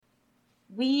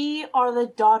We are the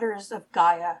daughters of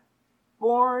Gaia,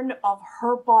 born of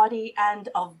her body and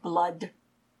of blood.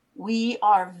 We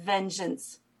are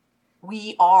vengeance.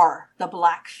 We are the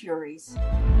Black Furies.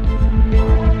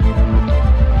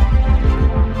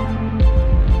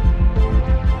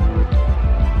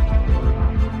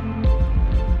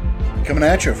 Coming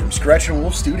at you from Scratch and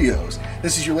Wolf Studios.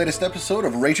 This is your latest episode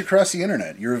of Rage Across the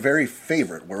Internet, your very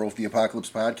favorite Werewolf the Apocalypse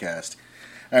podcast.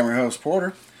 I'm your host,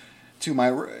 Porter. To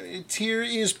my right here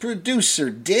is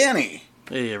producer Danny.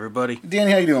 Hey, everybody.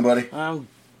 Danny, how you doing, buddy? I'm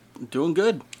doing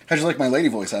good. How'd you like my lady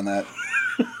voice on that?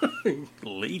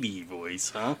 Lady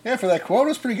voice, huh? Yeah, for that quote, it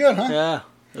was pretty good, huh? Yeah,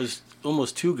 it was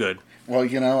almost too good. Well,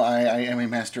 you know, I am a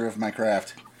master of my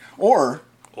craft. Or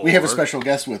we have a special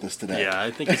guest with us today. Yeah, I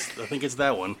think it's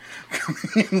that one.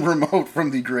 Coming in remote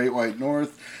from the Great White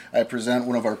North, I present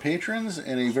one of our patrons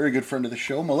and a very good friend of the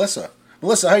show, Melissa.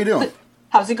 Melissa, how you doing?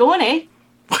 How's it going, eh?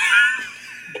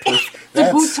 It's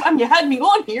about time you had me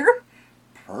on here.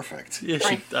 Perfect. Yeah,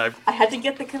 I had to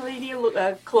get the Canadian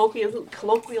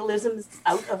colloquialisms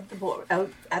out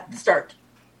at the start.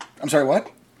 I'm sorry,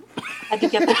 what? I had to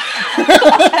get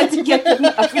them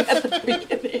out at the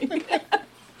beginning.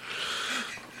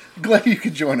 Glad you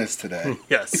could join us today.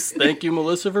 Yes, thank you,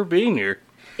 Melissa, for being here.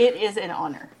 It is an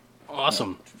honor.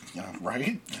 Awesome.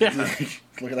 Right? Yeah.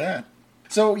 Look at that.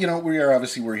 So,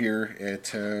 we're here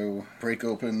to break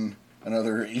open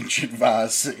another ancient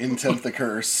vase in Tempt the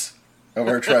Curse of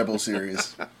our tribal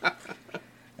series. And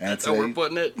That's how we're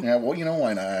putting it. Yeah, well,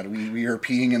 why not? We are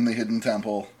peeing in the hidden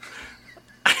temple,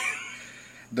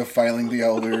 defiling the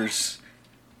elders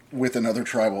with another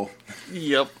tribal.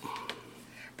 Yep.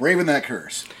 Braving that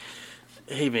curse.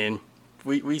 Hey, man,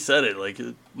 we said it, like,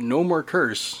 no more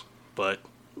curse, but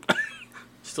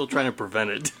still trying to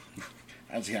prevent it.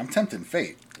 I'm tempting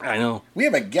fate. I know. We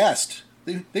have a guest.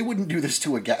 They wouldn't do this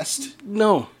to a guest.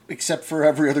 No. Except for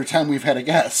every other time we've had a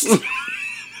guest.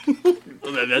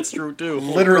 That's true, too.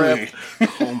 Literally.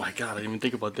 Oh, my God, I didn't even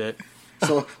think about that.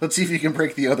 So let's see if you can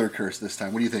break the other curse this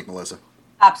time. What do you think, Melissa?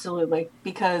 Absolutely,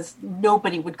 because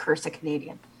nobody would curse a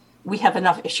Canadian. We have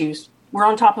enough issues. We're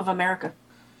on top of America.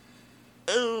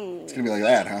 Oh. It's going to be like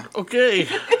that, huh? Okay.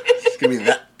 It's going to be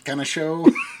that kind of show?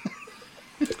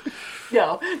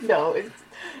 No.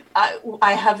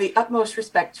 I have the utmost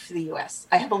respect for the U.S.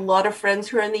 I have a lot of friends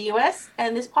who are in the U.S.,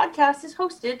 and this podcast is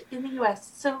hosted in the U.S.,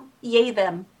 so yay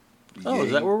them. Oh, Yay.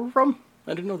 Is that where we're from?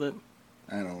 I didn't know that.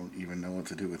 I don't even know what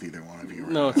to do with either one of you.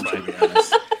 No, it's fine. To be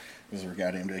honest. These are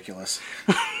goddamn ridiculous.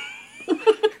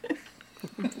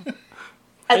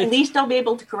 At least I'll be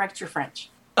able to correct your French.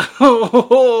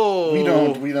 Oh. We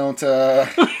don't,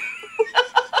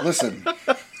 listen.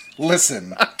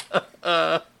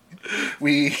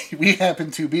 We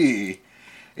happen to be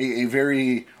a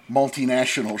very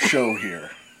multinational show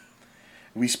here.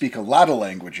 We speak a lot of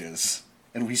languages,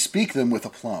 and we speak them with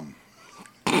aplomb.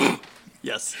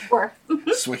 Yes. Or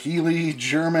Swahili,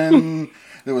 German,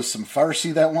 there was some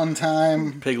Farsi that one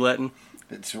time. Pig Latin.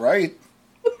 That's right.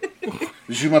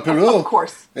 Je m'appelle. Of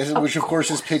course. Which, of course,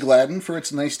 is Pig Latin, for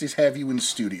it's nice to have you in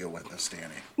studio with us,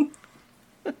 Danny.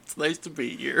 It's nice to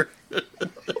be here.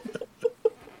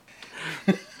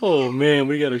 Oh, man,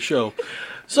 we got a show.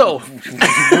 So.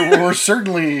 we're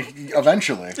certainly,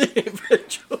 eventually.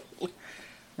 Eventually.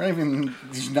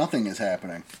 Nothing is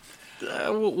happening.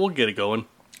 We'll get it going.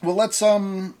 Well, let's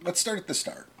start at the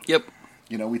start. Yep.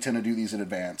 We tend to do these in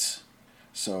advance.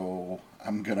 So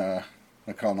I'm gonna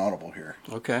call an audible here.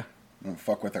 Okay. I'm gonna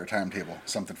fuck with our timetable.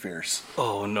 Something fierce.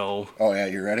 Oh, no. Oh, yeah,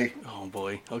 you ready? Oh,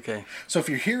 boy. Okay. So if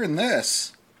you're hearing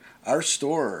this, our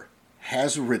store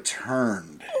has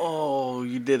returned. Oh,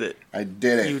 you did it. I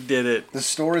did it. You did it. The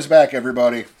store is back,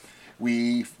 everybody.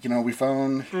 We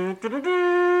found...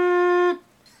 Oh,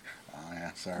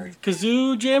 yeah, sorry.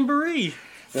 Kazoo Jamboree.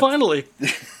 Finally.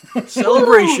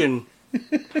 Celebration.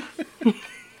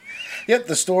 Yep,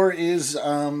 the store is,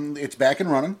 it's back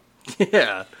and running.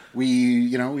 Yeah.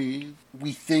 We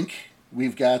think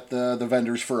we've got the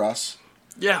vendors for us.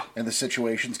 Yeah. And the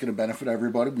situation's going to benefit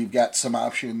everybody. We've got some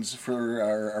options for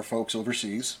our folks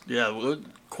overseas. Yeah, well,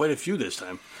 quite a few this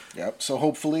time. Yep. So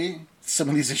hopefully some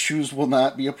of these issues will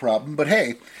not be a problem. But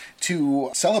hey,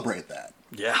 to celebrate that,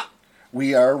 Yeah.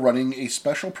 we are running a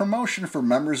special promotion for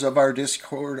members of our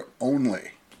Discord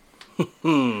only.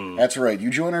 That's right. You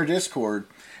join our Discord,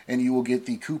 and you will get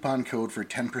the coupon code for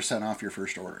 10% off your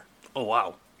first order. Oh,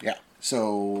 wow. Yeah.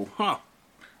 So, Huh.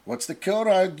 what's the code?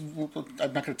 I'm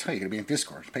not going to tell you. It'll be in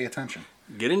Discord. Pay attention.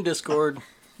 Get in Discord,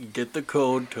 get the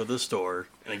code to the store.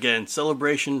 And again,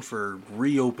 celebration for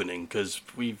reopening, because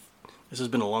this has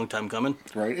been a long time coming.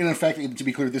 Right. And in fact, to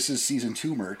be clear, this is Season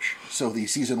 2 merch. So the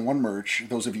Season 1 merch,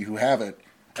 those of you who have it,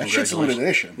 That shit's limited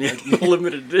edition. Yeah,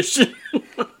 limited edition.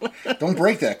 Don't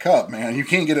break that cup, man. You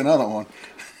can't get another one.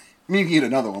 I mean, you can get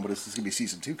another one, but it's going to be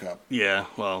Season 2 cup. Yeah,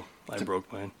 well, I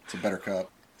broke mine. It's a better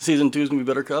cup. Season 2 is going to be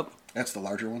better cup? That's the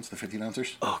larger ones, the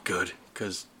 15-ounces. Oh, good,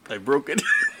 because I broke it.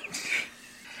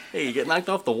 Hey, you get knocked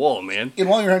off the wall, man. And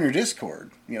while you're on your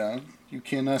Discord, you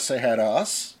can say hi to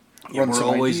us. Yeah, we're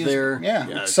always there.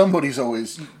 Yeah, somebody's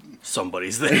always...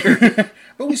 Somebody's there.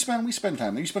 But we spend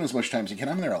time there. You spend as much time as you can.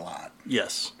 I'm there a lot.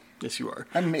 Yes, you are.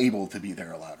 I'm able to be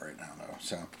there a lot right now, though.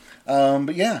 So,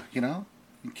 but yeah, you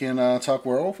can talk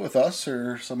werewolf with us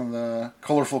or some of the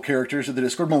colorful characters of the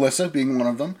Discord. Melissa being one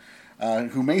of them,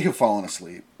 who may have fallen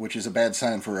asleep, which is a bad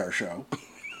sign for our show.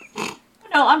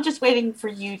 No, I'm just waiting for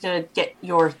you to get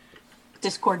your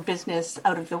Discord business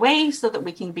out of the way so that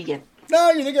we can begin.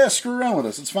 No, you gotta screw around with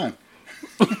us. It's fine.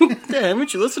 Yeah,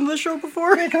 haven't you listened to the show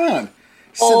before? Hey, come on.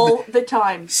 All the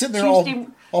time. Sitting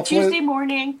there Tuesday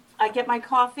morning, I get my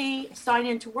coffee, sign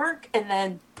into work, and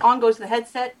then on goes the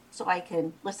headset so I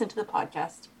can listen to the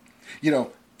podcast.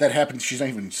 That happens. She's not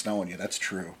even snowing you. That's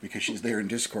true, because she's there in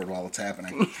Discord while it's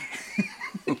happening.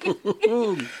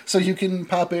 So you can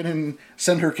pop in and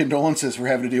send her condolences for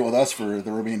having to deal with us for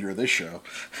the remainder of this show.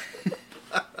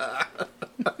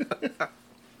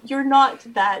 You're not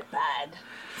that bad.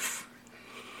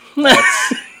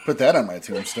 Put that on my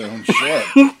tombstone. Shit.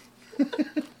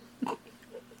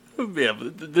 Yeah,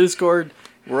 but the Discord,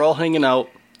 we're all hanging out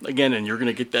again, and you're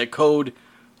gonna get that code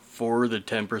for the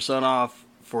 10% off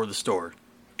for the store.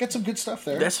 Got some good stuff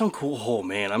there. That's some cool. Oh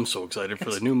man, I'm so excited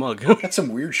for the new mug. Got some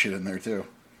weird shit in there too.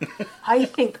 I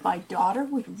think my daughter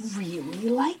would really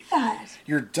like that.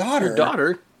 Your daughter? Your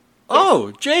daughter?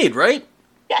 Oh, Jade, right?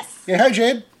 Yes. Yeah, hi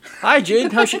Jade. Hi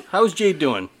Jade. How's Jade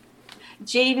doing?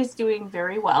 Jade is doing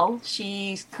very well.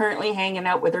 She's currently hanging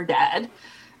out with her dad.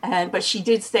 But she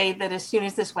did say that as soon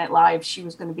as this went live, she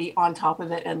was going to be on top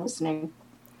of it and listening.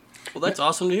 Well, that's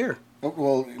awesome to hear.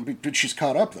 Well, but she's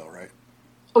caught up though, right?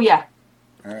 Oh, yeah.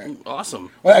 All right.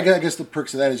 Awesome. Well, I guess the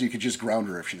perks of that is you could just ground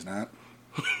her if she's not.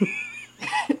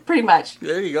 Pretty much.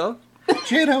 There you go.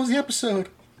 Jade, how was the episode?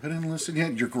 I didn't listen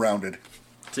yet. You're grounded.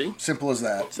 See? Simple as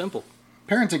that. Simple.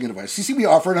 Parenting advice. You see, we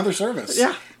offer another service.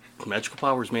 Yeah. Magical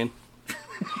powers, man.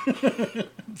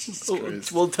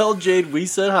 We'll tell Jade we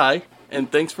said hi,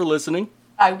 and thanks for listening.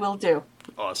 I will do.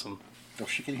 Awesome. Well,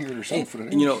 she can hear it herself.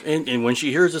 And when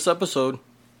she hears this episode,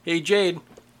 hey Jade,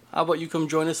 how about you come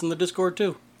join us in the Discord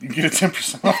too? You can get a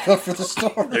 10% off for the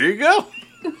store. There you go.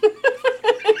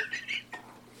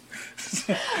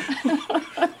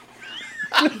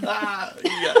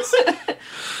 Yes.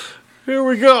 Here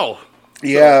we go.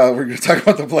 Yeah, we're going to talk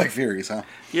about the Black Furies, huh?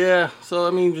 Yeah, so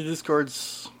I mean the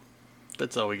Discord's,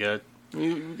 that's all we got.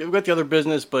 We've got the other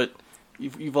business, but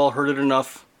you've all heard it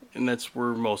enough, and that's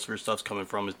where most of your stuff's coming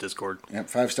from is Discord. Yep,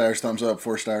 5 stars, thumbs up,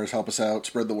 4 stars, help us out,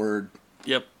 spread the word.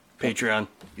 Yep, Patreon.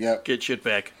 Yep. Get shit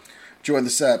back. Join the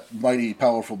set. Mighty,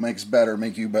 powerful, makes better,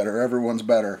 make you better. Everyone's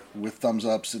better with thumbs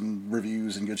ups and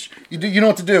reviews and good. You know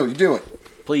what to do. You do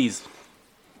it. Please.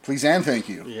 Please and thank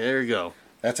you. Yeah, there you go.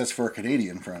 That's for a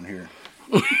Canadian friend here.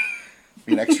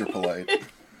 Being extra polite.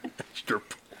 Extra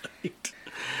polite.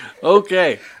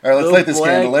 Okay. All right, let's light this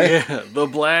candle, eh? Yeah, the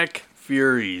Black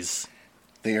Furies.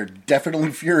 They are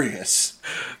definitely furious.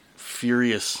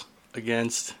 Furious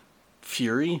against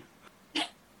Fury?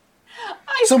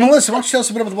 So, Melissa, why don't you tell us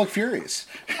a bit about the Black Furies?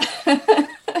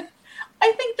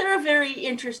 I think they're a very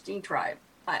interesting tribe.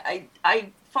 I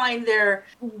find their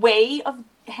way of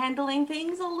handling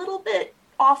things a little bit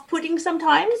off-putting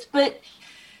sometimes, but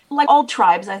like all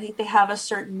tribes, I think they have a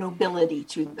certain nobility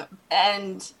to them.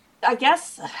 And I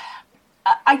guess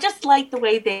I just like the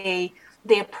way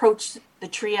they approach the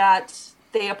triad.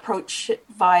 They approach it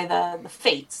via the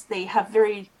fates. They have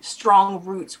very strong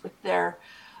roots with their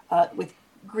with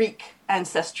Greek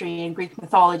ancestry and Greek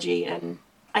mythology, and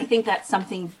I think that's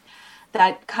something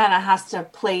that kind of has to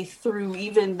play through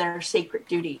even their sacred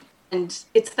duty. And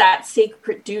it's that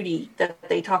sacred duty that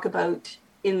they talk about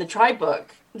in the tribe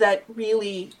book that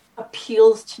really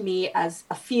appeals to me as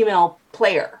a female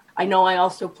player. I know I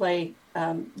also play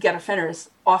Get Fenris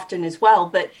often as well,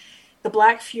 but the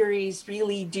Black Furies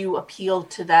really do appeal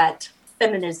to that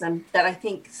feminism that I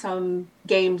think some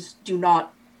games do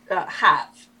not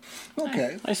have.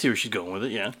 Okay. I see where she's going with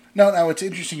it, yeah. Now it's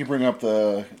interesting you bring up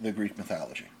the Greek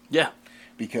mythology. Yeah.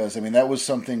 Because, I mean, that was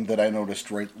something that I noticed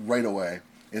right away,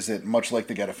 is that much like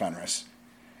the Get Fenris,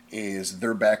 is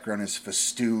their background is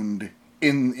festooned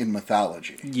in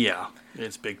mythology. Yeah,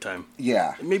 it's big time.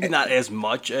 Yeah. Maybe not as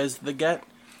much as the Get.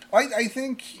 I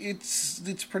think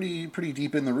it's pretty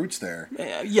deep in the roots there.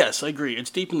 Yes, I agree. It's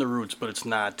deep in the roots, but it's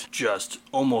not just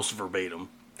almost verbatim.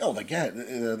 Oh, the Get,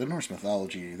 the Norse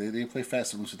mythology, they play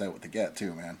fast and loose with that with the Get,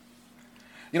 too, man.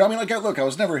 You know, I mean, like, look, I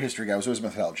was never a history guy. I was always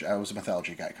mythology. I was a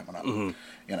mythology guy coming up, you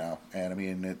know. And, I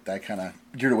mean, I kind of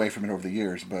geared away from it over the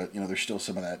years, but, you know, there's still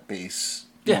some of that base,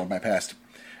 you know, in my past.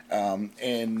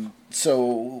 And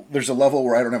so there's a level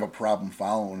where I don't have a problem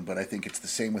following, but I think it's the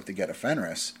same with the Get of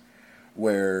Fenris,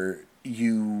 where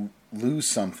you lose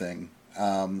something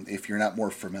if you're not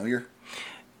more familiar.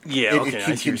 Yeah, okay, it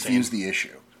can confuse the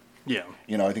issue. Yeah.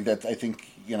 You know, I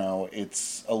think, you know,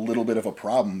 it's a little bit of a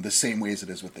problem the same way as it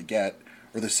is with the Get,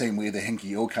 or the same way the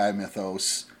Henki Yokai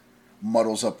mythos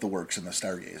muddles up the works in the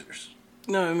Stargazers.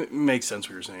 No, it makes sense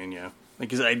what you're saying, yeah.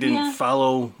 Because I didn't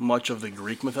follow much of the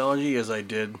Greek mythology as I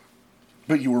did.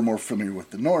 But you were more familiar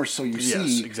with the Norse, so you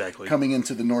see, exactly. Coming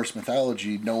into the Norse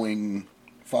mythology, knowing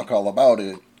fuck all about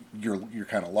it, you're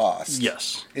kind of lost.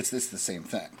 Yes. It's the same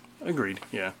thing. Agreed,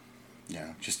 yeah.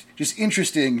 Yeah, just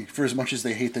interesting for as much as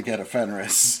they hate the Get of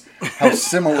Fenris, how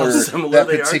similar that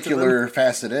particular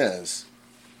facet is.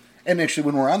 And actually,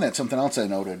 when we're on that, something else I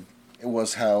noted, it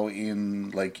was how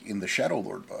in the Shadow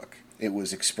Lord book, it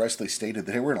was expressly stated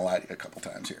that, hey, we're going to lie to you a couple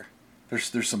times here.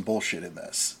 There's some bullshit in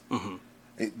this. Mm-hmm.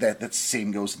 That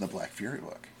same goes in the Black Fury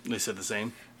book. They said the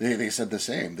same? They said the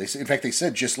same. In fact, they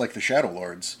said just like the Shadow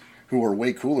Lords, who are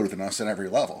way cooler than us at every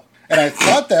level. And I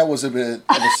thought that was a bit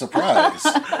of a surprise.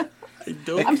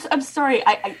 I'm sorry,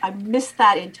 I missed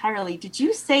that entirely. Did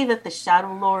you say that the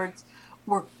Shadow Lords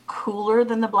were cooler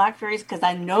than the Black Furies? Because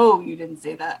I know you didn't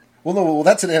say that. Well, no,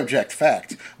 that's an abject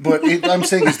fact. But I'm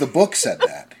saying is the book said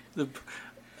that.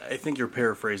 I think you're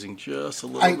paraphrasing just a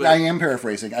little bit. I am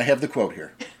paraphrasing. I have the quote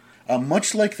here.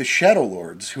 Much like the Shadow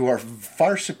Lords, who are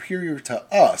far superior to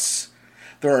us,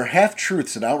 there are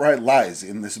half-truths and outright lies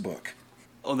in this book.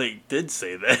 Oh, they did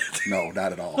say that. No,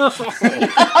 not at all.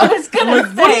 I was going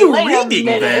to say, what are you reading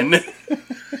then?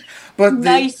 But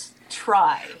nice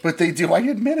try. But they do. I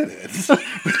admitted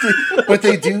it. but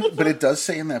they do. But it does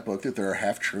say in that book that there are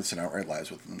half-truths and outright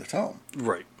lies within the tome.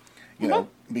 Right. You know,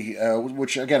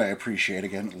 which again I appreciate.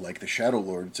 Again, like the Shadow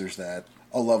Lords, there's a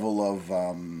level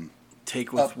of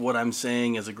take with what I'm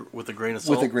saying with a grain of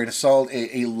salt. With a grain of salt,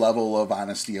 a level of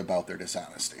honesty about their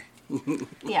dishonesty.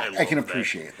 Yeah, I can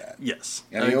appreciate that. Yes,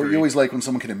 and you always like when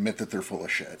someone can admit that they're full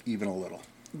of shit, even a little.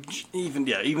 Even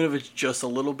if it's just a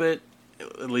little bit,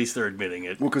 at least they're admitting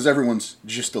it. Well, because everyone's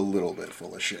just a little bit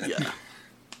full of shit. Yeah.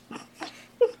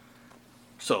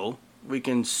 So we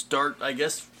can start, I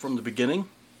guess, from the beginning.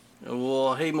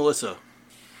 Well, hey Melissa,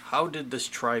 how did this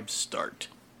tribe start?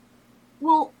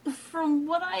 Well, from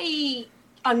what I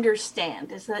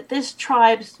understand, is that this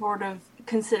tribe sort of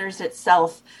considers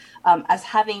itself as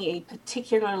having a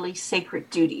particularly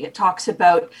sacred duty. It talks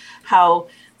about how,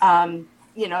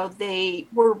 they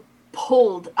were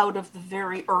pulled out of the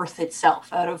very earth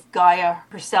itself, out of Gaia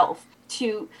herself,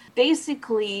 to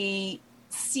basically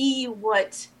see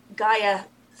what Gaia...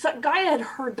 So Gaia had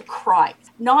heard the cries,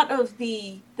 not of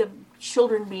the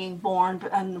children being born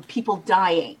and the people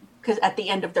dying, because at the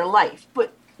end of their life,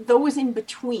 but those in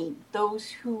between, those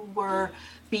who were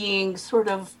being sort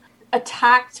of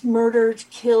attacked, murdered,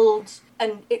 killed,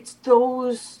 and it's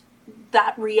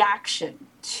that reaction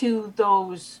to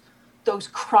those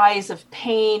cries of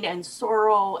pain and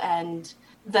sorrow, and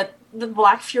that the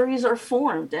Black Furies are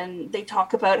formed, and they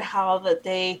talk about how that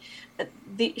they are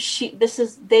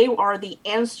the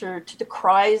answer to the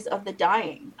cries of the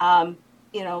dying.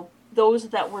 Those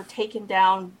that were taken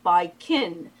down by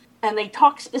kin. And they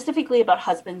talk specifically about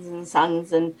husbands and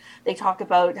sons, and they talk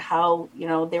about how,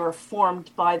 they were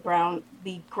formed by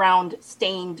the ground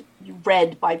stained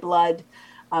red by blood.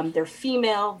 They're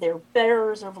female, they're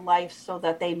bearers of life, so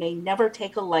that they may never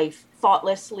take a life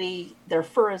thoughtlessly. Their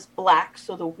fur is black,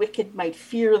 so the wicked might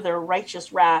fear their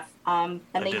righteous wrath. And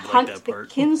they hunt the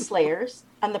kinslayers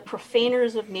and the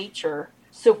profaners of nature,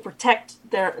 so protect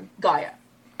their Gaia.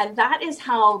 And that is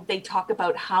how they talk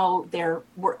about how they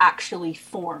were actually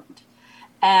formed.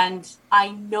 And I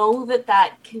know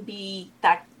that can be,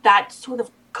 that sort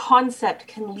of concept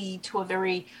can lead to a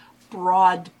very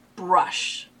broad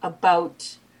brush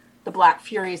about the Black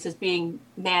Furies as being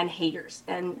man-haters.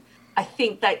 And I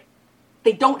think that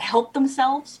they don't help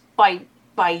themselves by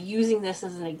using this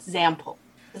as an example.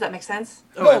 Does that make sense?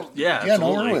 Oh, yeah, yeah,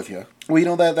 no, we're with you.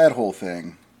 Well, that whole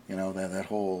thing. That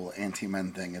whole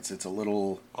anti-men thing, it's a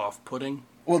little... Off-putting?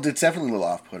 Well, it's definitely a little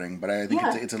off-putting, but I think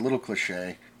it's a little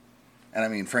cliche. And I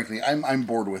mean, frankly, I'm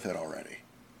bored with it already.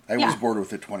 I was bored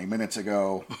with it 20 minutes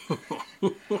ago.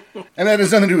 And that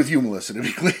has nothing to do with you, Melissa, to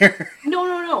be clear.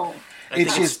 No.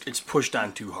 It's pushed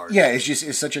on too hard. Yeah,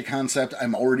 it's such a concept.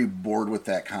 I'm already bored with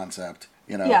that concept.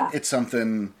 It's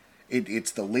something...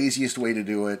 It's the laziest way to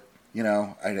do it. You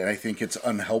know, I think it's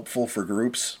unhelpful for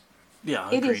groups. Yeah,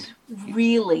 It agreed. is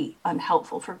really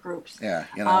unhelpful for groups. Yeah,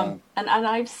 you know. And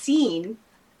I've seen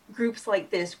groups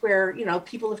like this where, you know,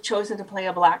 people have chosen to play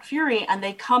a Black Fury and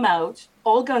they come out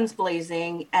all guns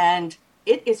blazing and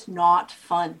it is not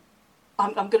fun.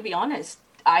 I'm going to be honest.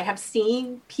 I have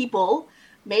seen people,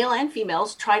 male and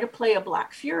females, try to play a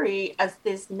Black Fury as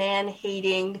this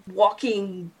man-hating,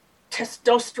 walking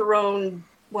testosterone,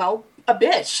 well, a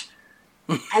bitch.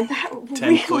 And that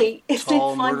really isn't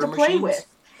fun to play with.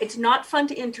 It's not fun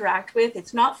to interact with.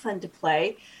 It's not fun to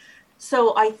play.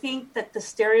 So I think that the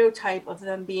stereotype of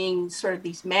them being sort of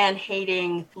these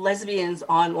man-hating lesbians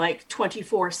on like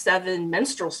 24/7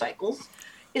 menstrual cycles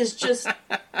is just,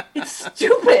 it's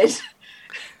stupid.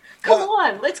 Come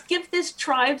on, let's give this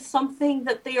tribe something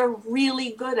that they are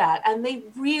really good at. And they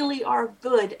really are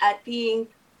good at being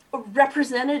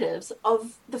representatives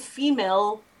of the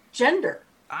female gender.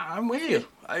 I'm with you.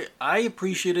 I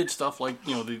appreciated stuff like,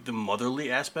 you know, the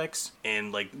motherly aspects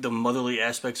and like the motherly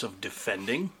aspects of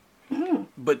defending. Mm-hmm.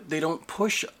 But they don't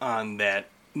push on that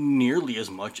nearly as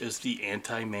much as the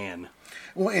anti-man.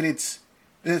 Well, and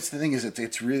that's the thing is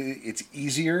it's really, it's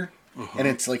easier and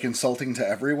it's like insulting to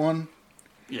everyone.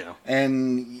 Yeah.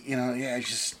 And, you know, yeah,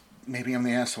 maybe I'm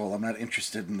the asshole. I'm not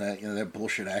interested in that, you know, that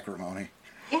bullshit acrimony.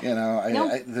 Yeah. You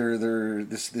know, No.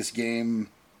 this game,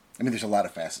 I mean, there's a lot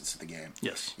of facets to the game.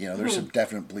 Yes. You know, there's some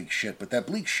definite bleak shit, but that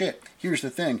bleak shit, here's the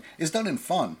thing, is done in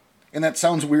fun. And that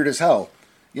sounds weird as hell.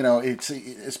 You know, it's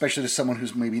especially to someone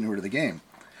who's maybe newer to the game.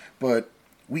 But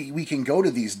we can go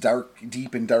to these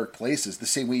deep and dark places the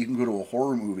same way you can go to a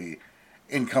horror movie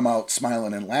and come out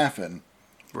smiling and laughing.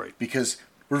 Right. Because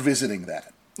we're visiting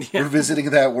that. Yeah. We're visiting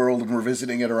that world and we're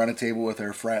visiting it around a table with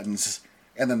our friends,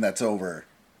 and then that's over.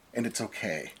 And it's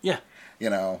okay. Yeah. You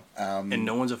know? And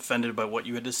no one's offended by what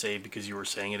you had to say because you were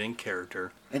saying it in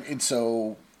character. And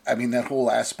so, I mean, that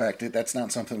whole aspect, that's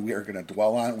not something we are going to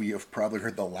dwell on. We have probably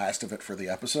heard the last of it for the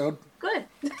episode. Good.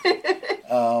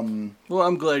 Well,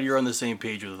 I'm glad you're on the same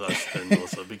page with us then,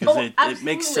 Melissa, because it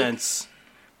makes sense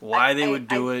why they would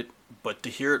do it, but to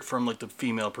hear it from like the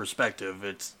female perspective,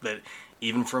 it's that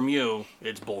even from you,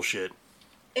 it's bullshit.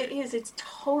 It is. It's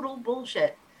total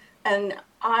bullshit. And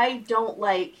I don't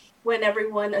like when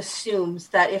everyone assumes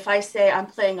that if I say I'm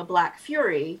playing a Black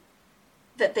Fury,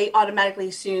 that they automatically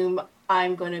assume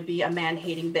I'm going to be a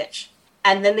man-hating bitch.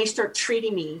 And then they start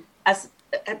treating me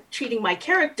treating my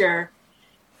character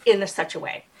in such a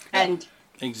way. And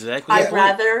Exactly. I'd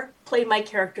rather play my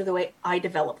character the way I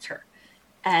developed her.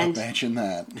 And Imagine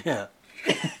that. Yeah.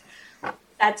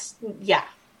 that's, yeah.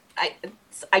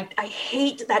 I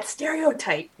hate that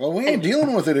stereotype. Well, we ain't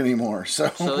dealing with it anymore, so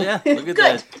So yeah, look at Good.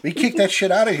 that. we kicked that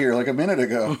shit out of here like a minute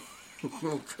ago.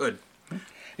 Good.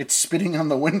 It's spitting on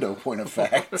the window, point of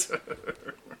fact.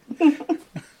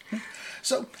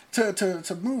 So,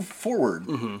 to move forward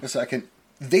a second,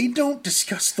 they don't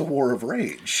discuss the War of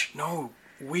Rage. No,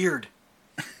 weird.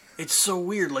 It's so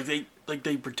weird. Like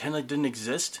they pretend it didn't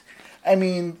exist. I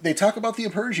mean, they talk about the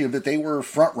Impersium, that they were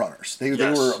front runners. They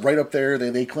Yes. were right up there.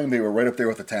 They claim they were right up there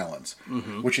with the Talons,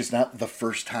 which is not the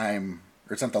first time,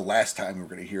 or it's not the last time we're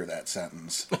going to hear that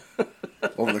sentence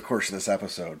over the course of this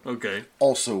episode. Okay.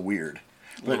 Also weird.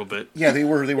 A little bit. Yeah, they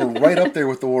were right up there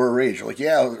with the War of Rage. Like,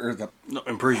 yeah, or the No,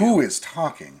 Impersium. who is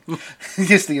talking?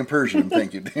 Yes, the Impersium.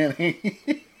 Thank you, Danny.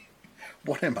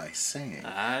 What am I saying?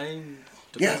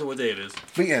 Depends on what day it is.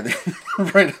 But yeah, they're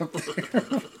right up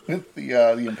there with the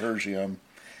Impersium.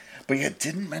 But yeah,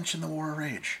 didn't mention the War of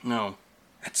Rage. No.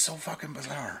 That's so fucking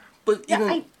bizarre. But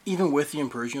Yeah, even with the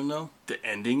Impersium, though, the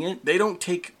ending it, they don't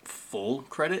take full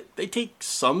credit. They take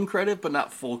some credit, but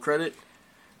not full credit.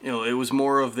 You know, it was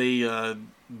more of the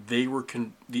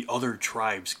other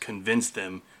tribes convinced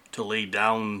them to lay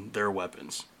down their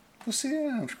weapons. Well, see, I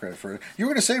don't have credit for it. You were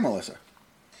going to say, Melissa.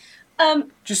 Just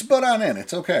Just butt on in.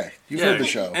 It's okay. You've heard the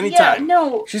show. Anytime. Yeah,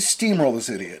 no. Just steamroll this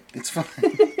idiot. It's fine.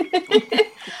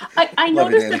 I Love you,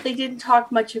 noticed Danny. that they didn't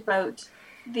talk much about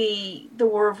the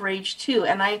War of Rage 2,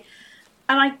 and I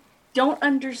don't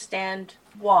understand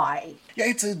why. Yeah,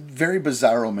 it's a very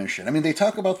bizarre omission. I mean, they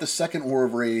talk about the second War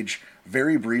of Rage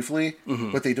very briefly,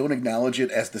 but they don't acknowledge it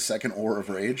as the second War of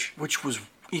Rage. Which was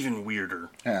even weirder.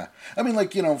 Yeah. I mean,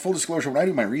 like, you know, full disclosure, when I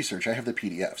do my research, I have the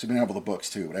PDFs. I mean, I have all the books,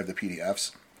 too, but I have the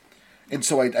PDFs. And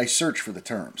so I search for the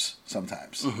terms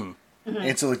sometimes.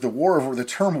 And so, like, the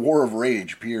term War of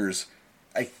Rage appears,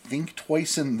 I think,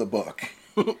 twice in the book.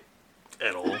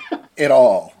 At all. At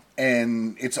all.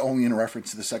 And it's only in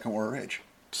reference to the second War of Rage.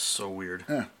 So weird.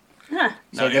 Yeah. Huh.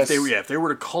 Now, I guess- if they were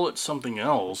to call it something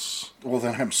else, Well,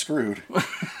 then I'm screwed. but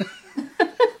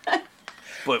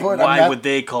But I'm why not- would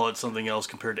they call it something else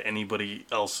compared to anybody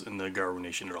else in the Garbo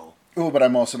Nation at all? Oh, but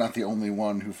I'm also not the only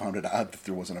one who found it odd that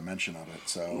there wasn't a mention of it,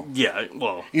 so... Yeah,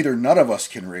 well... Either none of us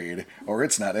can read, or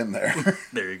it's not in there.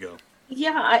 There you go.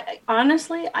 Yeah,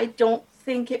 honestly, I don't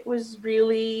think it was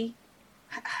really...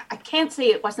 I can't say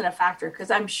it wasn't a factor,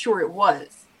 because I'm sure it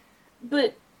was.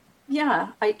 But,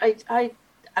 yeah, I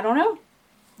don't know.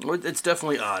 Well, it's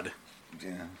definitely odd.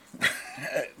 Yeah.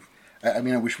 I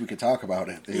mean, I wish we could talk about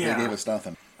it. They gave us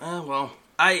nothing. Well,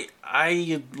 I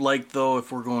like, though,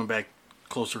 if we're going back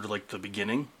closer to, like, the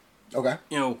beginning. Okay.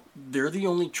 You know, they're the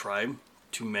only tribe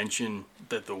to mention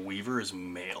that the Weaver is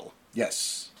male.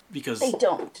 Yes. Because... They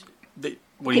don't.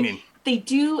 What do you mean? They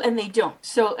do and they don't.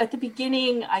 So at the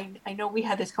beginning, I know we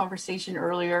had this conversation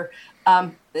earlier.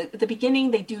 At the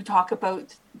beginning, they do talk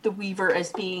about the Weaver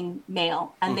as being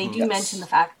male. And they do mention the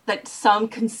fact that some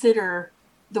consider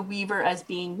the Weaver as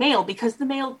being male because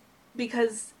the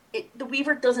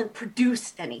Weaver doesn't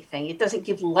produce anything. It doesn't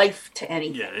give life to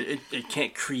anything. Yeah, it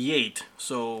can't create,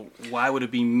 so why would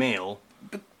it be male?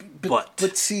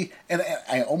 But see, and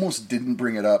I almost didn't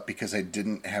bring it up because I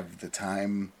didn't have the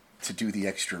time to do the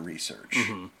extra research.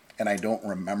 Mm-hmm. And I don't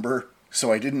remember,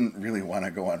 so I didn't really want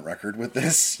to go on record with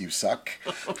this. You suck.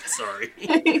 Sorry.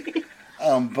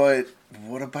 But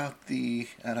what about the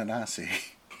Ananasi?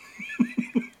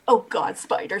 Oh God,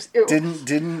 spiders. Ew. Didn't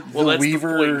the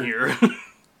Weaver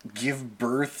give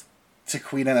birth to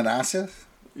Queen Ananasi?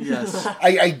 Yes.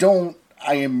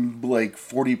 I am like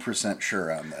 40%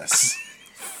 sure on this.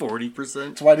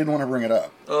 40%? So I didn't want to bring it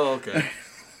up. Oh, okay.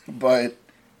 But...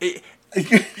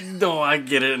 No, I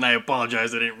get it, and I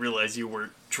apologize. I didn't realize you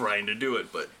weren't trying to do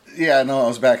it, but... Yeah, no, I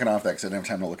was backing off that because I didn't have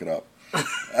time to look it up.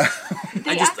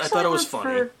 I thought it was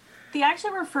funny. They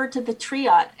actually refer to the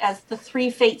Triad as the three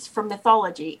fates from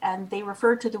mythology, and they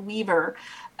refer to the Weaver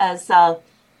as... and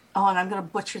I'm going to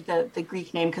butcher the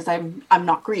Greek name because I'm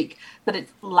not Greek, but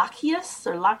it's Lachius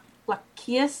or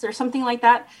Lachius or something like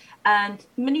that. And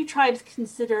many tribes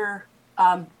consider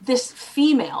this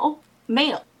female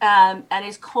male, and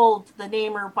is called the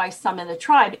namer by some in the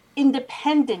tribe,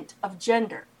 independent of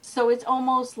gender. So it's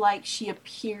almost like she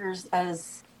appears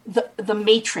as the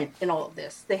matron in all of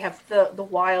this. They have the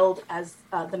wild as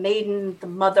the maiden, the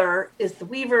mother is the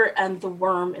Weaver, and the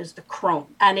worm is the crone.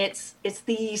 And it's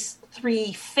these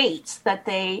three fates that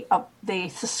they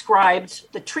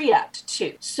subscribed the Triad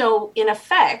to. So in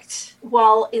effect,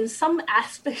 while in some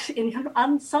aspects,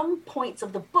 on some points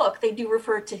of the book, they do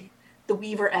refer to the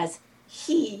Weaver as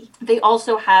he, they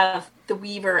also have the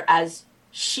Weaver as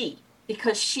she,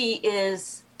 because she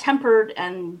is tempered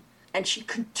and she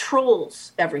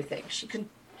controls everything.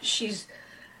 She's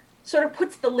sort of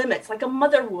puts the limits like a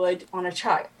mother would on a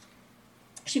child.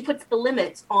 She puts the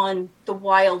limits on the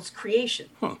wild's creation.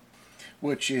 Huh.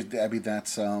 Which is, I mean,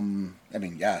 that's,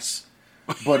 yes,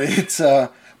 but it's,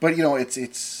 but you know,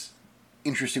 it's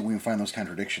interesting when we find those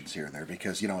contradictions here and there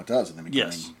because, you know, it does in the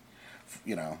beginning. Yes.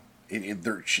 You know,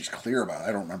 she's clear about it.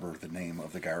 I don't remember the name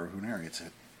of the guy who narrates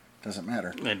it. Doesn't matter.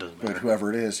 It doesn't matter. But whoever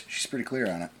it is, she's pretty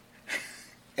clear on it.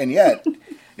 And yet,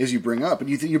 as you bring up, and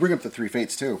you bring up the three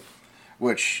fates too,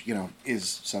 which, you know,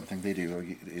 is something they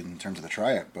do in terms of the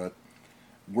Triad, but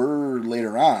we're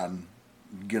later on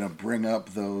going to bring up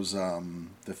those,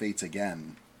 the fates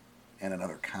again in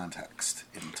another context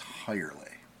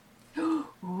entirely.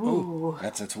 Ooh.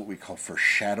 That's what we call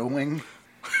foreshadowing.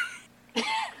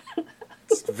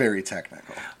 It's very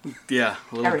technical. Yeah,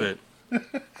 a little bit.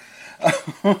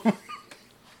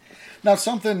 Now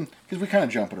something, because we're kind of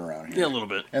jumping around here. Yeah, a little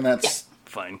bit. And that's...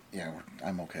 Fine. Yeah,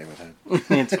 I'm okay with it.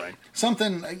 It's fine.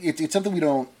 It's something we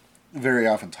don't very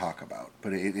often talk about,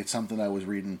 but it's something I was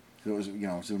reading. It was, you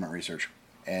know, I was doing my research,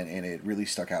 and it really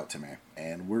stuck out to me.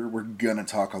 And we're going to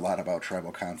talk a lot about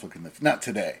tribal conflict, not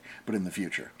today, but in the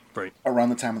future. Right. Around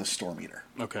the time of the Storm Eater.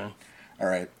 Okay. All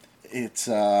right. It's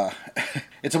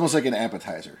it's almost like an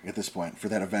appetizer at this point for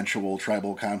that eventual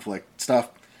tribal conflict stuff.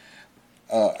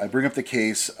 I bring up the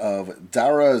case of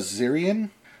Dara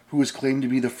Zirian, who is claimed to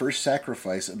be the first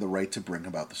sacrifice and the right to bring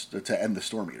about to end the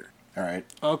Storm Eater. All right.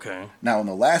 Okay. Now, in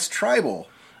the last tribal...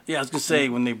 Yeah, I was going to say,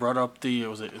 when they brought up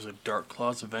was it Dark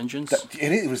Claws of Vengeance?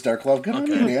 It was Dark Claw. Good on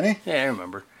you, Danny. Yeah, I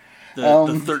remember.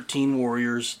 The 13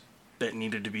 warriors that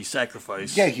needed to be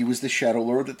sacrificed. Yeah, he was the Shadow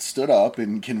Lord that stood up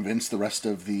and convinced the rest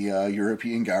of the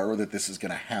European Garo that this is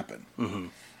going to happen. Mm-hmm.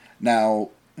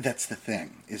 Now... That's the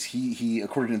thing. Is he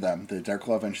according to them, the Dark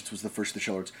Claw of Vengeance was the first of the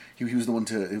Shadow Lords. He was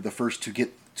the first to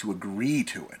get to agree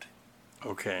to it.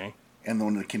 Okay. And the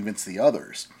one to convince the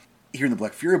others. Here in the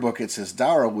Black Fury book, it says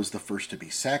Dara was the first to be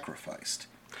sacrificed.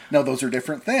 Now, those are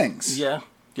different things. Yeah.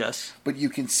 Yes. But you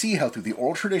can see how through the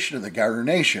oral tradition of the Garo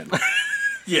Nation,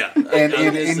 yeah,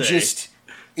 and just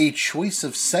a choice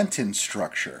of sentence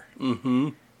structure,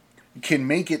 can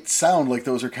make it sound like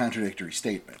those are contradictory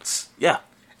statements. Yeah.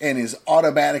 And is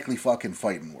automatically fucking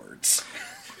fighting words.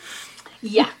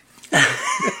 Yeah.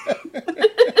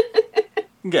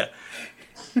 Yeah.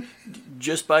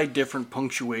 Just by different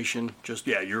punctuation,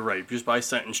 you're right. Just by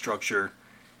sentence structure,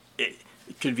 it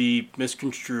could be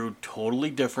misconstrued totally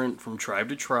different from tribe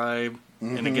to tribe.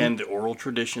 Mm-hmm. And again, the oral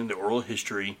tradition, the oral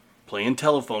history, playing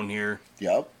telephone here.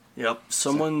 Yep.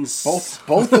 Someone's... So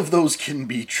both of those can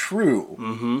be true.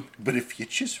 Mm-hmm. But if you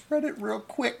just read it real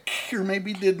quick, or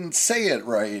maybe didn't say it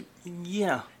right...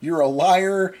 Yeah. You're a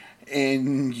liar,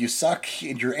 and you suck,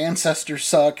 and your ancestors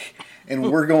suck,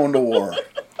 and we're going to war.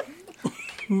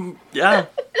 Yeah.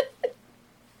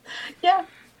 Yeah.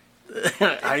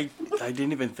 I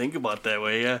didn't even think about it that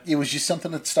way, yeah. It was just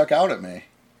something that stuck out at me.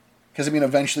 Because, I mean,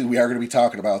 eventually we are going to be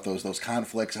talking about those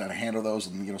conflicts and how to handle those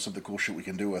and, some of the cool shit we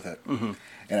can do with it. Mm-hmm.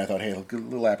 And I thought, hey, a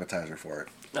little appetizer for it.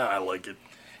 I like it.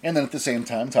 And then at the same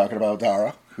time, talking about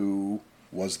Dara, who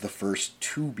was the first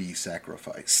to be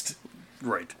sacrificed.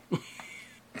 Right.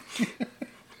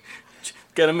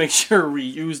 Gotta make sure we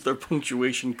use their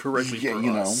punctuation correctly for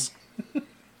us.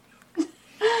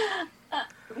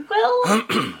 Well,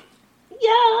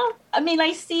 yeah. I mean,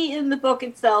 I see in the book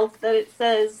itself that it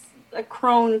says a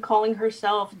crone calling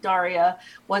herself Daria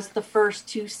was the first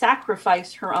to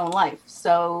sacrifice her own life.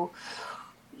 So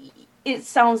it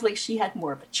sounds like she had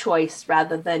more of a choice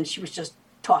rather than she was just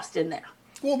tossed in there.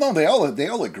 Well, no, they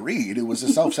all agreed it was a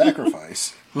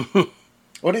self-sacrifice.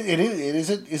 What is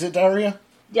it Daria?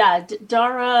 Yeah,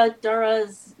 Dara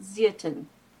Ziatin.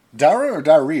 Dara or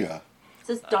Daria? It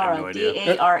says Dara, no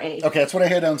D-A-R-A. Okay, that's what I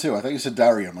had down too. I thought you said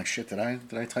Daria. I'm like, shit, did I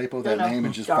typo that name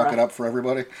and just Dara. fuck it up for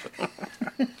everybody?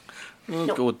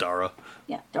 Let's go with Dara.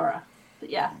 Yeah, Dara. But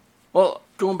yeah. Well,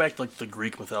 going back to the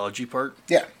Greek mythology part.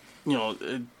 Yeah.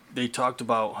 They talked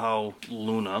about how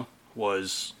Luna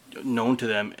was known to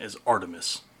them as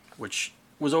Artemis, which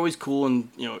was always cool, and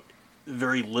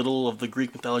very little of the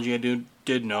Greek mythology I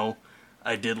did know.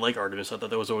 I did like Artemis. I thought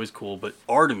that was always cool. But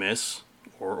Artemis,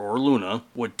 or Luna,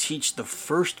 would teach the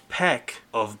first pack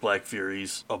of Black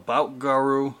Furies about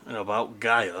Garou and about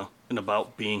Gaia and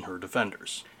about being her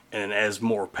defenders. And as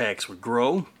more packs would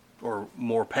grow, or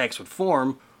more packs would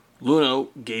form, Luna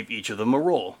gave each of them a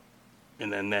role.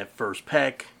 And then that first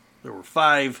pack, there were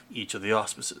 5, each of the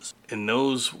auspices. And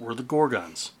those were the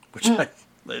Gorgons, which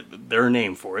their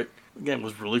name for it, again,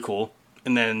 was really cool.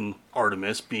 And then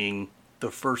Artemis being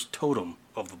the first totem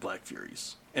of the Black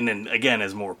Furies. And then, again,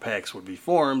 as more packs would be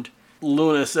formed,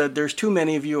 Luna said, there's too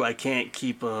many of you, I can't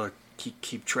keep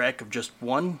track of just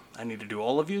one. I need to do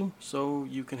all of you, so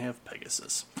you can have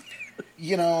Pegasus.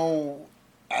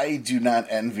 I do not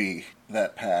envy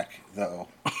that pack, though.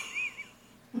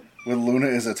 With Luna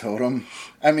as a totem.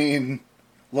 I mean,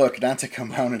 look, not to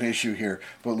compound an issue here,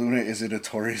 but Luna is a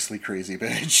notoriously crazy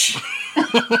bitch.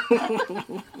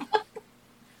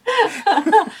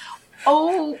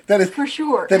 For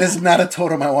sure. That is not a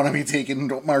totem I want to be taking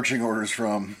marching orders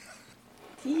from.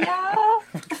 Yeah.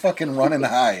 Fucking run and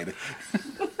hide.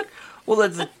 Well,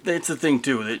 that's the thing,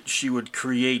 too, that she would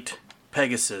create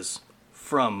Pegasus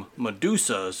from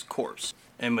Medusa's corpse.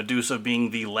 And Medusa being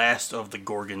the last of the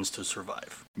Gorgons to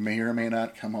survive. May or may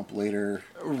not come up later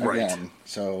again.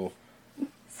 So,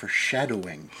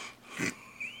 foreshadowing.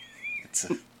 It's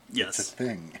a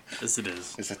thing. Yes, it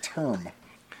is. It's a term.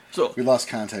 So we lost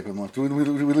contact with Melissa. Did we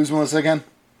lose Melissa again?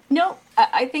 No,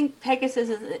 I think Pegasus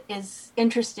is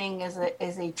interesting as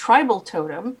a tribal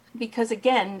totem because,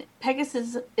 again,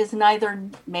 Pegasus is neither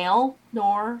male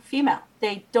nor female.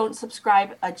 They don't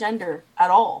subscribe a gender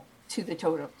at all to the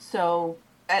totem. So,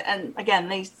 and again,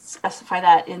 they specify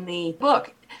that in the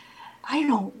book. I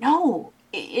don't know.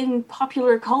 In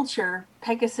popular culture,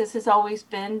 Pegasus has always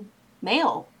been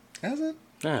male. Has it?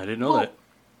 Yeah, I didn't know that.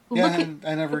 Yeah,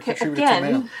 I never contributed to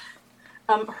male.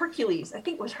 Hercules, I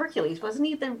think it was Hercules, wasn't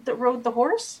he, that rode the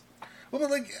horse? Well,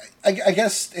 I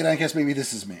guess maybe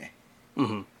this is me.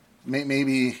 Mm-hmm.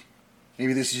 Maybe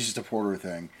this is just a Porter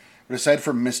thing. But aside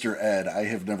from Mr. Ed, I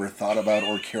have never thought about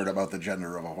or cared about the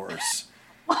gender of a horse.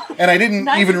 And I didn't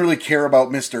even really care about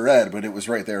Mr. Ed, but it was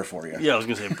right there for you. Yeah, I was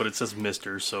going to say, but it says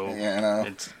Mr., so yeah, I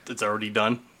know. it's already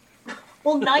done.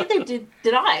 Well, neither did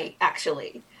I,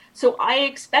 actually. So I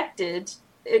expected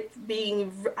it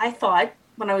being, I thought,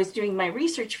 when I was doing my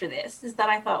research for this, is that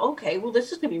I thought, okay, well,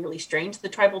 this is going to be really strange. The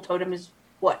tribal totem is,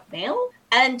 what, male?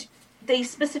 And they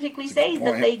specifically say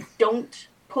that they don't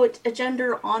put a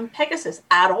gender on Pegasus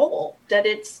at all, that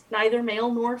it's neither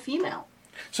male nor female.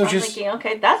 So I'm thinking,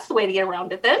 okay, that's the way to get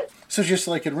around it then. So just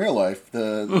like in real life,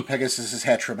 the Pegasus is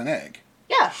hatch from an egg.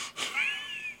 Yeah.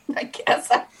 I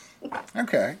guess.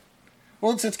 Okay.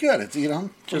 Well, it's good. It's,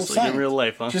 just like in real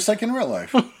life, huh? Just like in real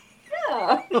life.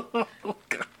 Yeah.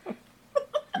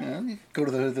 You go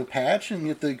to the patch and you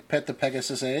have to pet the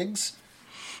Pegasus eggs.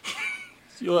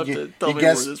 So you'll have to tell me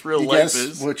where this real life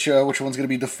is. Which one's going to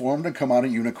be deformed and come out a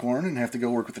unicorn and have to go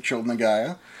work with the children of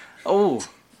Gaia. Oh.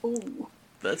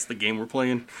 That's the game we're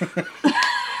playing.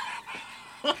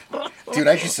 Dude,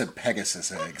 I just said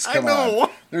Pegasus eggs. Come on.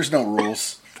 There's no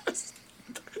rules.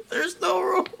 There's no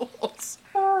rules.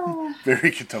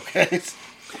 Very good. Okay.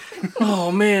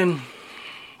 Oh, man.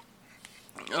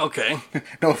 Okay.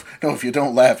 No, if you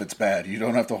don't laugh, it's bad. You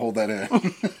don't have to hold that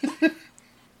in.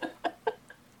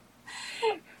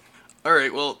 All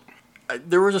right, well,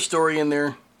 there was a story in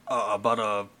there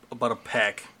about a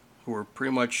pack who were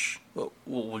pretty much,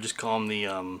 we'll just call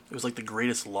them it was like the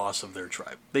greatest loss of their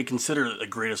tribe. They consider it the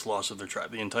greatest loss of their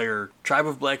tribe. The entire tribe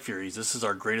of Black Furies, this is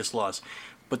our greatest loss.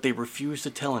 But they refuse to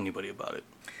tell anybody about it.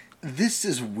 This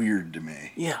is weird to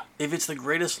me. Yeah, if it's the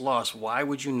greatest loss, why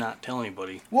would you not tell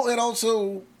anybody? Well, it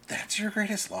also, that's your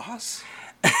greatest loss?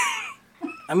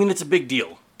 I mean, it's a big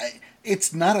deal.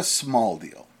 It's not a small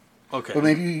deal. Okay. But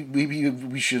maybe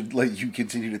we should let you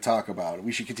continue to talk about it.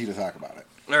 We should continue to talk about it.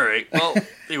 All right. Well,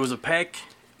 it was a pack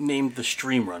named the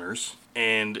Stream Runners.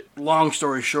 And long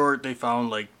story short, they found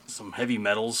like some heavy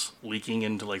metals leaking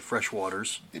into like fresh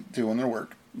waters. Doing their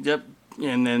work. Yep.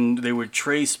 And then they would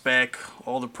trace back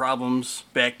all the problems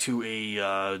back to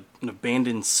an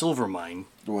abandoned silver mine.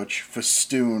 Which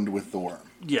festooned with the worm.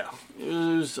 Yeah. It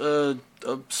was a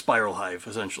spiral hive,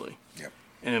 essentially. Yep.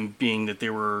 And being that they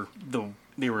were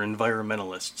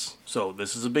environmentalists. So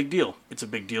this is a big deal. It's a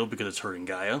big deal because it's hurting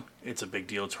Gaia. It's a big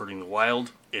deal. It's hurting the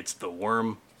wild. It's the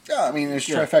worm. Yeah, I mean, there's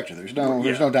trifecta. There's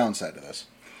no downside to this.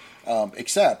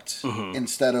 Except,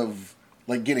 instead of,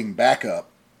 like, getting backup,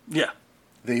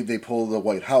 they pull the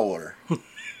White Howler.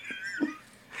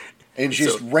 And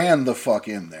just ran the fuck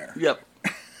in there. Yep.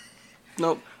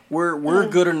 Nope. We're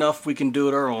good enough. We can do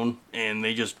it our own. And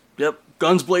they just,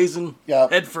 guns blazing,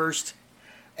 head first.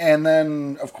 And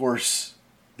then, of course,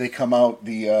 they come out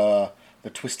the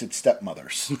Twisted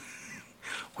Stepmothers.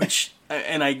 Which,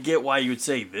 and I get why you would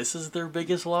say this is their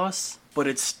biggest loss, but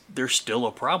they're still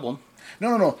a problem.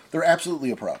 No. They're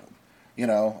absolutely a problem.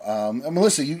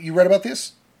 Melissa, you read about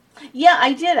this? Yeah,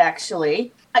 I did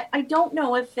actually. I don't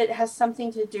know if it has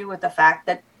something to do with the fact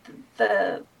that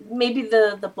maybe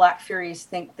the Black Furies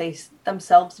think they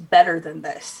themselves better than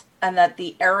this, and that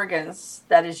the arrogance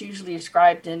that is usually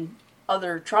ascribed in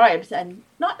other tribes, and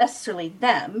not necessarily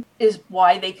them, is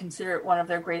why they consider it one of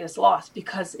their greatest loss,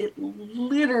 because it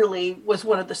literally was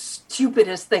one of the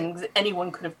stupidest things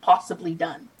anyone could have possibly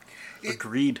done.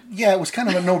 Agreed. Yeah, it was kind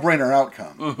of a no-brainer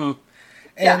outcome. Mm-hmm.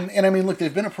 And I mean, look,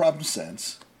 they've been a problem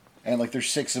since, and like there's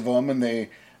 6 of them, and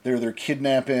they're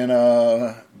kidnapping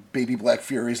baby Black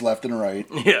Furies left and right.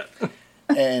 Yeah.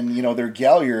 And they're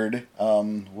Galliard.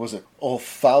 Was it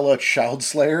Othala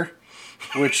Childslayer?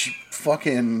 Which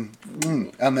fucking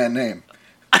on that name.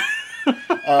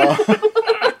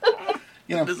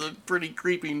 It is a pretty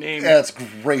creepy name. Yeah, it's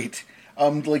great.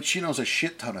 Like she knows a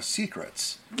shit ton of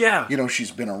secrets. Yeah. She's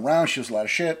been around. She knows a lot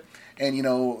of shit. And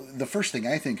the first thing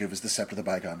I think of is the Scepter of the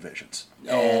Bygone Visions.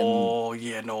 Oh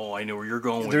yeah, no, I know where you're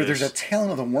going with this. There's a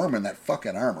talent of the worm in that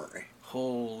fucking armory.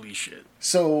 Holy shit.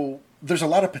 So there's a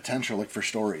lot of potential, like, for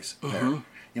stories there.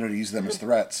 To use them as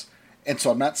threats. And so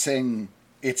I'm not saying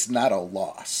it's not a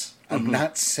loss. I'm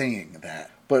not saying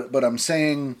that. But I'm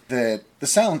saying that the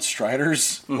Silent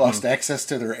Striders lost access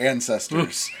to their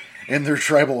ancestors in their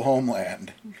tribal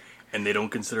homeland. And they don't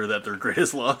consider that their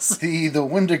greatest loss. The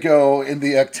Wendigo and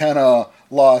the Uktena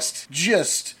lost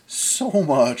just so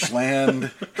much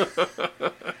land.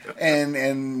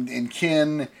 and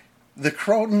kin. The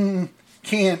Croton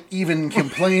can't even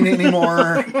complain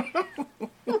anymore.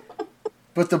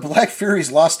 But the Black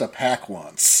Furies lost a pack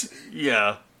once.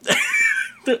 Yeah.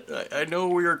 I know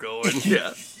where you're going,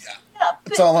 yeah.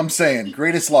 That's all I'm saying.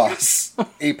 Greatest loss.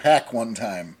 A pack one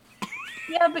time.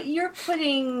 Yeah, but you're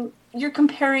comparing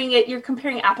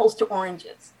apples to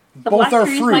oranges. Both are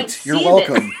fruit. You're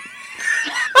welcome.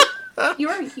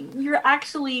 You're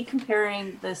actually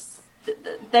comparing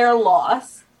their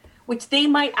loss, which they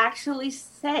might actually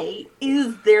say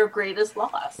is their greatest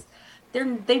loss.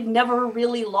 They've never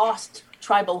really lost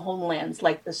tribal homelands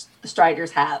like the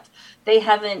Striders have. They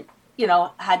haven't,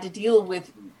 had to deal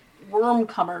with worm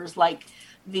comers like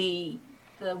the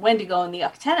Wendigo and the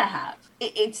Uktena have.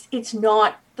 It's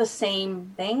not the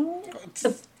same thing.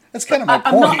 That's kind of my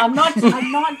point. I'm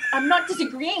not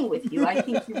disagreeing with you. I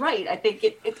think you're right. I think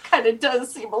it kind of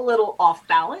does seem a little off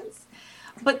balance.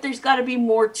 But there's got to be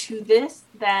more to this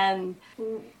than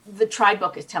the tribe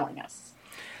book is telling us,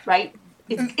 right?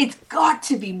 It's got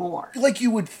to be more. Like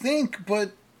you would think,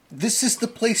 but this is the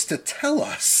place to tell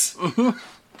us.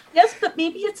 Yes, but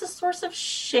maybe it's a source of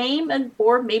shame,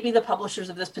 or maybe the publishers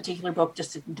of this particular book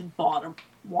just didn't want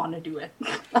to do it.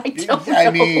 I don't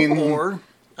know.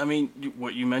 I mean,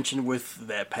 what you mentioned with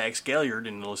that Pax Galliard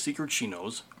and the secrets she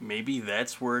knows, maybe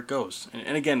that's where it goes.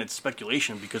 And again, it's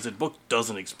speculation because the book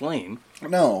doesn't explain.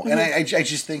 No, and I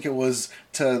just think it was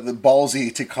to the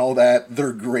ballsy to call that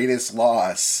their greatest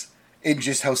loss, and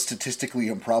just how statistically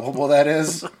improbable that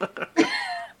is.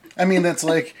 I mean, that's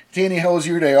like, Danny, how was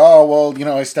your day? Oh, well,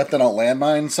 I stepped on a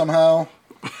landmine somehow,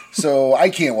 so I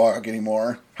can't walk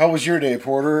anymore. How was your day,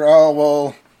 Porter? Oh,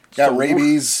 well, got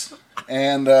rabies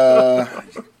and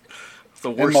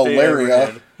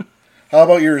malaria. How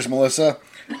about yours, Melissa?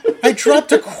 I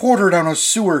dropped a quarter down a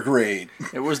sewer grate.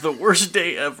 It was the worst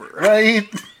day ever. Right?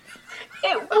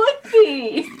 It would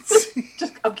be.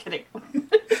 I'm kidding.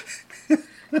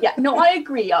 Yeah, no, I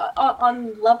agree.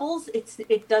 On levels,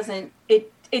 it doesn't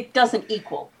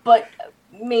equal, but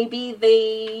maybe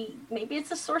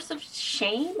it's a source of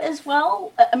shame as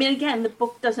well. I mean, again, the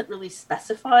book doesn't really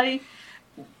specify,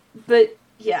 but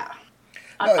yeah,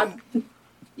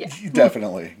 yeah,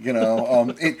 definitely.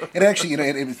 It actually,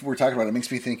 we're talking about it. It makes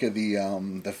me think of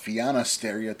the Fianna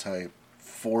stereotype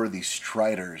for the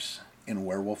Striders in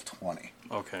Werewolf 20.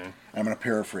 Okay, I'm going to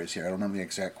paraphrase here. I don't remember the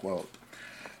exact quote.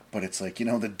 But it's like,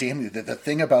 the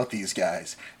thing about these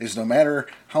guys is no matter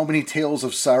how many tales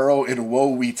of sorrow and woe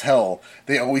we tell,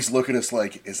 they always look at us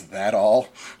like, is that all?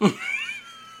 I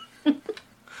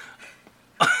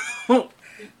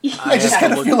just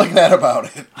kind of feel like that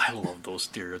about it. I love those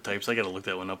stereotypes. I got to look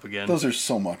that one up again. Those are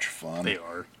so much fun. They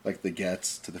are. Like the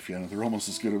Gets to the Fianna. They're almost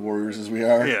as good at warriors as we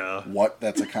are. Yeah. What?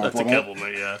 That's a compliment? That's a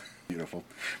compliment, yeah. Beautiful.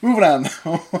 Moving on,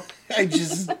 though. I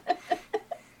just...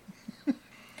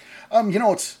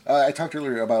 I talked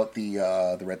earlier about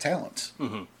the Red Talons.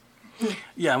 Mm-hmm.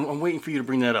 Yeah, I'm waiting for you to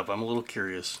bring that up. I'm a little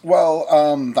curious. Well,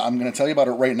 I'm going to tell you about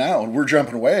it right now, and we're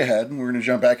jumping way ahead, and we're going to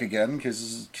jump back again,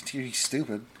 because Continuity's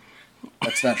stupid.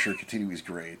 That's not true. Continuity's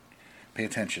great. Pay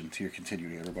attention to your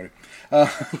Continuity, everybody.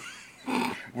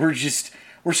 We're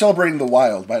celebrating the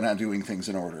wild by not doing things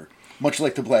in order, much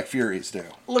like the Black Furies do.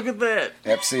 Look at that.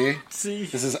 Yep, see? See?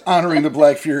 This is honoring the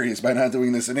Black Furies by not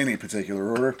doing this in any particular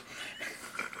order.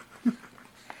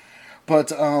 But,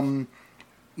 the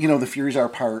Furies are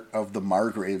part of the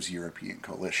Margraves European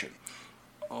Coalition.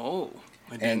 Oh,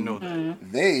 I didn't know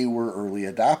that. They were early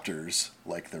adopters,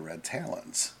 like the Red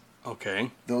Talons.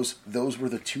 Okay. Those were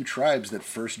the two tribes that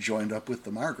first joined up with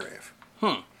the Margrave.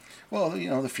 Well,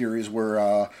 the Furies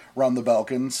were around the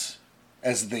Balkans,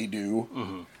 as they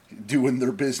do, doing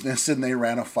their business, and they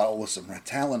ran afoul of some Red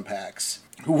Talon packs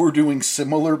who were doing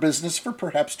similar business for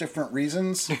perhaps different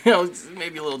reasons.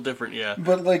 Maybe a little different, yeah.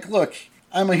 But, look,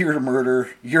 I'm here to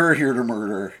murder, you're here to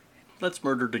murder. Let's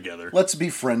murder together. Let's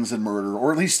be friends and murder,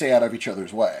 or at least stay out of each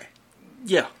other's way.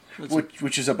 Yeah.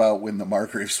 Which is about when the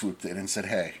Margrave swooped in and said,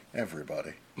 hey,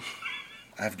 everybody,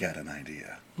 I've got an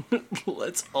idea.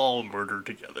 Let's all murder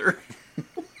together.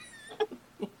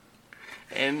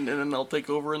 and then I'll take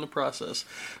over in the process.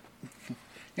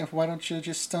 Yeah, why don't you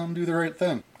just do the right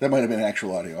thing? That might have been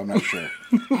actual audio, I'm not sure.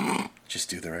 Just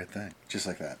do the right thing. Just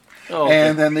like that. Oh, okay.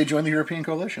 And then they joined the European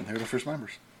Coalition. They were the first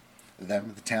members.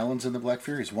 Them, the Talons and the Black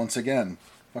Furies. Once again,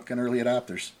 fucking early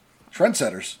adopters.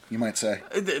 Trendsetters, you might say.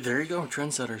 There you go,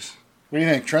 trendsetters. What do you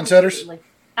think? Trendsetters?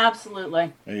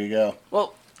 Absolutely. There you go.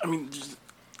 Well, I mean,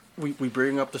 we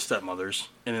bring up the stepmothers,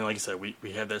 and then, like I said,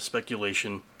 we have that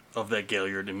speculation of that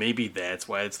Galliard, and maybe that's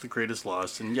why it's the greatest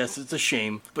loss. And yes, it's a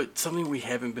shame, but something we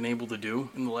haven't been able to do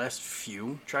in the last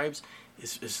few tribes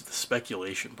is the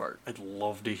speculation part. I'd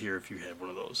love to hear if you had one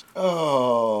of those.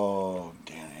 Oh,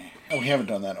 Danny. Oh, we haven't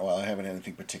done that in a while. I haven't had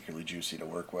anything particularly juicy to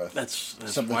work with. That's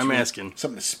why I'm asking.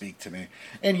 Something to speak to me.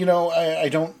 And, I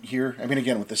don't hear... I mean,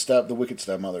 again, with the Wicked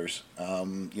Stepmothers,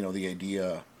 the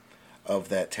idea of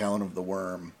that Talon of the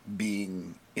Worm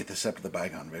being at the Sept of the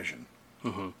Bygone Vision.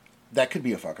 Mm-hmm. That could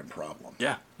be a fucking problem.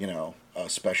 Yeah.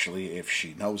 Especially if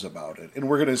she knows about it. And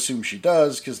we're going to assume she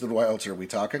does, because then why else are we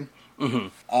talking? Mm-hmm.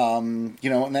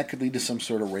 And that could lead to some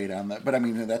sort of raid on that. But, I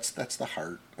mean, that's the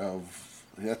heart of...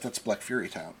 That's Black Fury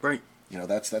Town. Right.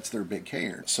 That's their big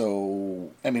cairn.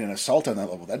 So, I mean, an assault on that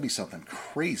level, that'd be something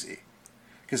crazy.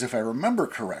 Because if I remember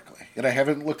correctly, and I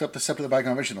haven't looked up the Sept of the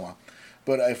Bygone Vision in a while,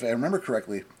 but if I remember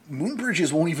correctly, moon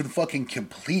bridges won't even fucking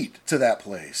complete to that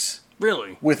place.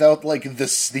 Really? Without,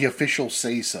 the official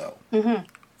say-so. Mm-hmm.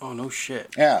 Oh, no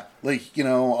shit. Yeah.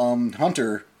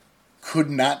 Hunter could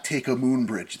not take a moon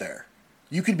bridge there.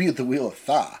 You could be at the Wheel of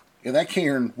Tha, and that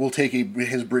cairn will take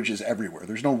his bridges everywhere.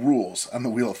 There's no rules on the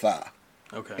Wheel of Tha.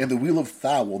 Okay. And the Wheel of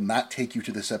Thaw will not take you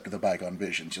to the Sept of the Bygone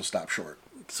Visions. You'll stop short.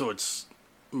 So it's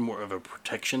more of a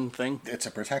protection thing? It's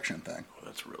a protection thing. Oh,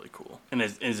 that's really cool. And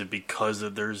is it because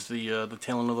there's the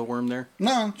talon of the worm there?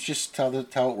 No, it's just how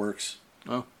it works.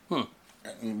 Oh, I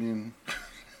mean...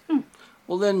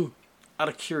 Well then, out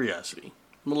of curiosity,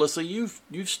 Melissa, you've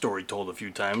story told a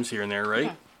few times here and there,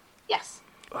 right? Yes.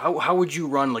 How would you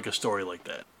run like a story like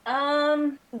that?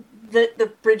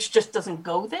 The bridge just doesn't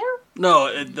go there?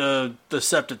 No, the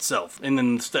Sept itself, and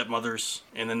then the stepmothers,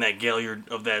 and then that Galliard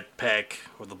of that pack,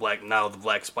 or the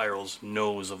Black Spirals,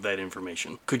 knows of that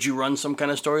information. Could you run some kind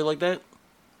of story like that?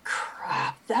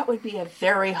 Crap, that would be a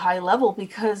very high level,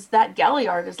 because that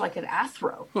Galliard is like an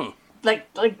Athro.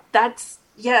 Like that's,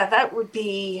 yeah, that would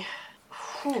be...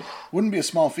 Whew. Wouldn't be a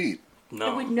small feat.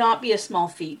 No. It would not be a small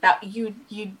feat. That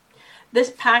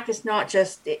this pack is not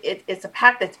just... It's a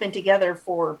pack that's been together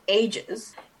for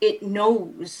ages. It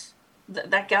knows...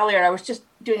 That Galliard, I was just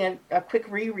doing a quick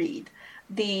reread.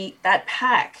 That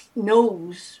pack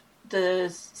knows the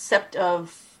Sept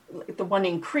of the one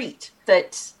in Crete.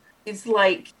 That is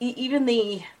like even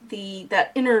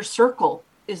that inner circle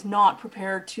is not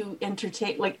prepared to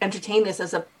entertain this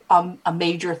as a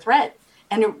major threat,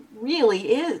 and it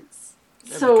really is.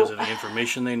 Yeah, so because of the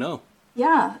information they know.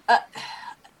 Yeah, I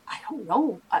don't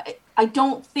know. I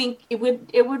don't think it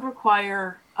would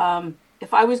require.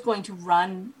 If I was going to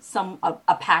run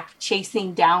a pack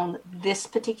chasing down this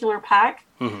particular pack,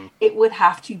 it would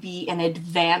have to be an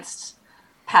advanced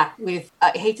pack with,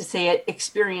 I hate to say it,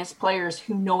 experienced players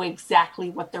who know exactly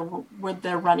what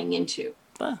they're running into.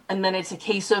 And then it's a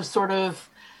case of sort of,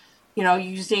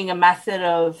 using a method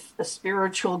of a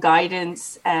spiritual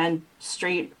guidance and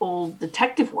straight old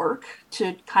detective work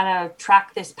to kind of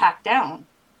track this pack down.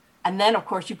 And then, of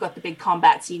course, you've got the big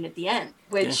combat scene at the end,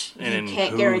 which you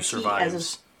can't guarantee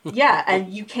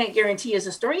and you can't guarantee as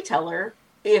a storyteller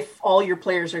if all your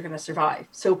players are going to survive.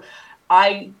 So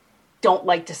I don't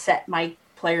like to set my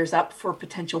players up for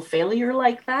potential failure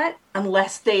like that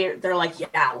unless they're like,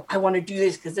 yeah, I want to do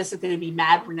this because this is going to be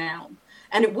mad renown.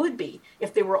 And it would be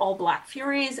if they were all Black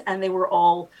Furies and they were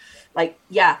all like,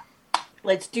 yeah,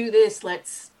 let's do this.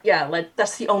 That's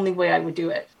the only way I would do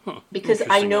it. Because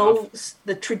I know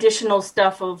the traditional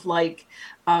stuff of like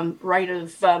the rite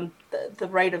of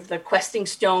the questing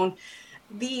stone.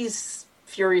 These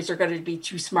Furies are going to be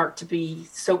too smart to be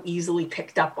so easily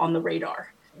picked up on the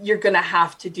radar. You're going to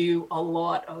have to do a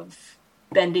lot of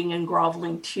bending and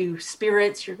groveling to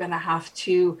spirits. You're going to have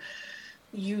to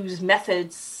use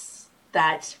methods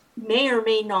that may or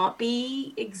may not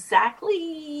be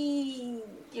exactly,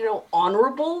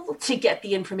 honorable to get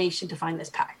the information to find this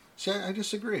pack. See, I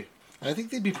disagree. I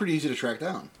think they'd be pretty easy to track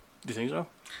down. Do you think so?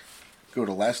 Go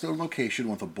to last known location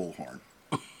with a bullhorn.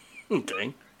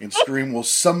 Okay. And scream, will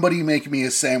somebody make me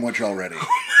a sandwich already? Oh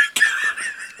my God.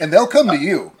 And they'll come to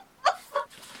you.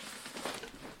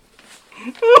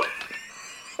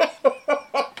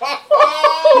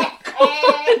 Oh,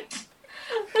 God.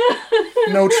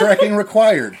 No tracking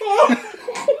required.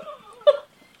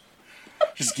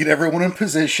 Just get everyone in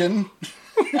position.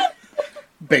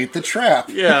 Bait the trap.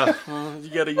 Yeah,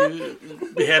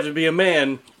 they have to be a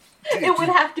man. It would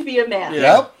have to be a man. Yeah,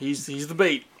 yep. He's the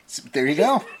bait. There you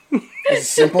go. It's a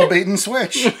simple bait and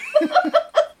switch.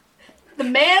 The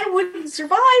man wouldn't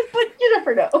survive, but you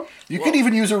never know. You could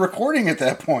even use a recording at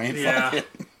that point. Yeah.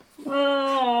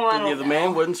 Oh, I don't know. The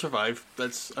man wouldn't survive.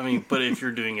 But if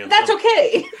you're doing it, that's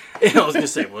okay. I was gonna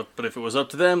say, but if it was up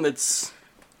to them, it's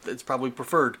probably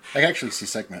preferred. I actually see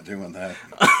Segment doing that.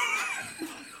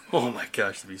 Oh my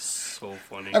gosh, that'd be so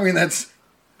funny. I mean, that's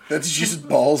just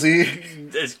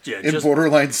ballsy. Just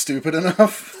borderline stupid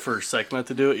enough for Segment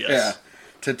to do it. Yes.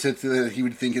 Yeah. He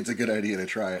would think it's a good idea to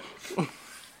try it.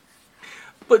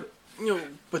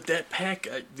 But that pack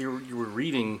you were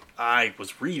reading, I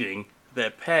was reading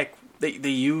that pack. They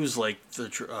use like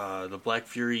the Black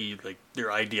Fury, like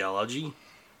their ideology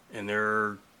and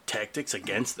their tactics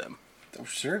against them. Oh,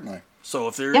 certainly. So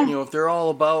if they're if they're all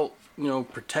about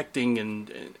protecting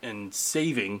and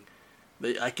saving,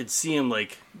 I could see them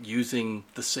like using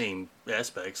the same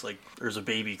aspects. Like there's a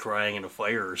baby crying in a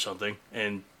fire or something,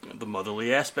 and the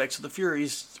motherly aspects of the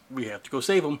Furies, we have to go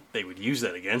save them. They would use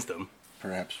that against them.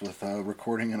 Perhaps with a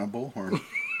recording and a bullhorn.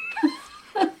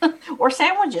 Or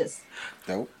sandwiches.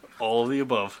 Nope. All of the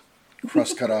above.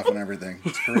 Crust cut off and everything.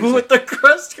 It's crazy. With the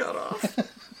crust cut off.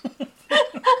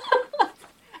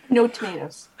 No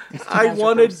tomatoes. I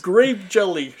wanted grape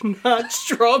jelly, not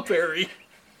strawberry.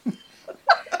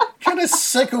 What kind of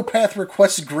psychopath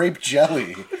requests grape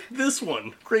jelly? This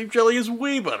one. Grape jelly is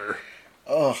way better.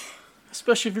 Ugh.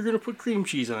 Especially if you're going to put cream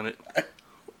cheese on it.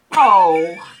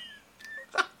 Oh.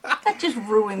 That just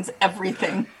ruins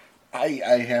everything.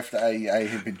 I have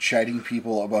been chiding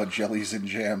people about jellies and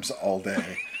jams all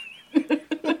day.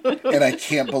 And I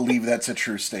can't believe that's a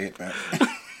true statement.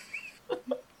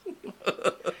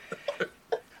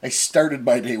 I started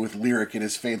my day with Lyric and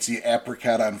his fancy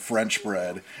apricot on French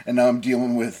bread, and now I'm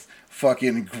dealing with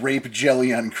fucking grape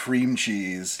jelly on cream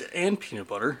cheese. And peanut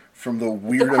butter. From the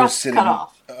weirdo sitting... cut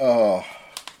off. Oh.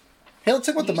 Hey, let's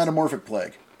talk about the metamorphic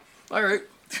plague. All right.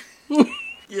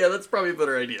 Yeah, that's probably a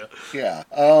better idea. Yeah.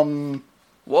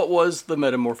 What was the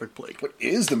metamorphic plague? What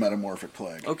is the metamorphic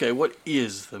plague? Okay, what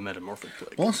is the metamorphic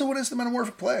plague? Well, so what is the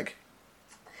metamorphic plague?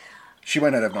 She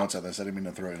might not have notes on this. I didn't mean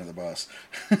to throw you under the bus.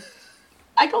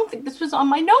 I don't think this was on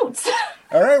my notes.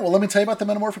 All right, well, let me tell you about the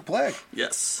metamorphic plague.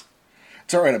 Yes.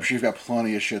 It's all right. I'm sure you've got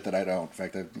plenty of shit that I don't. In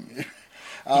fact,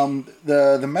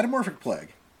 the metamorphic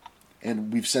plague,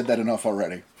 and we've said that enough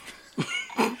already,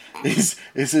 is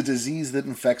a disease that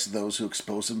infects those who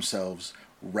expose themselves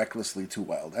recklessly to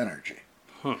wild energy.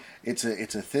 It's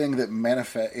a thing that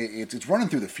manifests. It's running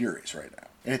through the Furies right now,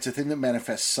 and it's a thing that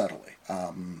manifests subtly.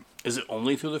 Is it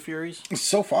only through the Furies?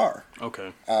 So far.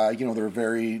 Okay. They're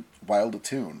very wild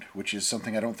attuned, which is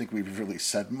something I don't think we've really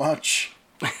said much.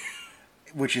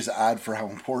 Which is odd for how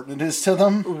important it is to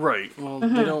them. Right. Well,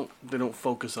 they don't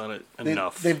focus on it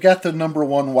enough. They've got the number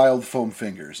one wild foam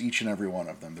fingers, each and every one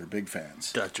of them. They're big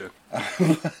fans. Gotcha.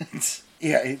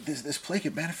 This plague,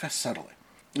 it manifests subtly.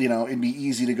 It'd be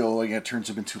easy to go, it turns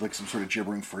them into like some sort of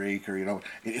gibbering freak, or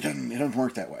it doesn't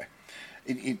work that way.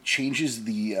 It changes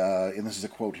the, and this is a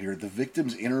quote here, the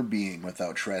victim's inner being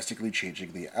without drastically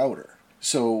changing the outer.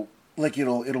 So,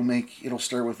 it'll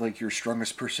start with like your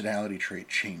strongest personality trait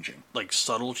changing. Like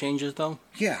subtle changes though?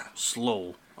 Yeah.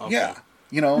 Slow. Okay.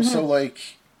 Yeah. So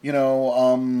like,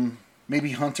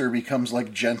 maybe Hunter becomes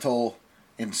like gentle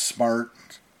and smart.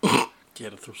 You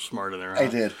had to throw smart in there, huh? I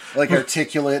did. Like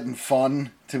articulate and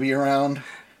fun to be around.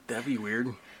 That'd be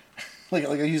weird. Like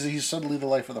he's suddenly the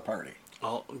life of the party.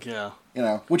 Oh, yeah.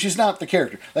 Which is not the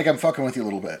character. Like, I'm fucking with you a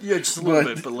little bit. Yeah, just a little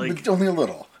bit, but only a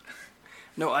little.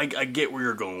 No, I get where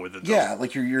you're going with it, though. Yeah,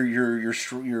 like you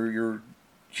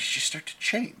start to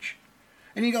change.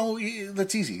 And you go,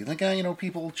 that's easy. Like,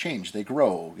 people change. They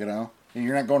grow, And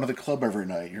you're not going to the club every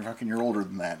night. You're older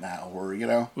than that now. Or,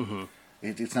 Mm-hmm.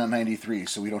 It's not 93,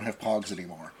 so we don't have pogs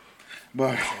anymore.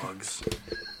 But Pogs.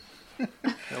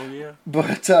 Hell yeah.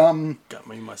 But, got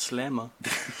me my slammer.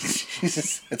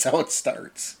 Jesus, that's how it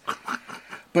starts.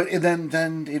 But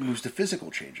then it moves to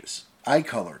physical changes. Eye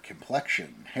color,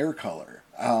 complexion, hair color.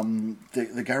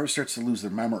 The guy starts to lose their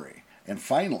memory. And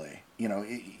finally,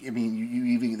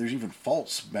 there's even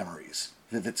false memories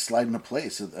that slide into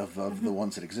place of the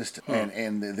ones that existed.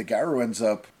 And the Garu ends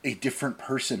up a different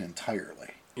person entirely.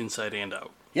 Inside and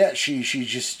out. Yeah, she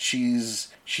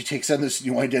takes on this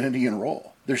new identity and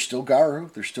role. They're still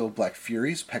Garu, they're still Black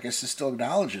Furies, Pegasus still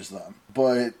acknowledges them.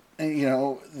 But,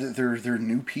 they're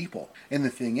new people. And the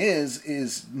thing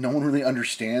is no one really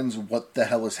understands what the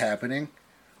hell is happening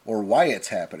or why it's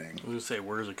happening. I was going to say,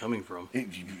 where is it coming from?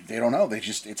 They don't know,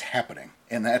 it's happening.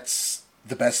 And that's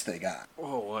the best they got.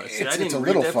 Oh, see, it's a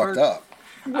little fucked up.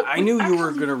 I knew you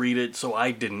were going to read it, so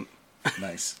I didn't.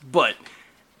 Nice. But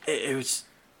it was...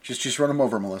 Just run them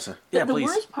over, Melissa. Yeah, the please.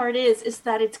 worst part is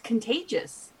that it's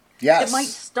contagious. Yes. It might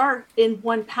start in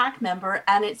one pack member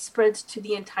and it spreads to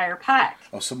the entire pack.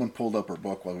 Oh, someone pulled up her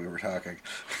book while we were talking.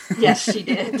 Yes, she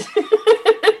did.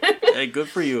 Hey, good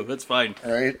for you. That's fine.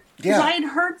 All right. Because I had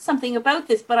heard something about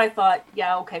this, but I thought,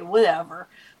 yeah, okay, whatever.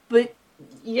 But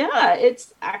yeah,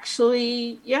 it's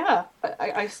actually,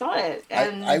 I saw it.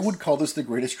 And I would call this the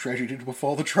greatest tragedy to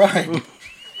befall the tribe.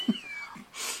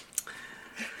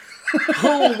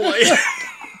 Oh boy.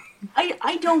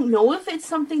 I don't know if it's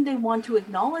something they want to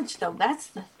acknowledge, though. That's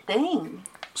the thing.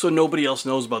 So nobody else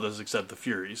knows about this except the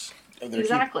Furies.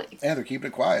 Exactly. They're keeping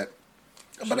it quiet.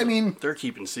 But they're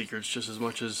keeping secrets just as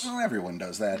much as... Well, everyone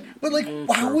does that. But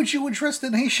how would you address the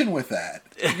nation with that?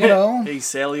 Hey,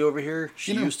 Sally over here,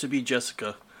 she used to be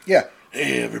Jessica. Yeah.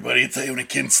 Hey, everybody, it's Iona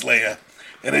Kinslayer.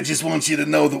 And I just want you to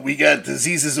know that we got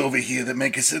diseases over here that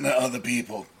make us into other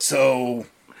people. So,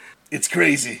 it's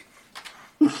crazy.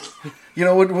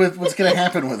 What's going to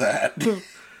happen with that?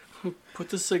 Put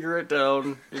the cigarette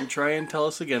down and try and tell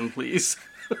us again, please.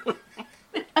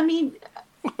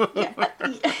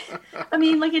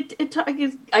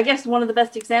 I guess one of the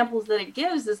best examples that it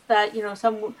gives is that,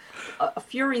 a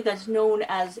Fury that's known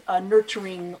as a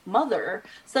nurturing mother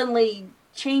suddenly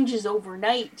changes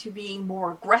overnight to being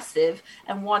more aggressive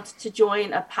and wants to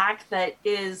join a pack that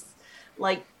is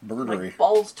like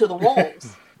balls to the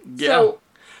walls. Yeah.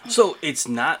 So it's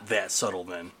not that subtle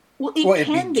then. Well,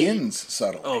 it begins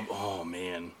subtle. Oh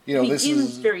man. You know, this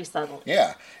is very subtle.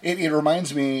 Yeah. It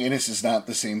reminds me, and this is not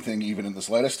the same thing even in the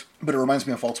slightest, but it reminds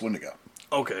me of False Wendigo.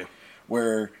 Okay.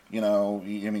 Where, you know,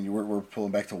 I mean, we're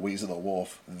pulling back to Ways of the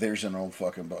Wolf. There's an old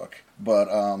fucking book. But,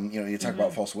 you know, you talk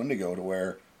about False Wendigo to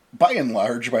where, by and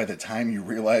large, by the time you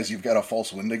realize you've got a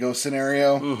False Wendigo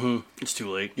scenario... It's too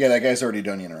late. Yeah, that guy's already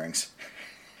done Onion Rings.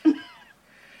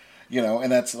 You know,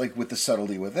 and that's like with the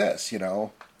subtlety with this, you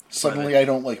know. Suddenly I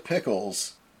don't like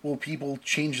pickles. Well, people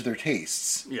change their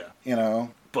tastes. Yeah. You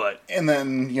know? But... And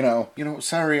then, you know,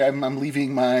 sorry, I'm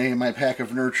leaving my pack of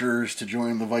nurturers to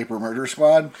join the Viper Murder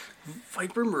Squad.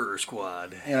 Viper Murder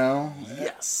Squad. You know?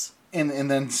 Yes. And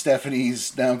then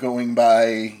Stephanie's now going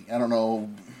by, I don't know,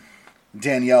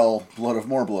 Danielle, Blood of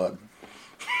More Blood.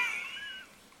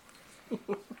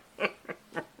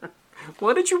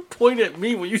 Why did you point at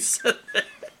me when you said that?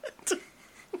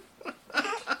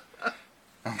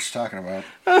 I'm just talking about.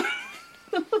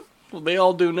 Well, they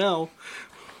all do now.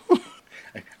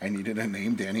 I needed a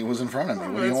name. Danny was in front of me.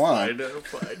 What do you want? Fine,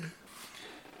 fine.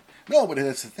 No, but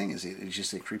that's the thing is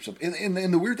it creeps up.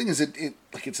 And the weird thing is it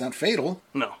like it's not fatal.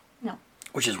 No. No.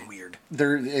 Which is weird.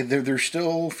 They're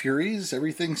still Furies.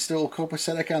 Everything's still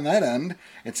copacetic on that end.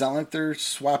 It's not like they're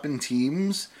swapping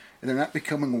teams. They're not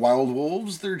becoming wild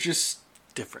wolves. They're just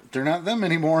different. They're not them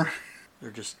anymore. They're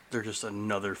just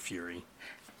another Fury.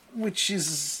 Which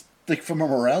is like from a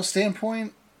morale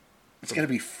standpoint, it's got to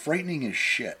be frightening as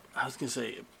shit. I was gonna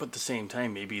say, but at the same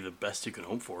time, maybe the best you can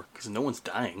hope for because no one's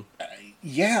dying.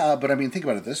 Yeah, but I mean, think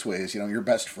about it this way: is, you know, your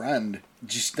best friend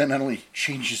just then not only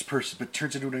changes person, but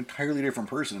turns into an entirely different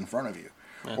person in front of you,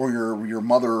 or your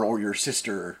mother or your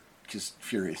sister, just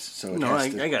Furious. So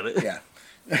I got it. Yeah.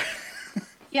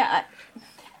 Yeah.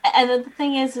 And the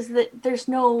thing is that there's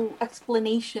no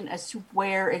explanation as to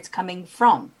where it's coming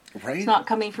from. Right. It's not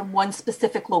coming from one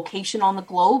specific location on the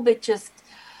globe. It just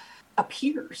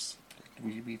appears.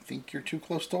 We think you're too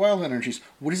close to wild energies.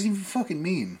 What does it even fucking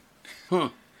mean?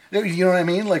 You know what I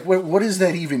mean? Like, what does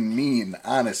that even mean,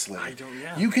 honestly? I don't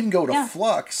know. You can go to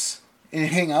Flux and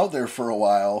hang out there for a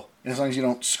while, and as long as you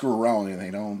don't screw around with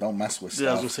anything, don't mess with stuff. Yeah,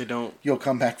 I was going to say don't. You'll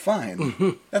come back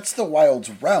fine. That's the wild's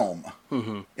realm.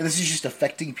 And this is just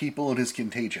affecting people and is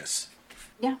contagious.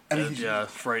 Yeah. I mean,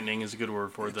 frightening is a good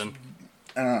word for it then.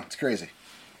 I don't know. It's crazy.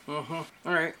 All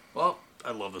right. Well,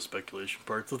 I love the speculation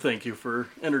part, so thank you for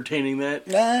entertaining that.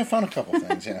 Yeah, I found a couple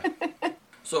things, yeah.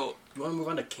 So, you want to move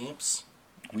on to camps?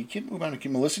 We can move on to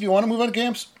camps. Melissa, do you want to move on to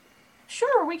camps?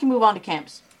 Sure, we can move on to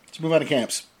camps. Let's move on to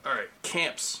camps. All right,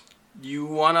 camps. You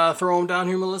want to throw them down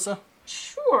here, Melissa?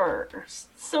 Sure.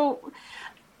 So,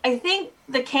 I think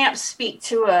the camps speak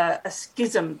to a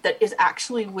schism that is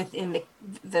actually within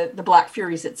the Black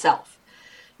Furies itself.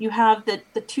 You have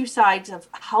the two sides of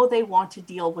how they want to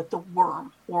deal with the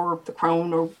worm or the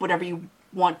crone or whatever you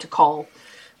want to call.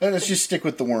 Let's just stick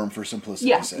with the worm for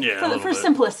simplicity's sake. Yeah, for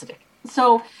simplicity.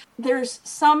 So there's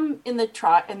some in the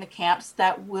camps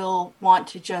that will want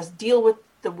to just deal with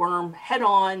the worm head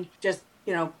on, just,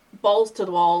 you know, balls to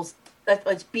the walls.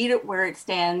 Let's beat it where it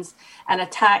stands and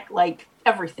attack like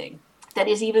everything that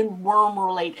is even worm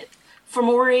related.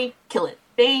 Fomori, kill it.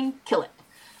 Bane, kill it.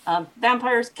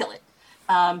 Vampires, kill it.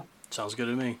 Sounds good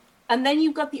to me. And then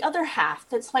you've got the other half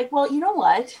that's like, well, you know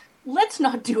what? Let's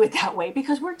not do it that way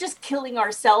because we're just killing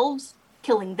ourselves,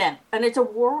 killing them. And it's a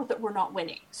war that we're not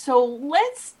winning. So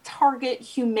let's target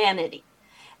humanity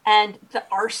and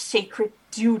our sacred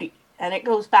duty. And it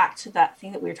goes back to that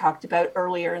thing that we talked about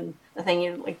earlier and the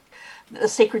thing, like the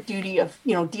sacred duty of,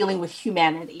 you know, dealing with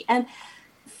humanity. And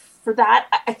for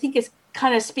that, I think it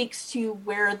kind of speaks to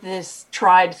where this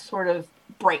tribe sort of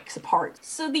breaks apart.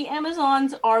 So the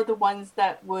Amazons are the ones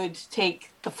that would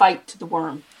take the fight to the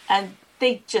worm, and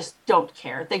they just don't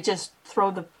care. They just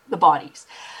throw the bodies.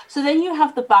 So then you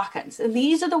have the Bakans, and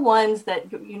these are the ones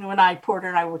that Porter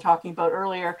and I were talking about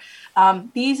earlier.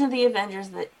 These are the Avengers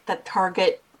that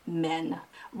target men,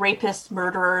 rapists,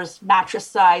 murderers,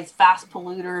 matricides, vast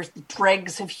polluters, the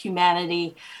dregs of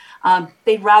humanity.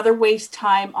 They'd rather waste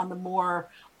time on the more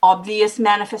obvious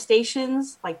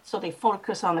manifestations, so they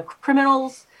focus on the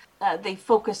criminals, they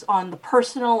focus on the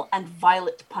personal and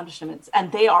violent punishments,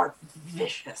 and they are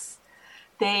vicious.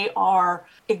 They are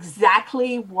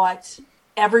exactly what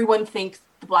everyone thinks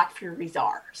the Black Furies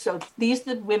are. So these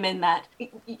are the women that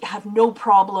have no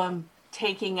problem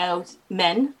taking out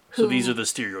men. So these are the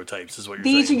stereotypes, is what you're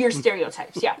saying? These are your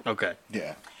stereotypes, yeah. Okay.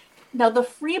 Yeah. Now, the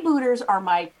freebooters are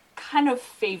my kind of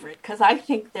favorite because I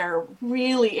think they're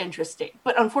really interesting,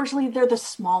 but unfortunately they're the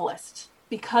smallest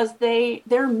because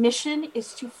their mission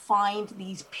is to find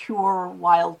these pure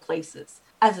wild places.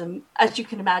 as you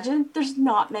can imagine, there's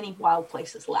not many wild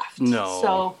places left. No.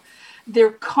 So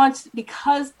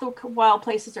because the wild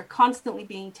places are constantly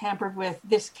being tampered with,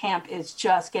 this camp is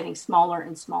just getting smaller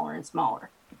and smaller and smaller.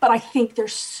 But I think they're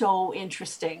so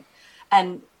interesting.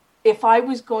 And if I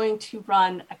was going to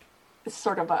run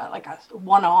sort of a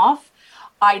one-off,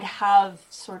 I'd have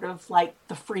sort of like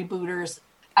the freebooters.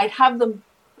 I'd have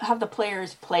the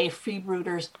players play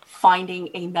freebooters finding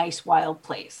a nice wild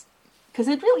place, because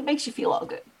it really makes you feel all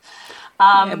good.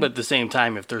 Yeah, but at the same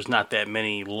time, if there's not that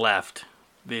many left,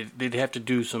 they'd have to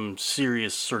do some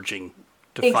serious searching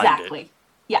to find it. Exactly.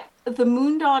 Yeah. The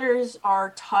Moon Daughters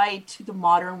are tied to the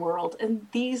modern world, and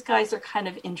these guys are kind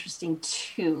of interesting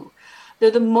too. They're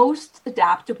the most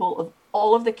adaptable of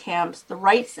all of the camps. The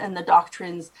rites and the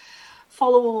doctrines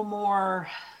follow a more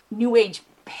New Age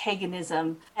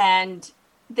paganism, and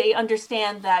they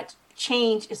understand that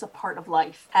change is a part of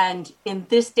life. And in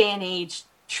this day and age,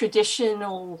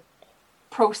 traditional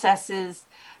processes,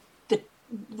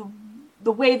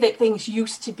 the way that things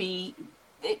used to be,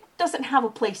 it doesn't have a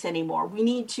place anymore. We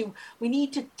need to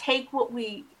take what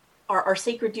our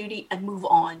sacred duty and move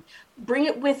on. Bring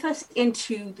it with us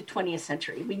into the 20th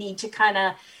century. We need to kind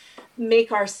of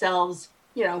make ourselves,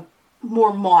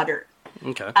 more modern.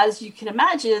 Okay. As you can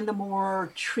imagine, the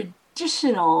more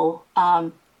traditional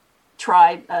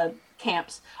tribe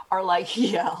camps are like,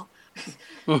 yeah,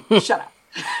 shut up.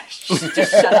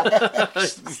 Just shut up.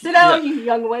 Sit down, you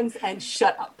young ones, and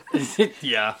shut up.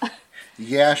 Yeah.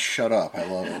 Yeah, shut up. I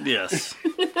love it. Yes.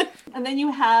 And then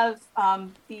you have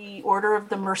the Order of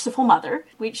the Merciful Mother,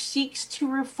 which seeks to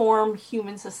reform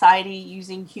human society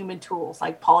using human tools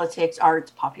like politics,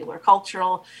 arts, popular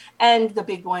cultural, and the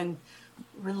big one,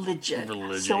 religion.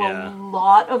 So a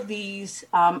lot of these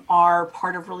are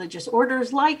part of religious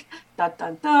orders like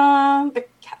the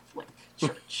Catholic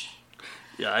Church.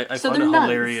 Yeah, I find it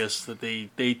hilarious that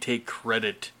they take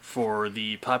credit for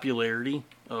the popularity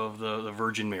of the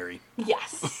Virgin Mary.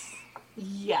 Yes.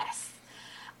 Yes.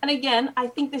 And again, I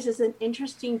think this is an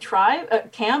interesting camp,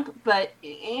 but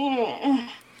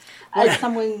as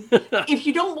someone, if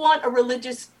you don't want a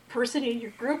religious person in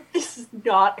your group, this is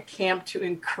not a camp to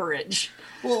encourage.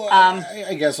 Well,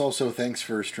 I guess also thanks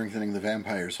for strengthening the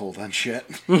vampire's hold on shit.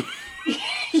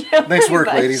 Yeah, nice work,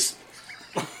 ladies.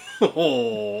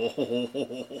 Oh,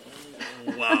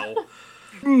 wow.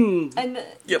 And then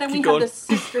we have the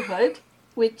Sisterhood,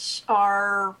 which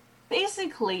are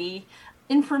basically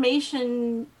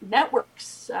information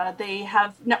networks. They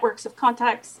have networks of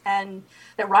contacts and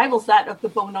that rivals that of the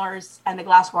Bonars and the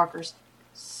Glasswalkers,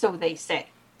 so they say.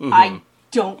 Mm-hmm. I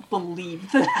don't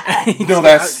believe that. No,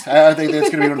 I think that's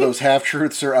going to be one of those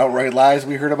half-truths or outright lies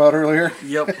we heard about earlier.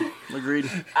 Yep, agreed.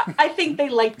 I think they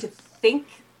like to think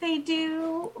they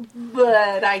do,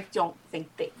 but I don't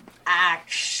think they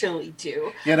actually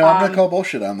do. I'm going to call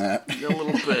bullshit on that. A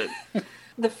little bit.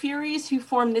 The Furies who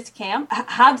formed this camp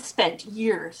have spent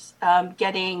years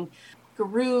getting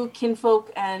Guru,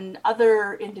 kinfolk, and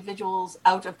other individuals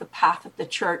out of the path of the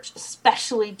church,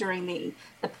 especially during the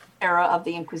era of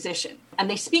the Inquisition. And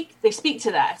they speak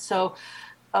to that. So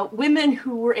women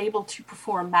who were able to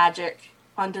perform magic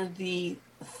under the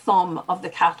thumb of the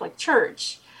Catholic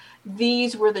Church,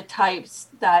 these were the types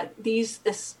that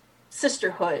this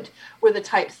sisterhood were the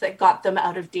types that got them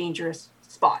out of dangerous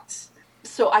spots.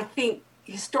 So I think,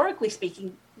 historically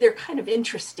speaking, they're kind of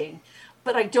interesting,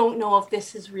 but I don't know if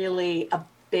this is really a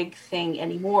big thing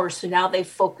anymore. So now they've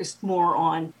focused more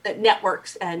on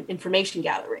networks and information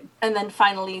gathering. And then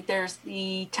finally, there's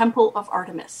the Temple of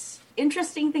Artemis.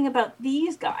 Interesting thing about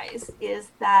these guys is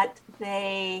that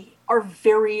they are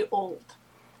very old.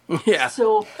 Yeah.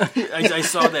 So I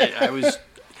saw that. I was,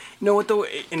 what though?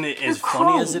 And as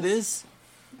funny as it is,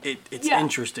 it's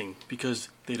interesting because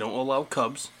they don't allow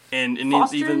cubs, and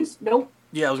Fosterns, even nope.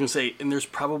 Yeah, I was gonna say, and there's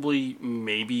probably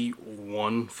maybe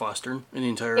one Fostern in the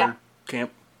entire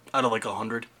camp out of like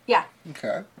 100. Yeah.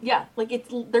 Okay. Yeah, like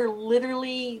they're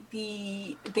literally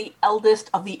the eldest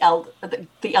of the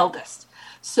eldest.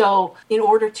 So in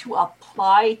order to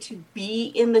apply to be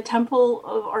in the Temple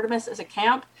of Artemis as a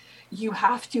camp, you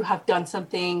have to have done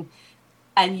something,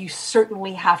 and you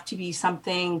certainly have to be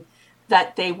something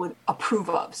that they would approve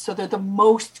of. So they're the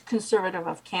most conservative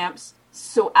of camps.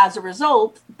 So as a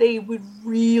result, they would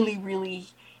really, really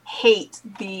hate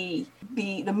the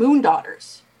Moon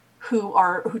Daughters, who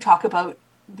talk about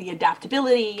the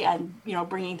adaptability and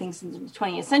bringing things into the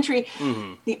 20th century.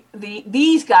 Mm-hmm.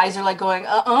 These guys are like going,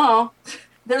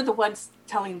 They're the ones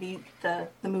telling the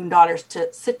Moon Daughters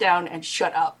to sit down and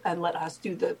shut up and let us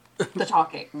do the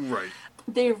talking. Right.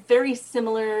 They're very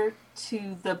similar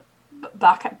to the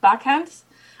Bacchantes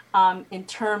in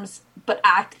terms but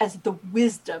act as the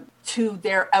wisdom to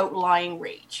their outlying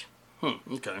rage.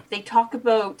 Okay. They talk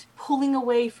about pulling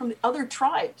away from the other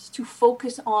tribes to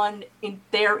focus on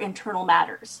their internal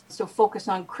matters. So focus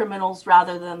on criminals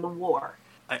rather than the war.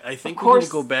 I think we're going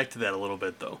to go back to that a little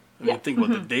bit, though. Think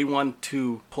about it. They want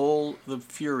to pull the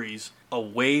Furies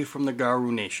away from the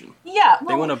Garou Nation. Yeah.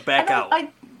 They want to back out. I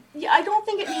don't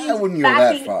think it means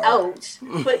backing out.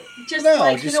 But just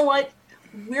you know what?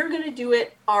 We're going to do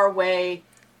it our way.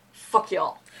 Fuck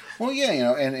y'all. Well,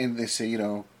 yeah, and they say,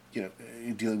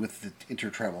 dealing with the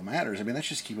intertribal matters, I mean, that's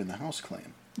just keeping the house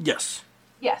clean. Yes.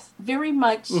 Yes, very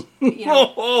much. It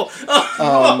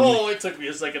took me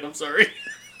a second. I'm sorry.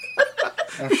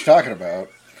 I what you're talking about.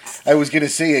 I was going to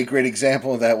say a great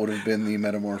example of that would have been the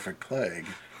metamorphic plague.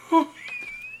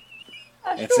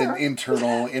 It's an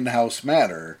internal, in-house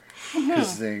matter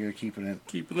because they're keeping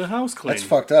the house clean. That's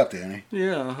fucked up, Danny.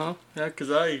 Yeah, Yeah,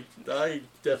 because I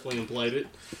definitely implied it.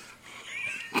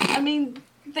 I mean,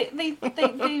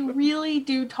 they really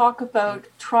do talk about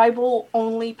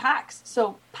tribal-only packs.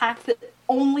 So packs that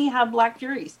only have Black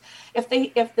Furies.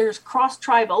 If there's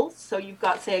cross-tribal, so you've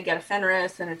got, say, a Geta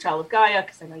Fenris and a Child of Gaia,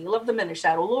 because I know you love them, and a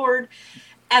Shadow Lord,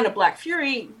 and a Black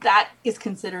Fury, that is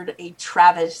considered a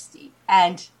travesty.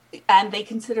 And they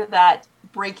consider that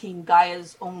breaking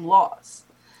Gaia's own laws.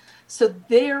 So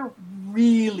they're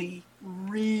really,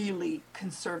 really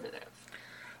conservative.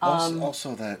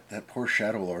 Also, that poor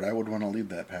Shadow Lord, I would want to lead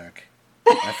that pack.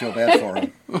 I feel bad for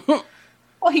him.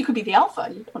 Well, he could be the alpha.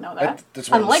 You don't know that. That's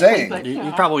what Unlikely, I'm saying. But,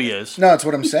 he probably is. No, that's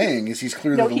what I'm saying. Is he's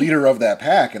clearly the leader of that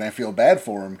pack, and I feel bad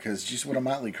for him because just what a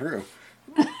motley crew.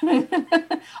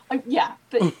 Yeah,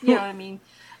 but you know what I mean.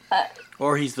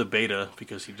 Or he's the beta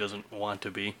because he doesn't want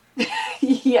to be.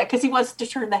 Yeah, because he wants to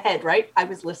turn the head, right? I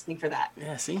was listening for that.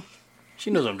 Yeah, see?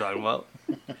 She knows what I'm talking about.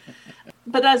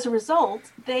 But as a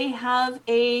result, they have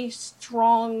a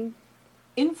strong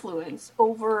influence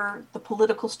over the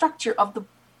political structure of the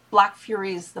Black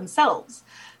Furies themselves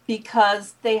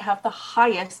because they have the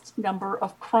highest number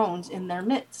of crones in their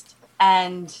midst.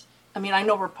 And, I mean, I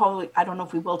know I don't know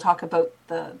if we will talk about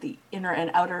the inner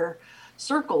and outer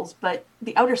circles, but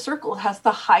the outer circle has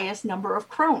the highest number of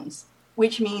crones,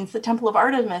 which means the Temple of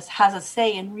Artemis has a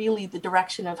say in really the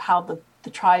direction of how the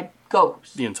tribe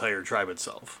goes. The entire tribe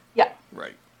itself. Yeah.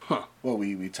 Right. Huh. Well,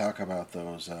 we talk about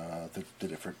those, the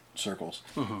different circles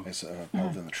as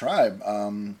part of the tribe.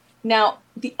 Now,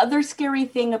 the other scary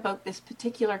thing about this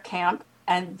particular camp,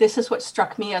 and this is what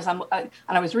struck me as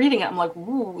I was reading it, I'm like,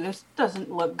 ooh, this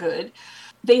doesn't look good.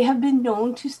 They have been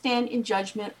known to stand in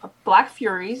judgment of Black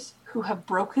Furies who have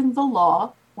broken the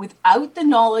law without the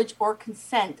knowledge or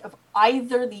consent of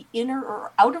either the inner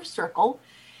or outer circle,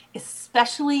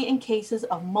 especially in cases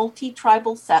of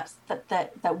multi-tribal septs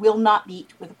that will not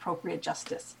meet with appropriate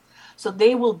justice. So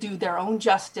they will do their own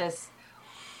justice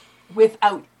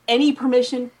without any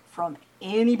permission from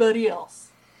anybody else.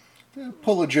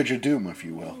 Pull a Judge of Doom, if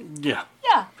you will. Yeah.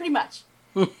 Yeah, pretty much.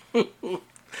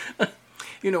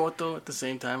 You know what, though? At the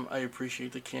same time, I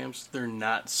appreciate the camps. They're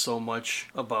not so much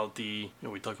about we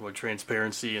talk about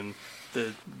transparency, and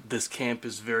this camp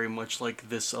is very much like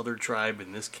this other tribe,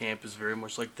 and this camp is very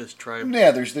much like this tribe.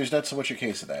 Yeah, there's not so much a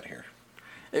case of that here.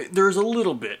 There's a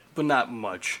little bit, but not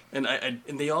much. And and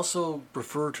they also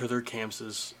refer to their camps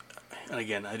as, and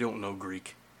again, I don't know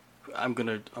Greek. I'm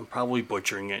probably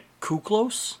butchering it.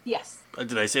 Kuklos? Yes.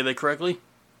 Did I say that correctly?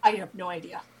 I have no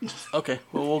idea. Okay,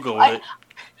 well, we'll go with it.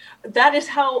 That is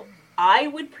how I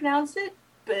would pronounce it,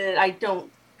 but I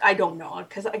don't know,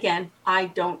 because again, I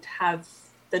don't have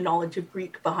the knowledge of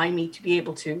Greek behind me to be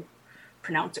able to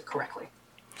pronounce it correctly.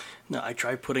 No, I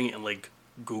tried putting it in like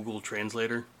Google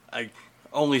Translator. I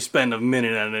only spent a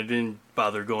minute and I didn't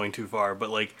bother going too far,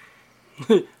 but like,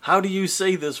 how do you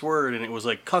say this word? And it was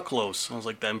like kuklos. I was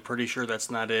like, I'm pretty sure that's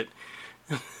not it.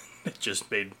 It just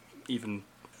made even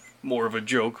more of a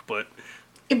joke, but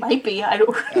it might be. I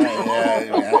don't.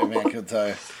 I could tell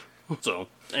you. So,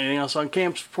 anything else on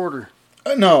camps, Porter?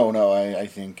 No. I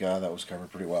think that was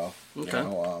covered pretty well. Okay.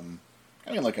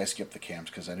 I mean, like I skipped the camps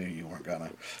because I knew you weren't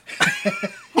gonna.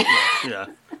 Yeah.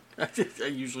 I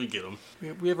usually get them.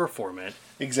 We have our format.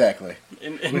 Exactly.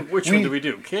 And which one do we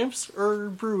do? Camps or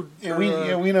brood? Yeah,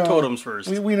 we know. Totems first.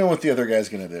 We know what the other guy's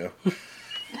gonna do.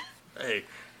 Hey,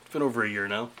 it's been over a year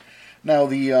now. Now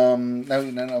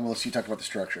let's talk about the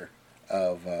structure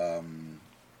of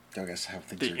I guess how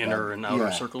things the are inner done. and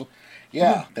outer circle.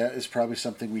 Yeah, that is probably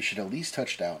something we should at least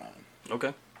touch down on.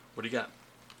 Okay. What do you got?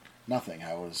 Nothing.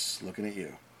 I was looking at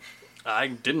you. I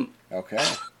didn't. Okay.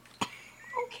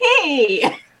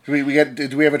 Okay.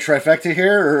 Did we have a trifecta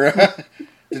here, or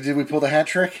did we pull the hat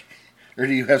trick, or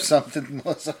do you have something,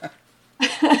 Melissa?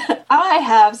 I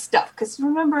have stuff because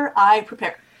remember I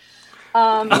prepare.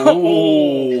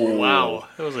 Oh wow,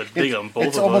 that was a dig on both of us.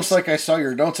 It's almost like I saw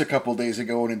your notes a couple days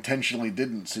ago and intentionally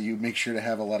didn't, so you make sure to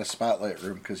have a lot of spotlight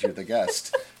room because you're the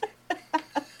guest.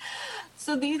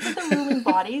 So these are the ruling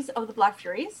bodies of the Black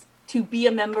Furies. To be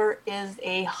a member is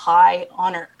a high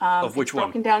honor. Of which it's one?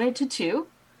 Broken down into two,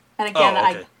 and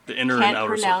again, the inner I can't and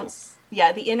outer pronounce. circle.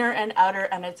 Yeah, the inner and outer,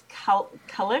 and it's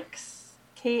Calyx,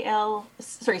 Calyx.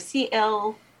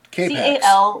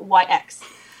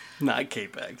 Not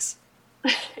Capex.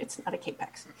 It's not a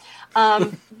Capex.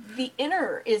 The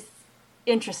inner is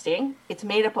interesting. It's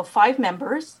made up of 5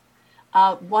 members,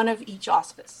 one of each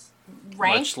auspice.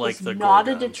 Rank Much like is the not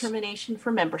Gorgons. a determination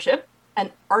for membership,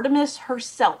 and Artemis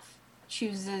herself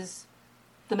chooses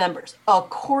the members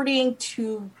according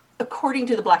to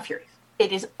the Black Fury.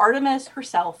 It is Artemis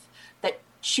herself that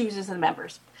chooses the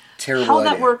members. Terrible How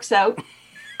idea. that works out,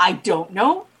 I don't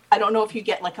know. I don't know if you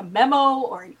get like a memo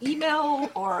or an email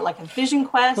or like a vision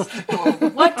quest or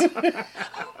what.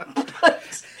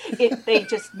 But they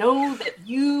just know that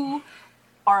you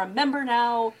are a member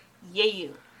now. Yay,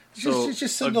 you.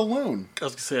 Just send a loon. I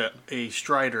was going to say, a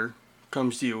Strider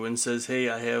comes to you and says, hey,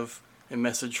 I have a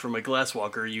message from a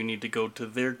Glasswalker. You need to go to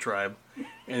their tribe.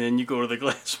 And then you go to the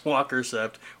Glasswalker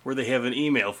Sept where they have an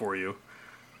email for you.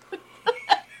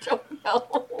 I don't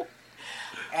know.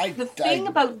 The thing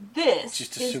about this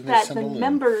is that the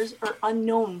members are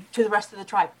unknown to the rest of the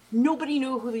tribe. Nobody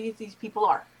knew who these people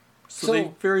are. So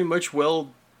they very much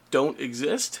well don't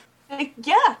exist?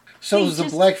 Yeah. So is the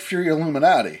Black Fury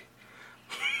Illuminati.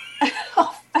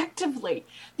 Effectively.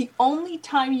 The only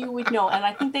time you would know, and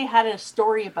I think they had a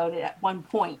story about it at one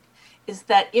point, is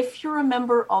that if you're a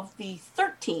member of the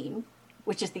 13,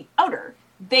 which is the outer,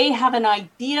 they have an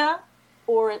idea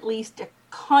or at least a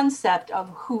concept of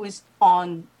who is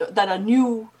on, that a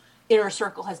new inner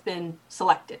circle has been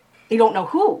selected. They don't know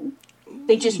who.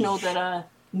 They just know that a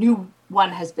new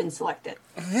one has been selected.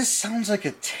 This sounds like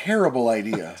a terrible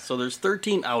idea. So there's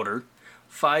 13 outer,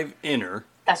 5 inner.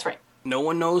 That's right. No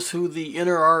one knows who the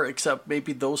inner are except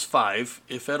maybe those 5,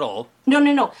 if at all.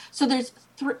 No. So there's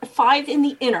 5 in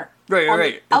the inner.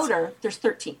 Right. The outer, there's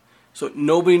 13. So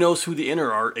nobody knows who the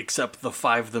inner are except the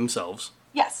 5 themselves.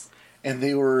 Yes. And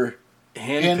they were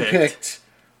handpicked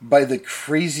by the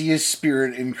craziest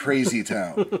spirit in Crazy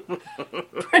Town.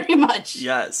 Pretty much.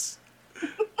 Yes.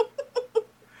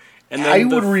 And I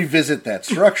would revisit that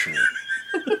structure.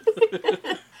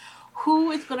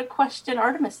 Who is going to question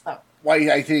Artemis, though?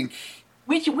 Why, I think...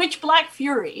 Which Black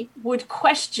Fury would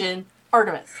question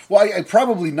Artemis? Well, I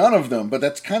probably none of them, but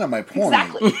that's kind of my point.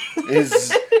 Exactly.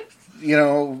 Is,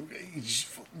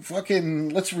 fucking,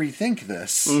 let's rethink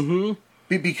this. Mm-hmm.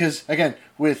 Because, again,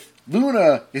 with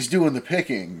Luna is doing the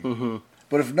picking,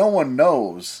 but if no one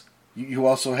knows, you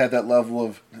also had that level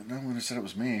of, no one said it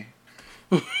was me.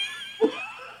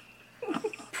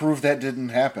 Prove that didn't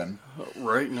happen.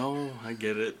 Right? No, I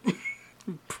get it.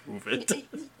 Prove it.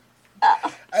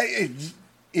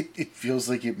 It feels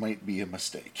like it might be a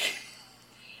mistake.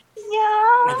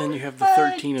 Yeah. And then you have the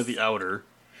 13 of the outer.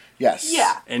 Yes.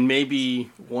 Yeah. And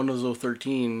maybe one of those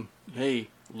 13, hey,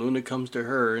 Luna comes to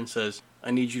her and says, I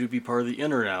need you to be part of the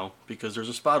inner now because there's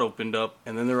a spot opened up.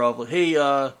 And then they're all like, hey,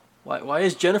 why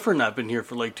has Jennifer not been here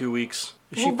for like 2 weeks?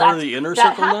 Is she part of the inner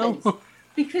circle happens. now?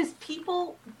 Because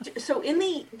people, so in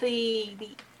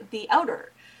the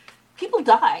outer, people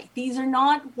die. These are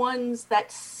not ones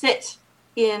that sit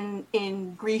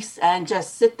in Greece and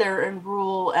just sit there and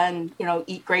rule and,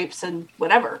 eat grapes and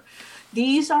whatever.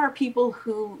 These are people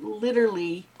who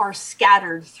literally are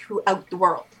scattered throughout the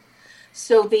world.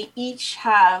 So they each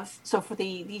have, for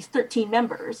these 13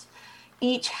 members,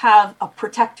 each have a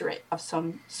protectorate of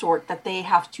some sort that they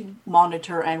have to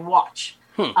monitor and watch.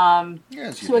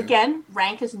 So again,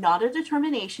 rank is not a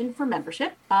determination for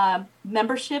membership.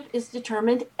 Membership is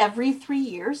determined every 3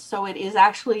 years. So it is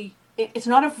actually, it's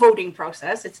not a voting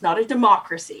process. It's not a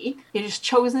democracy. It is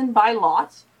chosen by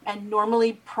lot. And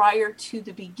normally prior to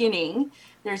the beginning,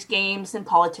 there's games and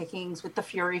politickings with the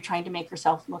Fury trying to make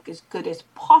herself look as good as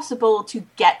possible to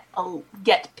get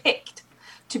picked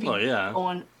to be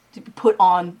to be put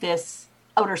on this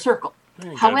outer circle.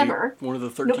 Yeah, however, one of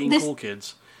the 13 cool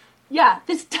kids. Yeah,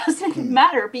 this doesn't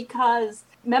matter because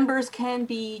members can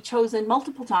be chosen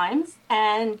multiple times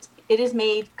and it is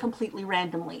made completely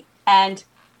randomly. And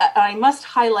I must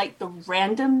highlight the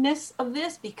randomness of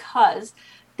this because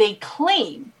they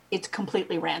claim it's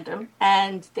completely random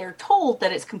and they're told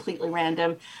that it's completely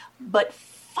random. But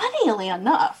funnily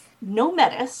enough, no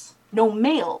metis, no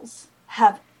males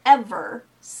have ever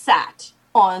sat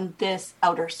on this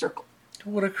outer circle.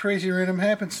 What a crazy random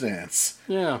happenstance.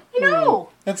 Yeah. You know.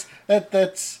 That's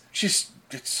just,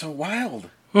 it's so wild.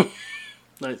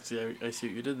 I see what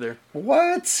you did there.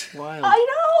 What? Wild. I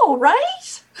know,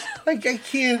 right? I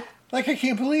can't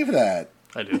believe that.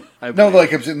 I do. I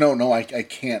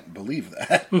can't believe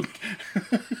that.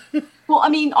 Well, I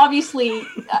mean, obviously,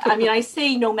 I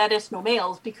say no metis, no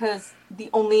males, because the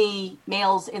only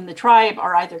males in the tribe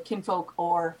are either kinfolk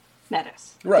or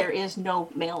metis. Right. There is no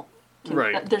male.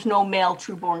 Right. There's no male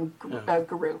trueborn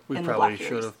guru We in the probably Black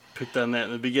should have picked on that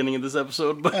in the beginning of this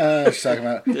episode, but Just talking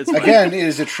about It's fine. again, it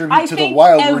is a tribute I to the think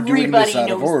wild. We're doing this everybody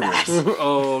out of knows order. that.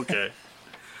 oh, okay.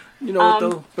 You know what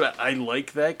though? But I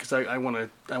like that because I want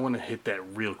to hit that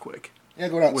real quick. Yeah,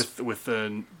 go nuts. With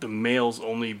the males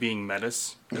only being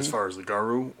metis as far as the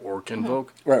Garu or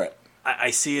kinfolk. Right.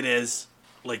 I see it as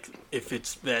like if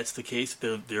that's the case,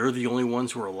 they're the only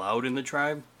ones who are allowed in the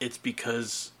tribe. It's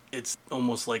because it's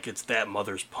almost like it's that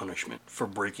mother's punishment for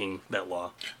breaking that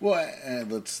law. Well,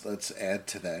 let's add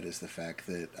to that is the fact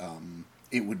that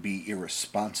it would be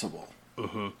irresponsible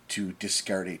to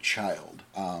discard a child.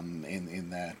 In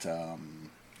that,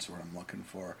 that's what I'm looking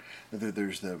for.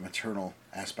 There's the maternal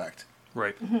aspect.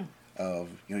 Right. Of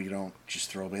you don't just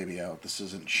throw a baby out. This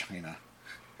isn't China.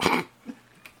 All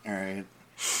right.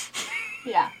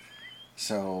 Yeah.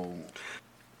 So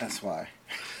that's why.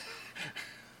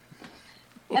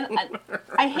 And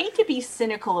I hate to be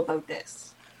cynical about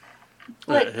this,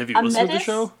 but have you a listened to the metis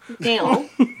show? male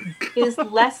is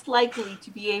less likely to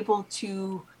be able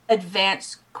to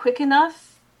advance quick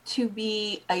enough to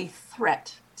be a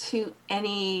threat to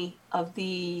any of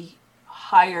the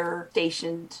higher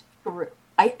stationed group.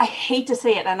 I hate to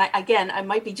say it, and I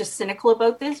might be just cynical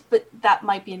about this, but that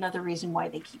might be another reason why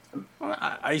they keep them. Well,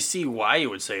 I see why you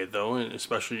would say it though, and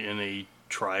especially in a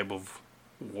tribe of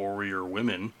warrior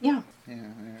women. Yeah.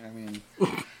 Yeah, I mean,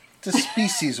 it's a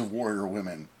species of warrior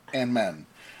women and men.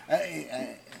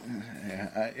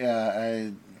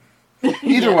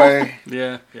 Either way,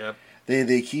 Yeah.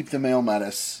 they keep the male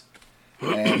metis,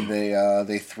 and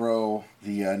they throw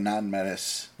the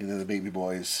non-metis, either the baby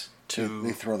boys.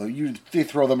 They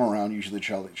throw them around. Usually,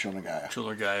 Chilnagaya.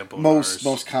 Chilnagaya.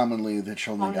 Most commonly the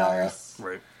Chilnagaya.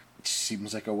 Right. It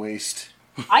seems like a waste.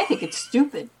 I think it's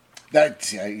stupid. I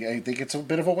think it's a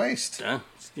bit of a waste. Yeah.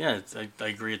 I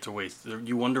agree. It's a waste.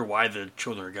 You wonder why the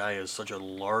Chilnagaya is such a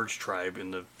large tribe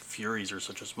and the Furies are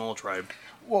such a small tribe.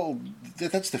 Well,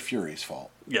 that's the Furies'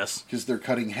 fault. Yes. Because they're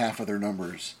cutting half of their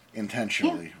numbers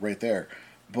intentionally right there.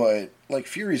 But,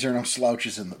 Furies are no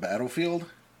slouches in the battlefield.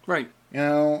 Right. You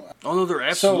know? Oh, no, they're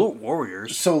absolute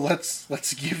warriors. So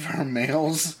let's give our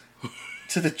males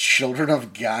to the children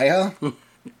of Gaia?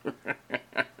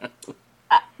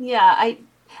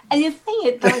 And the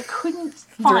thing that I couldn't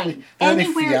find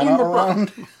anywhere in the book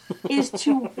is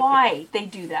to why they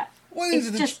do that.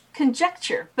 It's just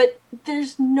conjecture, but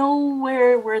there's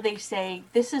nowhere where they say,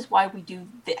 this is why we do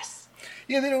this.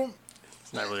 Yeah, they don't...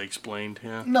 It's not really explained,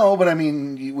 yeah. No, but I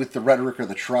mean, with the rhetoric of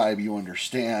the tribe, you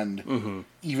understand,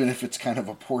 even if it's kind of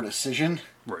a poor decision.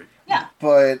 Right. Yeah.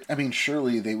 But, I mean,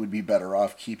 surely they would be better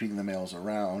off keeping the males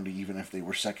around, even if they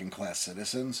were second-class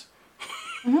citizens.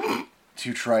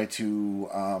 To try to...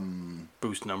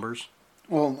 boost numbers?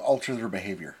 Well, alter their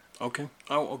behavior. Okay.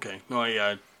 Oh, okay.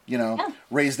 No,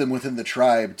 raise them within the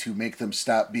tribe to make them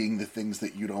stop being the things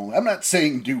that you don't... I'm not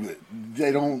saying do it.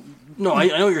 They don't... No, I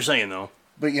know what you're saying, though.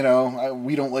 But,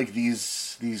 we don't like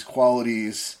these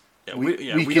qualities. Yeah,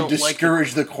 we can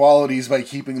discourage the qualities by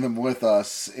keeping them with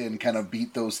us and kind of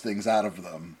beat those things out of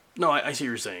them. No, I see what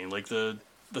you're saying. Like, the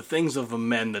things of the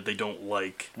men that they don't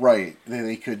like. Right.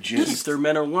 They could just... keep their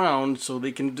men around so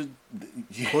they can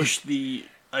push the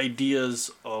ideas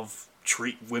of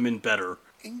treat women better.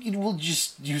 We'll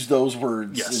just use those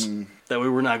words. Yes. That way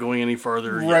we're not going any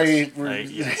farther. Right.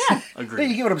 Yes. Agree.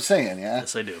 You get what I'm saying, yeah?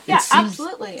 Yes, I do. Yeah,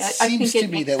 absolutely. I think seems to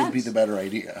me that sense. would be the better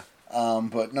idea.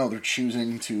 But no, they're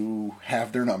choosing to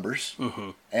have their numbers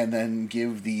and then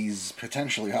give these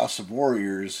potentially awesome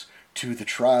warriors to the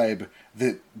tribe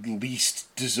that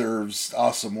least deserves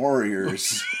awesome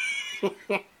warriors.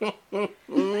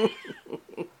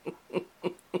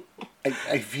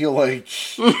 I feel like...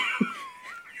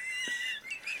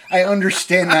 I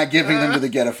understand not giving them to the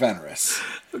Geta Fenris.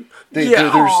 The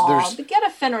Geta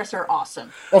Fenris are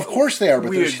awesome. Of course they are,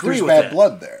 but there's bad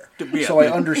blood there. Yeah, so I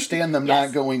understand them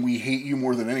not going, we hate you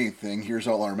more than anything, here's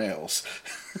all our males.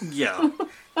 Yeah.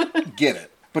 Get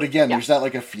it. But again, there's not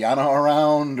like a Fianna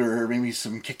around, or maybe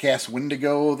some kick-ass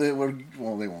Wendigo that would...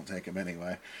 Well, they won't take him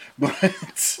anyway.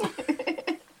 But...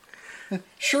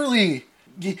 surely,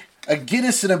 a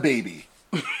Guinness and a baby.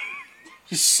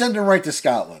 Just send him right to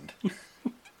Scotland.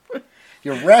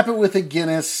 You wrap it with a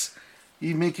Guinness,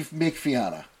 You make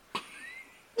Fianna.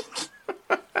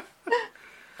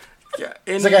 Yeah,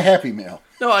 it's like a Happy Meal.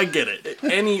 No, I get it.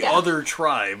 Any other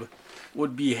tribe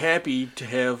would be happy to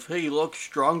have, hey, look,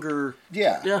 stronger.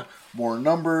 Yeah. More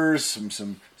numbers,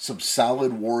 some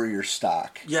solid warrior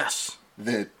stock. Yes.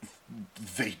 That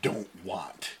they don't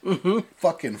want. Mm-hmm.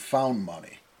 Fucking found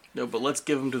money. No, but let's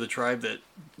give them to the tribe that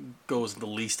goes the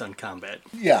least on combat.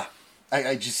 Yeah.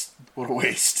 I just, what a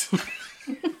waste.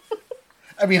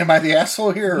 I mean, am I the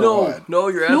asshole here or what? No,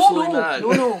 you're absolutely not.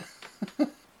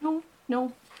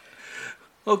 No.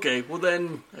 Okay, well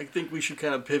then, I think we should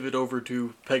kind of pivot over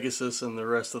to Pegasus and the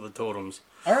rest of the totems.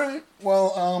 All right.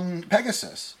 Well,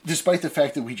 Pegasus, despite the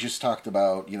fact that we just talked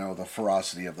about, the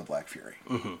ferocity of the Black Fury,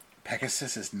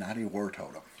 Pegasus is not a war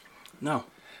totem. No.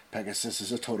 Pegasus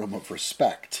is a totem of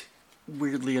respect.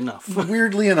 Weirdly enough.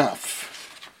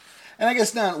 And I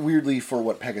guess not weirdly for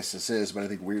what Pegasus is, but I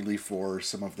think weirdly for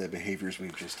some of the behaviors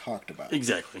we've just talked about.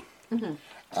 Exactly. Mm-hmm.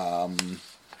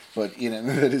 But,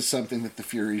 that is something that the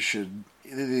Furies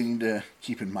they need to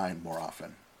keep in mind more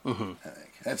often. Mm-hmm. I think.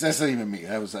 That's not even me.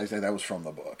 That was from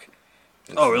the book.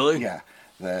 Oh, really? Yeah.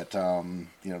 That,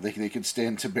 they could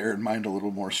stand to bear in mind a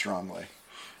little more strongly.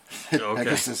 Okay.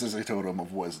 Pegasus is a totem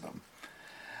of wisdom.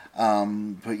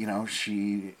 But,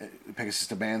 Pegasus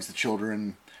demands the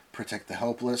children protect the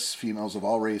helpless, females of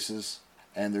all races,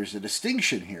 and there's a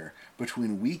distinction here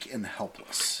between weak and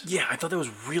helpless. Yeah, I thought that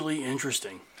was really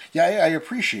interesting. Yeah, I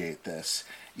appreciate this.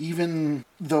 Even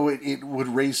though it would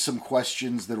raise some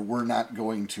questions that we're not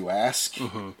going to ask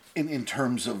in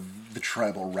terms of the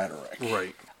tribal rhetoric.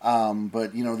 Right.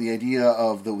 But, the idea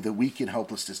of the weak and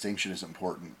helpless distinction is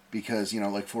important because,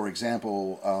 for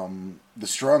example, the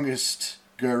strongest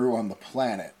Garou on the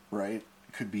planet, right,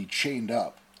 could be chained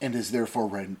up and is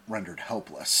therefore rendered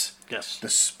helpless. Yes.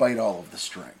 Despite all of the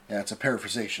strength. Yeah, it's a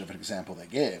paraphrasation of an example they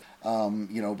gave.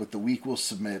 But the weak will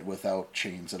submit without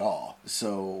chains at all.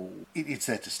 So it's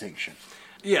that distinction.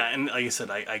 Yeah, and like I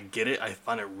said, I get it. I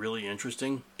find it really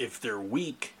interesting. If they're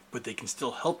weak, but they can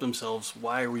still help themselves,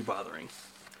 why are we bothering?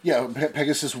 Yeah,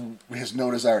 Pegasus has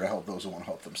no desire to help those who won't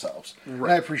help themselves. Right.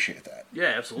 And I appreciate that.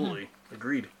 Yeah, absolutely.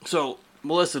 Agreed. So,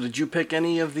 Melissa, did you pick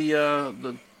any of the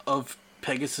of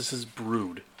Pegasus's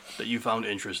brood that you found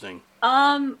interesting?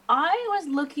 I was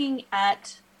looking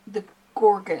at the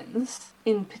Gorgons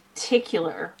in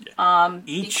particular. Yeah.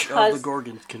 Each of the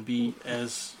Gorgons can be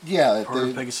as part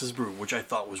of Pegasus' brood, which I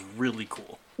thought was really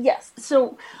cool. Yes.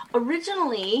 So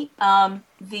originally,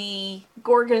 the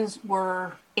Gorgons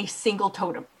were a single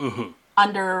totem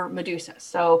under Medusa.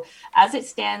 So as it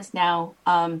stands now,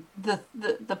 the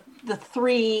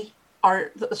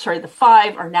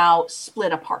five are now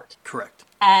split apart. Correct.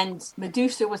 And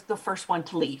Medusa was the first one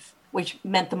to leave, which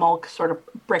meant them all sort of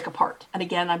break apart. And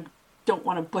again, I don't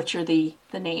want to butcher the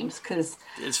names because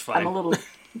it's fine. I'm a little.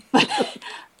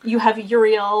 You have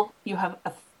Uriel, you have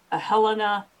a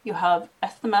Helena, you have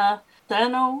Esthema,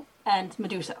 Thano, and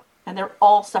Medusa, and they're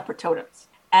all separate totems.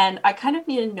 And I kind of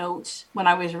made a note when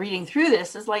I was reading through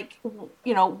this, is like,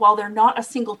 while they're not a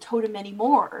single totem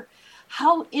anymore,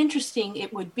 how interesting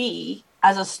it would be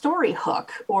as a story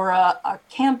hook or a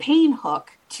campaign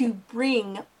hook to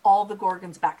bring all the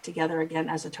Gorgons back together again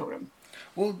as a totem.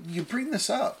 Well, you bring this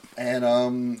up, and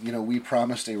we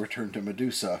promised a return to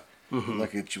Medusa. Mm-hmm.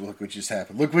 Look what just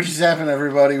happened. Look what just happened,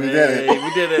 everybody. We did it.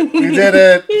 We did it. We did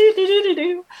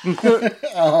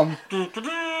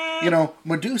it.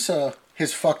 Medusa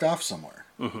has fucked off somewhere.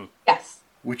 Mm-hmm. Yes.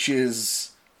 Which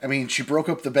is, she broke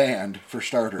up the band, for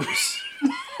starters.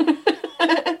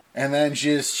 And then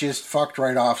just fucked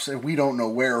right off. So we don't know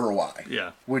where or why.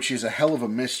 Yeah. Which is a hell of a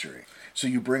mystery. So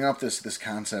you bring up this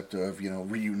concept of,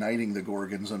 reuniting the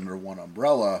Gorgons under one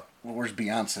umbrella. Well, where's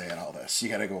Beyonce in all this? You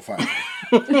gotta go find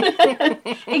her.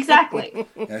 Exactly.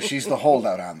 Yeah, she's the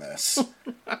holdout on this.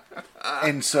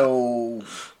 And so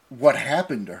what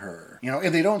happened to her?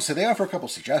 And they don't say, they offer a couple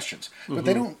suggestions, but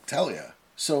they don't tell you.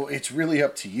 So it's really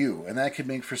up to you. And that could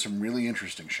make for some really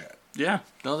interesting shit. Yeah.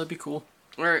 No, that'd be cool.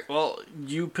 All right, well,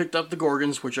 you picked up the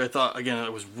Gorgons, which I thought, again,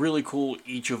 it was really cool.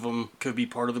 Each of them could be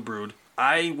part of the brood.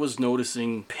 I was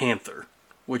noticing Panther,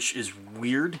 which is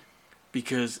weird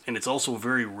and it's also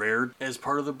very rare as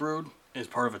part of the brood, as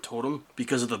part of a totem,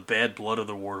 because of the bad blood of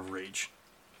the War of Rage.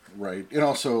 Right. And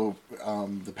also,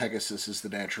 the Pegasus is the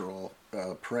natural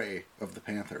prey of the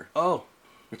Panther. Oh.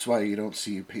 That's why you don't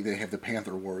see, they have the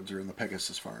Panther wards are in the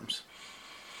Pegasus farms.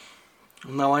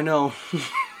 Now I know.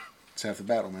 It's half the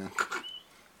battle, man.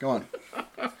 Go on.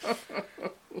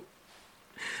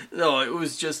 No, it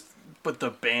was just, but the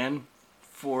ban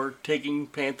for taking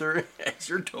Panther as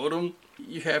your totem,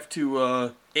 you have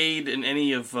to aid in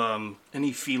any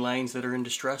felines that are in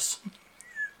distress.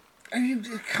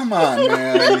 Come on,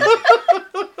 man.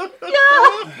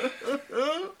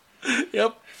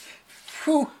 Yep.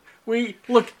 Whew.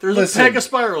 There's a pack of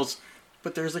spirals,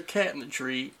 but there's a cat in the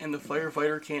tree, and the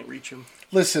firefighter can't reach him.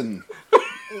 Listen.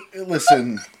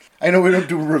 I know we don't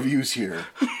do reviews here,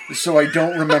 so I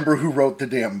don't remember who wrote the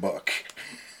damn book.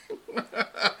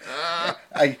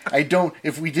 I don't.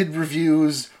 If we did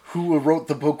reviews, who wrote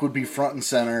the book would be front and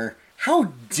center.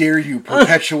 How dare you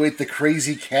perpetuate the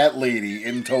crazy cat lady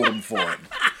in totem form?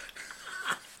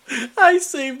 I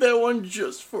saved that one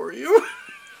just for you.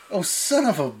 Oh, son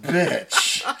of a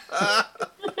bitch.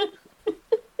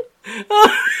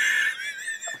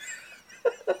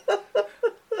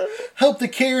 Help, the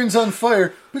cairn's on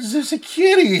fire, but there's a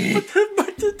kitty.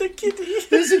 But the kitty.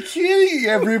 There's a kitty,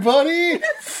 everybody.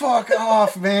 Fuck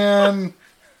off, man.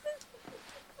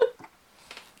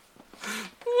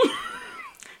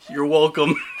 You're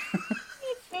welcome.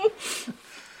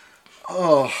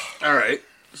 Oh. All right.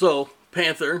 So,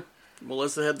 Panther,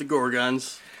 Melissa had the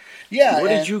Gorgons. Yeah. What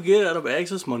did you get out of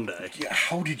Access Monday? Yeah,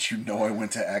 how did you know I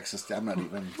went to Access? I'm not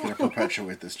even going to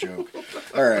perpetuate this joke.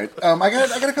 All right. I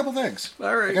got a couple things.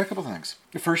 All right. I got a couple things.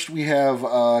 First, we have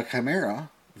Chimera,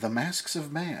 the Masks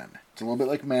of Man. It's a little bit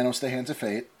like Manos, the Hands of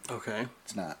Fate. Okay.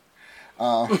 It's not.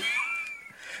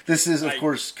 This is, of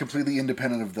course, completely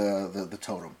independent of the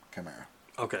totem Chimera.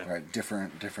 Okay. All right,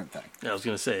 different thing. Yeah, I was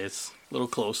going to say, it's a little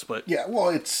close, but... Yeah,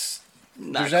 well, there's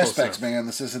close aspects, enough. man.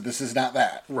 This is not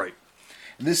that. Right.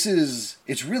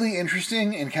 It's really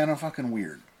interesting and kind of fucking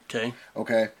weird. Okay.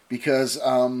 Okay, because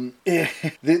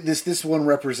this one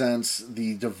represents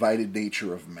the divided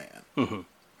nature of man. Mm-hmm.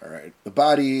 All right, the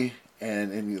body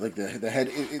and like the head,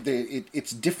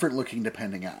 it's different looking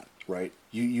depending on, right.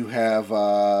 You have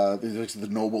the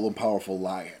noble and powerful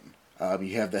lion.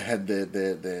 You have the head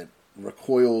that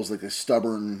recoils like a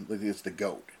stubborn, like it's the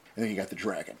goat, and then you got the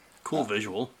dragon. Cool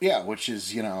visual. Yeah, which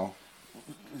is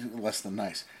less than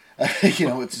nice.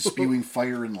 It's spewing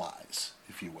fire and lies,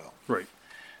 if you will. Right.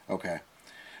 Okay.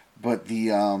 But the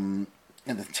and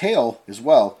the tail as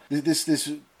well.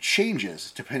 This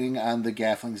changes depending on the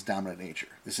Gaffling's dominant nature.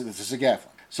 This is a Gaffling.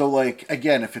 So like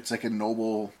again, if it's like a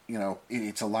noble,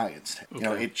 it's a lion's tail.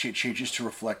 Okay. It changes to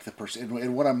reflect the person.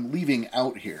 And what I'm leaving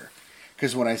out here,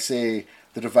 because when I say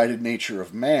the divided nature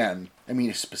of man, I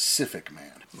mean a specific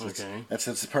man. Okay. That's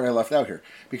the part I left out here.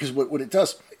 Because what it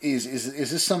does is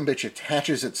this sumbitch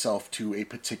attaches itself to a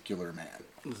particular man.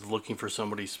 Is looking for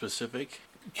somebody specific?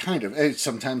 Kind of.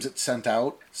 Sometimes it's sent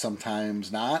out,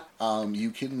 sometimes not.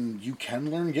 You can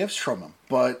learn gifts from him,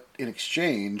 but in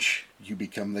exchange, you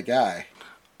become the guy.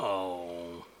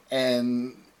 Oh.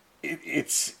 And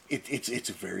it's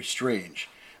very strange.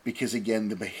 Because again,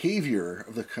 the behavior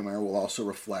of the Chimera will also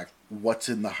reflect what's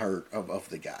in the heart of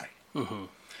the guy. Mm-hmm.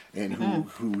 And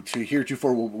who to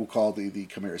heretofore we'll call the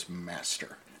Chimera's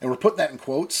master. And we're putting that in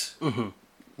quotes. Mm-hmm.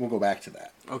 We'll go back to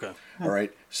that. Okay. All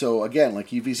right. So again,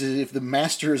 like if the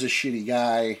master is a shitty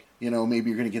guy, maybe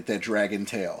you're going to get that dragon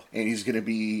tail, and he's going to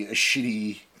be a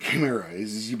shitty Chimera.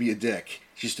 He's going to be a dick.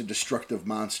 He's just a destructive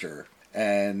monster,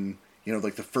 and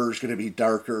like the fur's going to be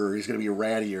darker. He's going to be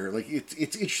rattier. Like it's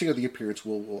interesting how the appearance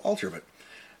will alter a bit.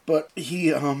 But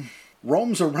he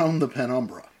roams around the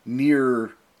penumbra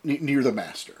near the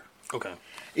master. Okay.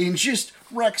 And just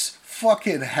wreaks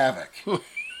fucking havoc.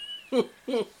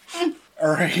 All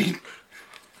right.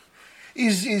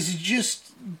 Is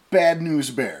just bad news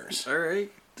bears. All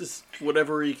right. Just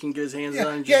whatever he can get his hands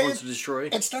on, wants to destroy.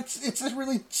 It's not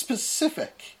really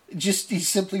specific. Just he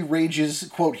simply rages,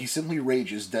 quote, he simply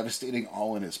rages, devastating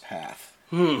all in his path.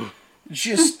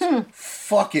 Just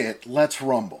fuck it, let's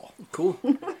rumble. Cool.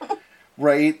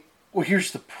 Right? Well,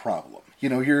 here's the problem.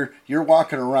 You're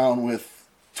walking around with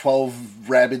 12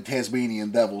 rabid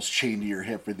Tasmanian devils chained to your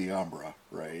hip in the Umbra,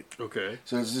 right? Okay.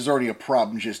 So there's already a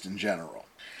problem just in general.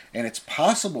 And it's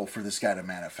possible for this guy to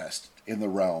manifest in the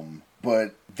realm,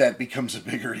 but that becomes a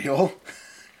bigger deal.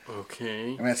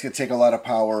 Okay. I mean, it's going to take a lot of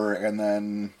power,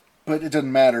 but it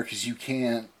doesn't matter because you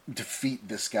can't defeat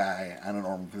this guy on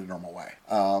the normal way.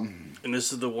 And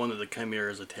this is the one that the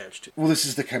Chimera is attached to. Well, this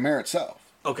is the Chimera itself.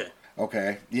 Okay.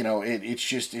 Okay, it's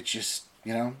just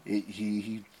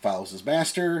he follows his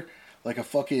master like a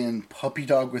fucking puppy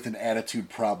dog with an attitude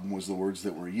problem was the words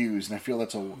that were used, and I feel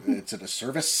it's a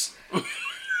disservice.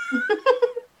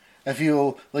 I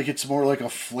feel like it's more like a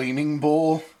flaming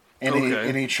bull in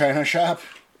a china shop.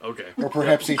 Okay. Or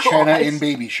perhaps a china in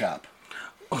baby shop.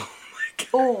 Oh my god.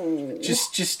 Oh.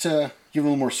 Just to give a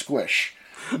little more squish.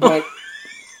 But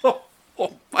oh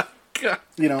my god.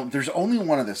 There's only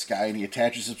one of this guy, and he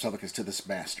attaches himself to this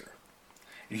master.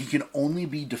 And he can only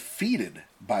be defeated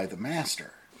by the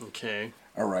master. Okay.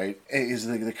 all right, is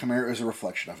the Chimera is a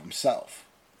reflection of himself.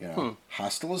 You know,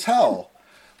 hostile as hell,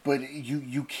 but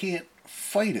you can't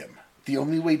fight him. The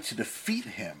only way to defeat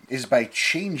him is by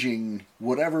changing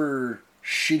whatever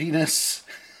shittiness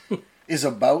is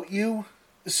about you.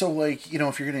 So, like, you know,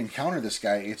 if you're going to encounter this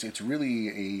guy, it's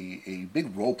really a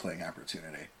big role-playing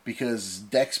opportunity, because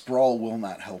Dex Brawl will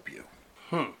not help you.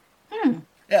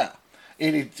 Yeah.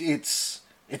 It's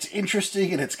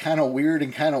interesting, and it's kind of weird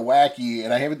and kind of wacky,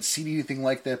 and I haven't seen anything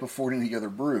like that before in any other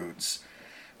broods,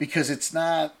 because it's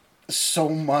not so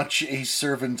much a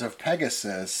servant of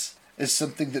Pegasus as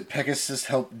something that Pegasus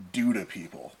helped do to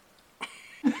people.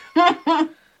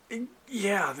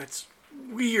 Yeah, that's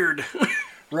weird.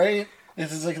 Right?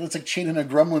 It's like chaining a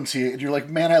gremlin to you, and you're like,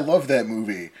 man, I love that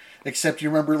movie. Except you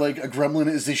remember, like, a gremlin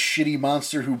is this shitty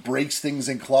monster who breaks things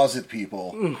and claws at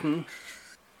people. Mm-hmm.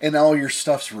 And all your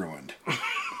stuff's ruined.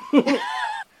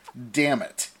 Damn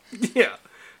it. Yeah,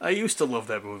 I used to love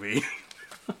that movie.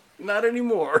 Not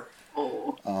anymore.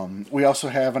 We also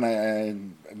have,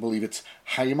 and I believe it's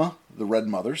Haima, the Red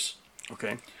Mothers.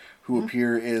 Okay. Who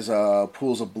appear as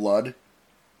pools of blood,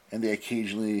 and they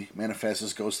occasionally manifest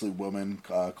as ghostly women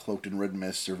cloaked in red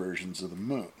mists or versions of the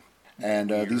moon.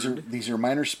 And these are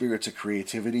minor spirits of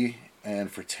creativity and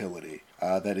fertility.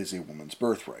 That is a woman's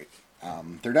birthright.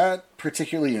 They're not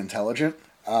particularly intelligent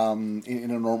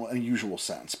in a usual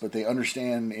sense, but they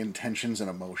understand intentions and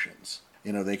emotions.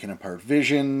 You know, they can impart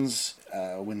visions,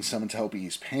 when summoned to help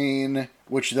ease pain,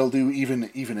 which they'll do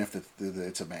even if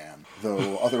it's a man.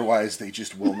 Though otherwise, they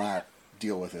just will not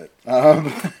deal with it.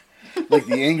 Like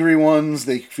the angry ones,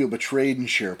 they feel betrayed and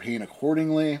share pain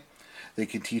accordingly. They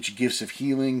can teach gifts of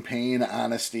healing, pain,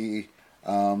 honesty.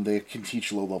 They can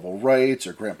teach low-level rites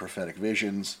or grant prophetic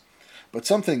visions. But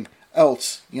something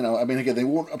else, you know, I mean, again, they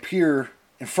won't appear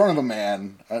in front of a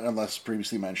man, unless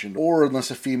previously mentioned, or unless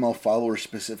a female follower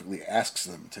specifically asks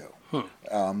them to.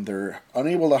 They're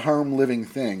unable to harm living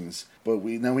things, but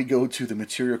now we go to the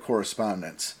material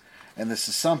correspondence. And this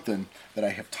is something that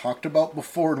I have talked about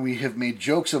before and we have made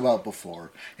jokes about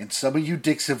before. And some of you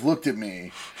dicks have looked at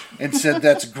me and said,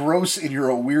 that's gross and you're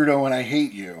a weirdo and I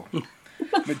hate you.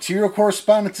 Material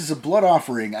correspondence is a blood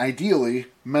offering, ideally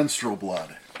menstrual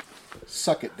blood.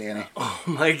 Suck it, Danny. Oh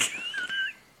my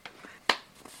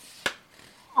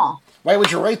God. Why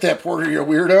would you write that, Porter, you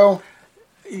weirdo?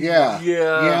 Yeah.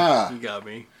 You got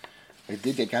me. I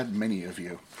got many of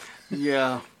you.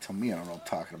 Yeah. Tell me I don't know what I'm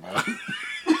talking about.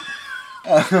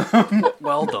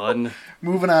 Well done.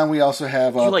 Moving on, we also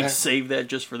have... Did you, save that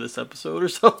just for this episode or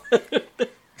something?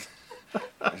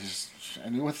 I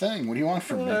knew a thing. What do you want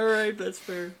from me? Alright, that's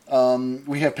fair.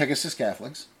 We have Pegasus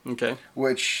Scaflings. Okay.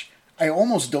 Which I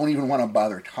almost don't even want to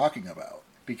bother talking about.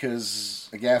 Because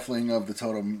a Gaffling of the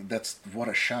totem, that's... What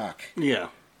a shock. Yeah.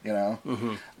 You know?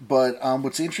 Mm-hmm. But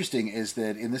what's interesting is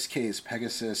that in this case,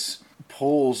 Pegasus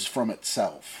pulls from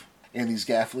itself. And these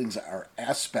Gafflings are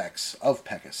aspects of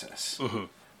Pegasus. Mm-hmm. They're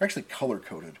actually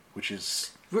color-coded, which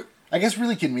is, I guess,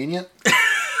 really convenient.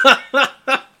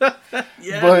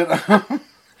 Yeah. But,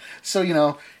 so, you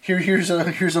know, here's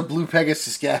a blue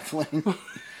Pegasus Gaffling.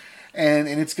 and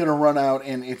it's going to run out,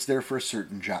 and it's there for a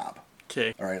certain job.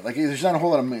 Okay. All right, like, there's not a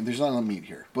whole lot of meat. There's not a lot of meat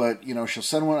here. But, you know, she'll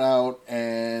send one out,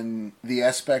 and the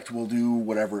aspect will do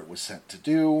whatever it was sent to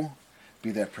do.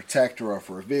 Be that protect, or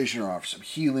offer a vision, or offer some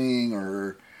healing,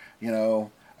 or... you know,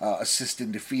 assist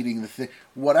in defeating the thing,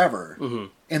 whatever. Mm-hmm.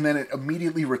 And then it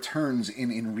immediately returns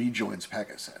and rejoins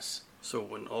Pegasus. So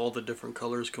when all the different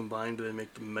colors combine, do they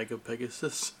make the Mega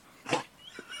Pegasus?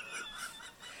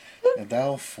 And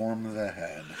thou form the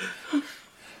head.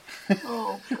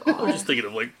 Oh, God. I was just thinking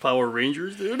of, Power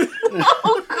Rangers, dude.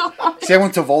 Oh, God. See, I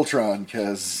went to Voltron,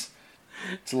 because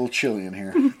it's a little chilly in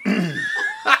here.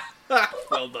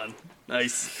 Well done.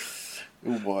 Nice.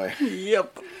 Oh, boy.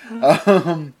 Yep.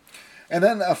 And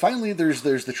then finally, there's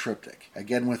the triptych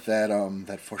again with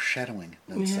that foreshadowing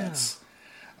nonsense.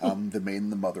 Yeah. The maiden,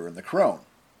 the mother, and the crone.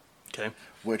 Okay.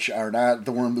 Which are not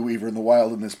the worm, the weaver, and the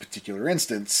wild in this particular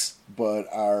instance, but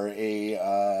are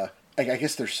I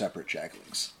guess they're separate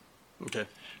jacklings. Okay.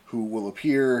 Who will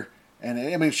appear, and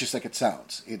I mean it's just like it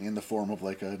sounds in the form of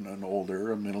like an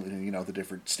older, a middle, you know, the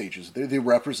different stages. They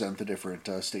represent the different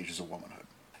stages of womanhood.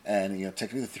 And, you know,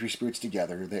 technically the three spirits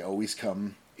together, they always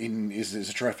come in, is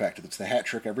a trifecta. That's the hat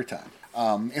trick every time.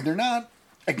 And they're not,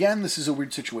 again, this is a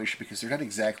weird situation because they're not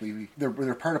exactly,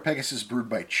 they're part of Pegasus brood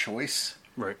by choice.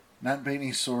 Right. Not by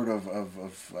any sort of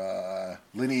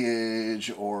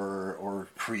lineage or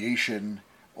creation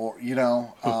or, you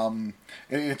know,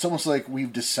 it's almost like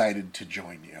we've decided to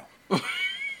join you.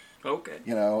 Okay.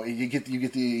 You know, you get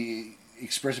the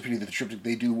expressively that the triptych,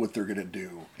 they do what they're going to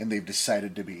do, and they've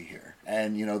decided to be here.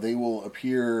 And, they will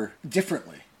appear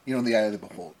differently, in the eye of the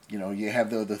beholder. You have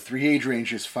the 3 age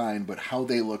ranges fine, but how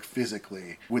they look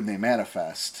physically when they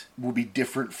manifest will be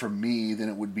different from me than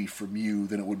it would be from you,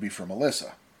 than it would be from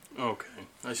Alyssa. Okay,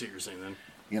 I see what you're saying then.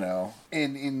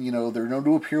 And they're known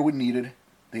to appear when needed.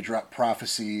 They drop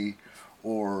prophecy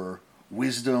or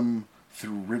wisdom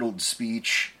through riddled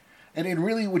speech. And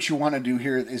really what you want to do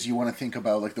here is you want to think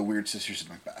about, like, the Weird Sisters of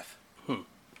Macbeth.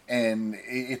 And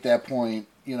at that point,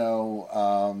 you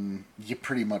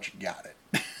pretty much got it.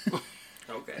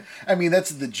 Okay. I mean,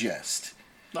 that's the gist.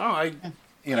 No, I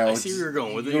see where you're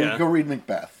going with it, Go read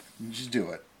Macbeth. Just do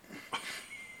it.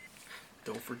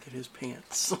 Don't forget his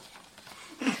pants.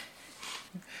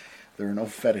 There are no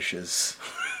fetishes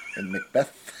in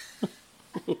Macbeth.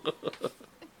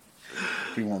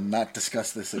 We will not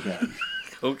discuss this again.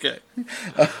 Okay.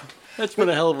 That's been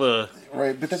a hell of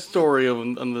a story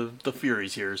on the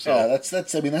Furies here. So. Yeah, that's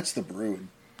the Brood.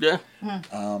 Yeah.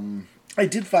 I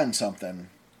did find something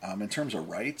in terms of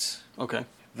rights. Okay.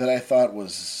 That I thought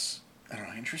was,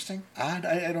 interesting. Odd.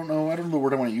 I don't know the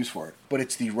word I want to use for it. But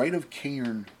it's the right of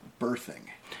Cairn birthing.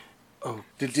 Oh.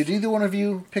 Did either one of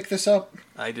you pick this up?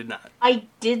 I did not. I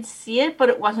did see it, but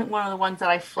it wasn't one of the ones that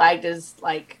I flagged as,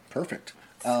 like... Perfect.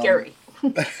 Scary.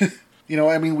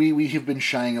 We have been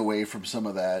shying away from some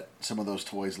of those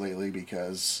toys lately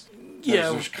because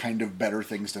there's kind of better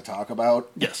things to talk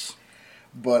about. Yes.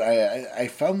 But I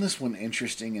found this one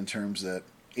interesting in terms that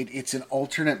it's an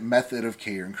alternate method of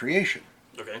Cairn creation.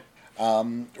 Okay.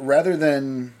 Rather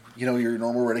than, your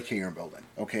normal Red of Cairn building.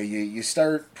 Okay, you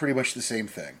start pretty much the same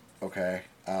thing. Okay.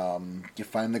 You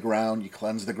find the ground, you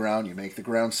cleanse the ground, you make the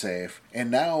ground safe. And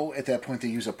now, at that point, they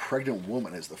use a pregnant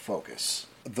woman as the focus.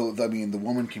 The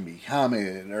woman can be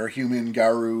Hamid, or human,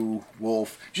 Garu,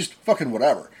 wolf, just fucking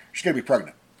whatever. She's got to be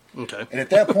pregnant. Okay. And at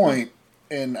that point,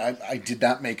 and I did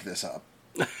not make this up.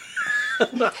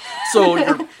 So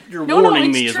you're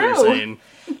warning me, is what you're saying.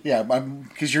 Yeah,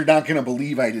 because you're not going to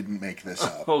believe I didn't make this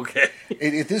up. Okay.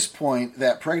 At this point,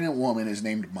 that pregnant woman is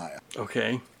named Maya.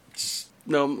 Okay.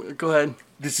 No, go ahead.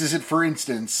 This isn't, for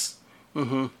instance,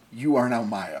 you are now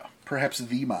Maya. Perhaps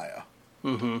the Maya.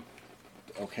 Mm-hmm.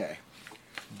 Okay.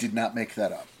 Did not make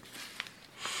that up.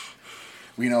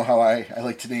 We know how I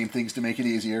like to name things to make it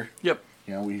easier. Yep.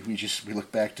 We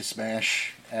look back to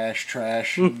Smash, Ash,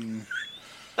 Trash, and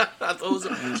those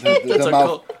are,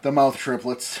 the mouth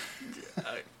triplets.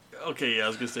 Okay, yeah, I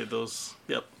was going to say those.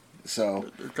 Yep.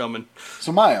 So they're coming.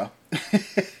 So Maya,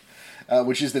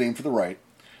 which is the name for the rite,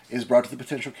 is brought to the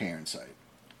potential Cairn site,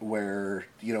 where,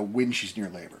 when she's near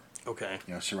labor. Okay.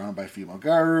 Surrounded by female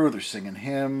Garu, they're singing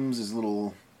hymns, is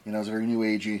little, it's very new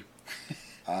agey.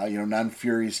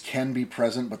 Non-Furies can be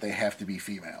present, but they have to be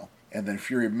female. And then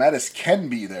Fury Metis can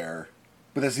be there,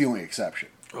 but that's the only exception.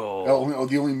 Oh.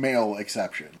 The only male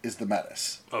exception is the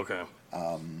Metis. Okay.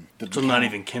 So not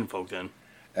even kinfolk then.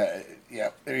 Yeah,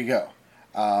 there you go.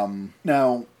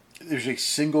 Now, there's a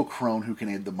single crone who can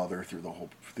aid the mother through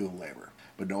the labor,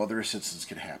 but no other assistance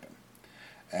can happen.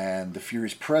 And the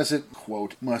Furies present,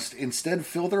 quote, must instead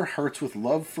fill their hearts with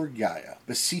love for Gaia,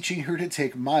 beseeching her to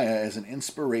take Maya as an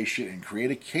inspiration and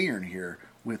create a Cairn here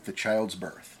with the child's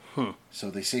birth. So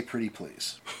they say pretty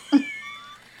please.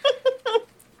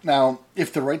 Now,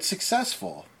 if the rite's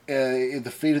successful,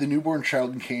 the fate of the newborn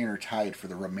child and Cairn are tied for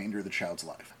the remainder of the child's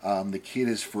life. The kid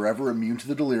is forever immune to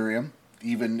the delirium,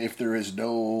 even if there is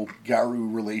no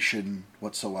Garu relation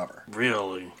whatsoever.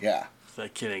 Really? Yeah.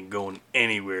 That kid ain't going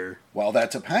anywhere. Well,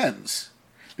 that depends.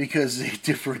 Because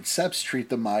different septs treat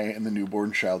the Maya and the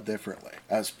newborn child differently,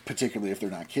 as particularly if they're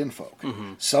not kinfolk.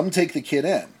 Mm-hmm. Some take the kid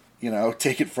in,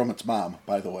 take it from its mom,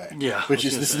 by the way. Yeah. Which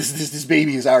is, this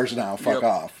baby is ours now, fuck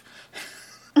off.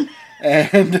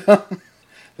 And,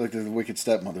 look, the wicked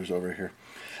stepmothers over here.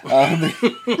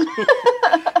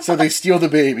 So they steal the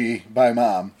baby by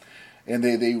mom, and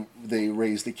they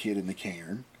raise the kid in the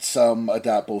Cairn. Some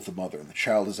adopt both the mother and the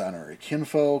child as honorary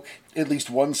kinfolk. At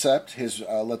least one sept has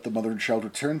let the mother and child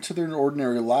return to their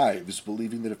ordinary lives,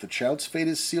 believing that if the child's fate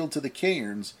is sealed to the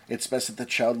Cairns, it's best that the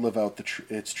child live out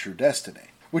its true destiny.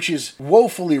 Which is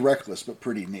woefully reckless, but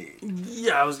pretty neat.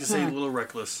 Yeah, I was going to say a little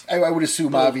reckless. I would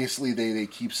assume, obviously, they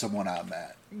keep someone on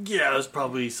that. Yeah, there's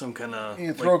probably some kind of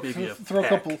throw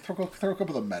a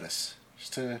couple of Metis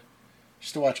just to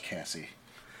watch Cassie.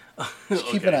 Just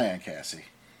keep an eye on Cassie.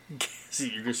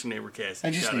 Cassie, you're just your neighbor Cassie.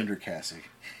 I just named her Cassie.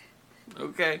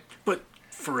 Okay, but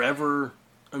forever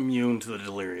immune to the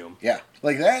delirium. Yeah,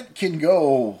 like that can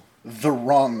go the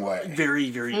wrong way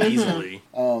very, very easily.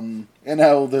 And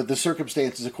how the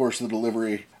circumstances, of course, of the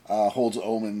delivery holds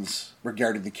omens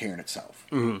regarding the Cairn itself.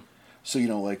 Mm-hmm. So,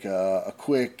 like a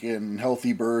quick and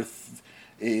healthy birth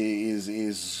is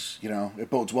it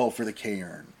bodes well for the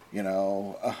cairn.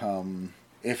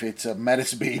 If it's a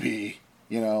Metis baby,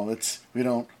 we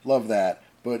don't love that.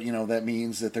 But, that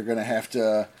means that they're going to have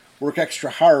to work extra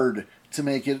hard to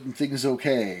make things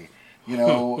okay.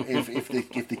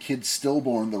 If the kid's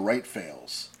stillborn, the rite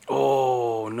fails.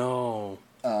 Oh, no.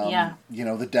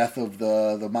 The death of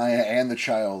the Maya and the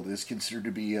child is considered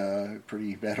to be a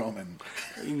pretty bad omen.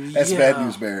 That's bad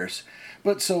news bears.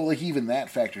 But so, even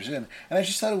that factors in. And I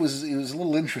just thought it was a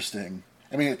little interesting.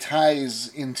 I mean, it ties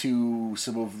into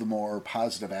some of the more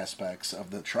positive aspects of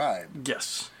the tribe.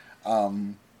 Yes.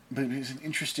 But it was an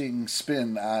interesting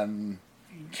spin on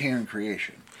cairn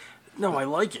creation. No, I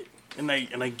like it. And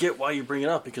I get why you bring it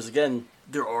up, because, again,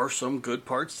 there are some good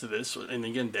parts to this. And,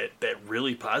 again, that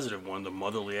really positive one, the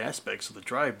motherly aspects of the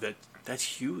tribe, that's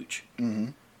huge.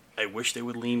 Mm-hmm. I wish they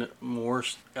would lean more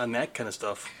on that kind of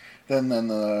stuff. Then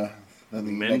the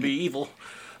men be evil.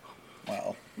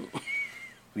 Well,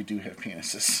 we do have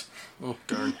penises. Oh,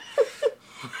 darn.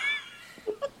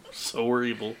 So we're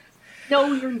evil.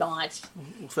 No, you're not.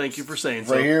 Well, thank you for saying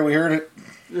so. Right here, we heard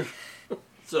it.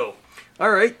 So,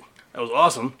 all right. That was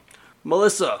awesome.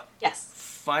 Melissa. Yes.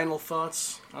 Final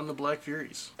thoughts on the Black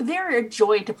Furies? They're a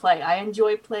joy to play. I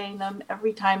enjoy playing them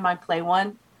every time I play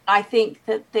one. I think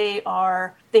that they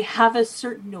have a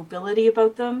certain nobility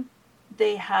about them.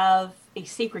 They have a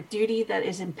sacred duty that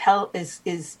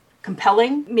is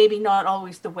compelling. Maybe not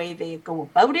always the way they go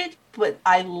about it, but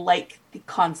I like the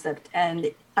concept.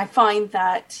 And I find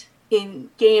that in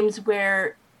games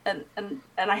where, and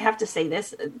I have to say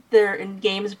this, they're in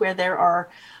games where there are,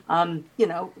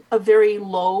 a very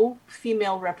low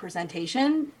female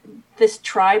representation, this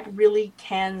tribe really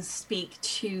can speak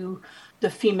to the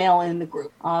female in the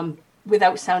group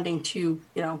without sounding too,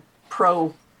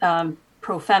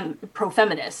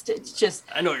 pro-feminist. It's just,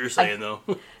 I know what you're saying, though.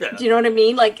 Yeah. Do you know what I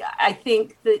mean? I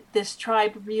think that this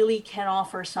tribe really can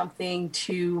offer something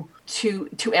to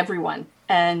everyone,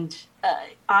 and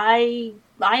I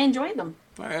enjoy them.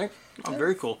 All right,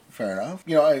 very cool. Fair enough.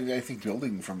 I think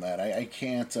building from that, I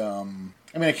can't.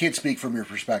 I can't speak from your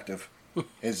perspective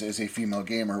as a female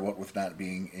gamer, what with not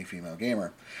being a female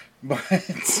gamer, but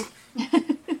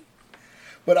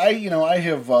but I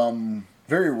have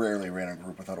very rarely ran a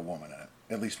group without a woman in it,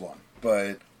 at least one.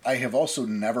 But I have also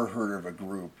never heard of a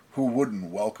group who wouldn't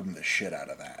welcome the shit out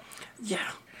of that.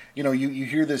 Yeah. You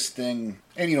hear this thing,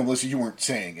 and Melissa, you weren't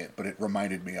saying it, but it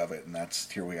reminded me of it, and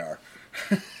here we are.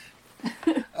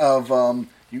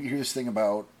 You hear this thing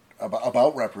about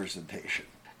representation,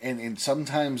 and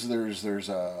sometimes there's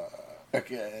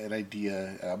an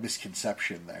idea, a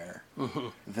misconception there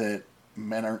that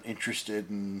men aren't interested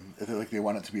in, they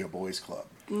want it to be a boys' club.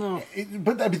 No,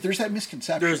 but there's that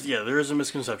misconception. There is a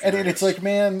misconception, and it's like,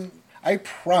 man, I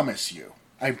promise you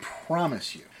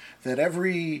that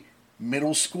every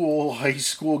middle school, high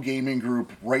school gaming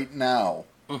group right now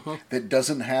that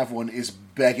doesn't have one is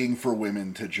begging for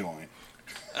women to join.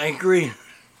 I agree.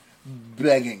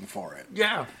 Begging for it.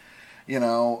 Yeah.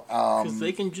 Because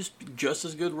they can just be just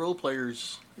as good role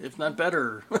players, if not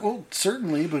better. Well,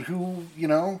 certainly, but who,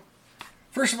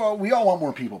 first of all, we all want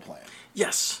more people playing.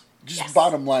 Yes. Just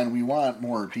bottom line, we want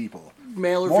more people.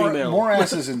 Male or female. More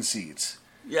asses in seats.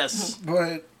 Yes.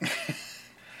 But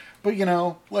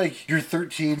you're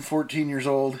 13, 14 years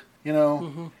old,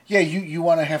 yeah, you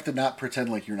want to have to not pretend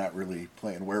like you're not really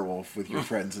playing werewolf with your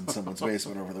friends in someone's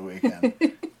basement over the weekend,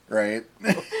 right?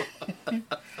 But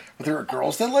there are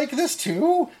girls that like this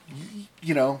too.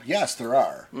 Yes, there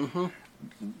are. Mm-hmm.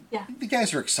 Yeah. The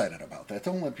guys are excited about that.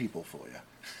 Don't let people fool you.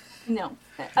 No.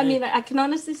 I can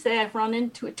honestly say I've run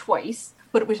into it twice,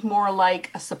 but it was more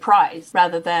like a surprise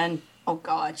rather than, oh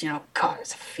God,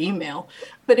 it's a female.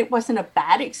 But it wasn't a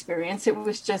bad experience. It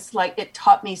was just it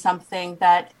taught me something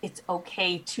that it's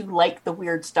okay to like the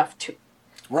weird stuff too.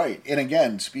 Right. And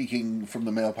again, speaking from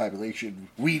the male population,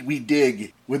 we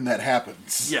dig when that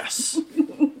happens. Yes.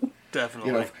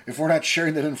 Definitely. If we're not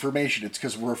sharing that information, it's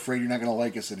because we're afraid you're not going to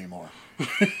like us anymore.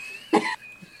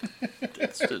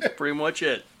 That's pretty much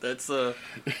it. That's the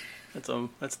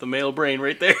male brain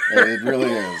right there. It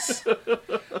really is.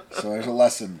 So there's a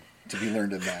lesson to be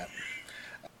learned in that.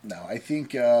 No, I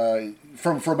think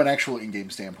from an actual in-game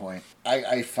standpoint,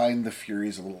 I find the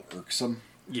Furies a little irksome.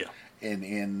 Yeah.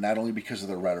 And not only because of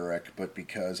the rhetoric, but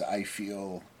because I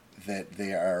feel that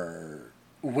they are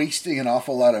wasting an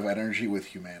awful lot of energy with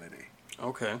humanity.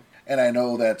 Okay. And I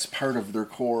know that's part of their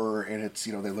core, and it's,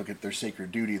 they look at their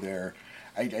sacred duty there.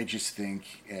 I just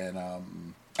think, and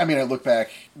I look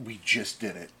back, we just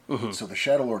did it. Mm-hmm. So the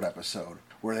Shadowlord episode,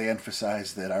 where they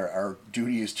emphasize that our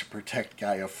duty is to protect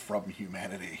Gaia from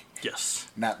humanity. Yes.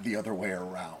 Not the other way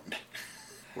around.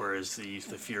 Whereas the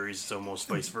Furies is almost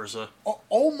vice versa.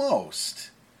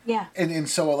 Almost. Yeah. And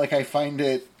so, like, I find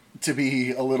it to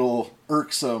be a little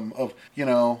irksome of,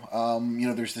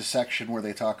 there's this section where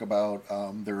they talk about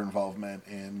their involvement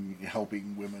in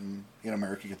helping women in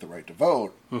America get the right to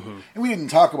vote. Mm-hmm. And we didn't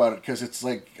talk about it because it's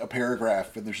like a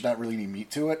paragraph and there's not really any meat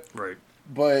to it. Right.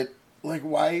 But, like,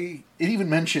 why... It even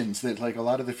mentions that, like, a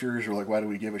lot of the Furies are like, why do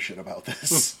we give a shit about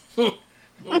this?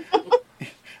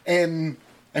 And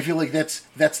I feel like that's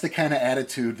the kind of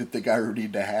attitude that the Gyru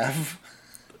need to have.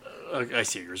 I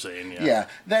see what you're saying, yeah. Yeah,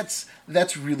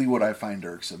 that's really what I find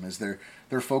irksome, is they're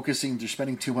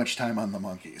spending too much time on the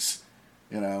monkeys.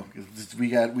 We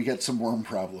got some worm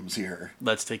problems here.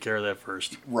 Let's take care of that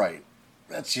first. Right.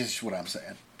 That's just what I'm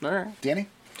saying. All right. Danny?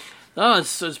 No,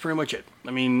 that's pretty much it.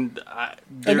 I mean,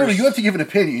 no, you have to give an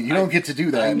opinion. You don't get to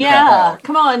do that. Yeah,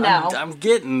 come on now. I'm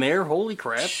getting there. Holy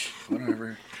crap.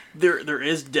 Whatever. There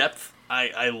is depth.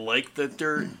 I like that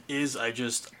there is.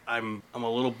 I'm a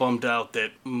little bummed out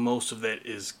that most of that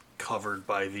is covered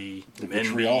by the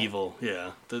men be evil.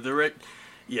 Yeah.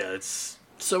 It's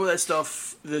some of that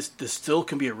stuff. This still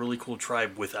can be a really cool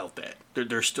tribe without that.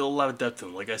 There's still a lot of depth in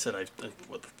it. Like I said, I've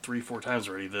 3-4 times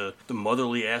already. The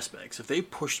motherly aspects. If they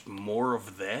pushed more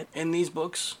of that in these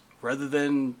books, rather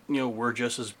than, we're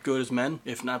just as good as men,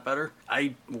 if not better,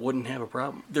 I wouldn't have a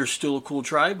problem. They're still a cool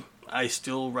tribe. I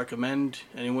still recommend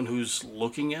anyone who's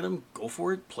looking at them, go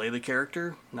for it. Play the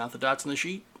character, not the dots on the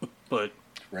sheet. But,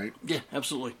 right? Yeah,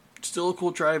 absolutely. Still a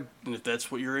cool tribe, and if that's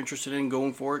what you're interested in,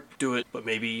 going for it, do it. But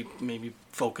maybe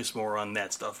focus more on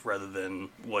that stuff rather than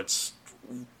what's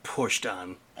pushed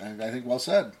on. I think well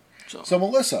said. So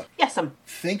Melissa. Yes,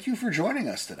 thank you for joining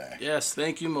us today. Yes,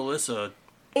 thank you, Melissa.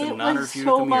 It was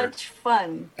so much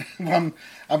fun. I'm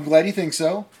glad you think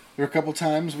so. There were a couple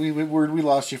times we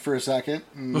lost you for a second.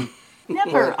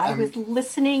 Never. I was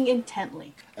listening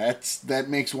intently. That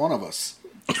makes one of us.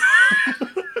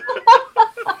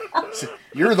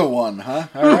 You're the one, huh?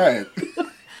 All right.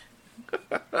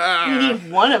 You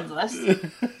need one of us.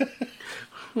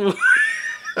 We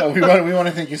want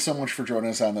to thank you so much for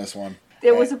joining us on this one.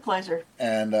 It was a pleasure.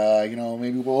 And,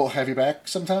 maybe we'll have you back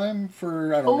sometime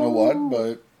for, I don't know what,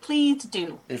 but... Please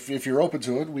do. If you're open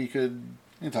to it, we can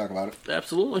talk about it.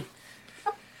 Absolutely.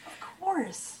 Of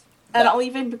course. And I'll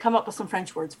even come up with some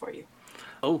French words for you.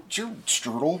 Oh.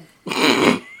 Strudel?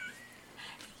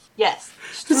 Yes.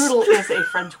 Strudel is a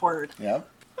French word. Yeah.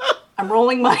 I'm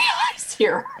rolling my eyes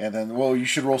here. And then, you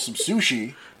should roll some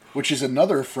sushi, which is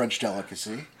another French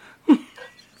delicacy.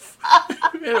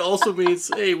 It also means,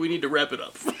 hey, we need to wrap it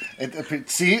up.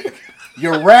 See?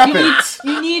 You wrap it.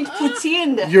 You need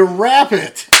poutine. You wrap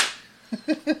it.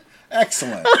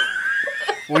 Excellent.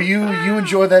 Well, you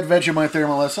enjoy that Vegemite there,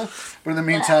 Melissa. But in the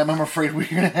meantime, I'm afraid we're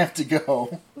going to have to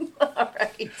go. All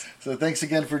right. So thanks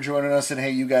again for joining us. And hey,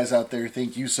 you guys out there,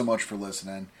 thank you so much for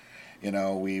listening.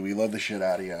 We love the shit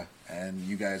out of you. And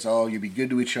you guys you be good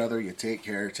to each other. You take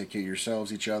care of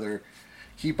yourselves, each other.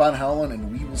 Keep on howling,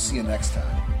 and we will see you next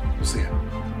time. We'll see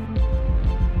you.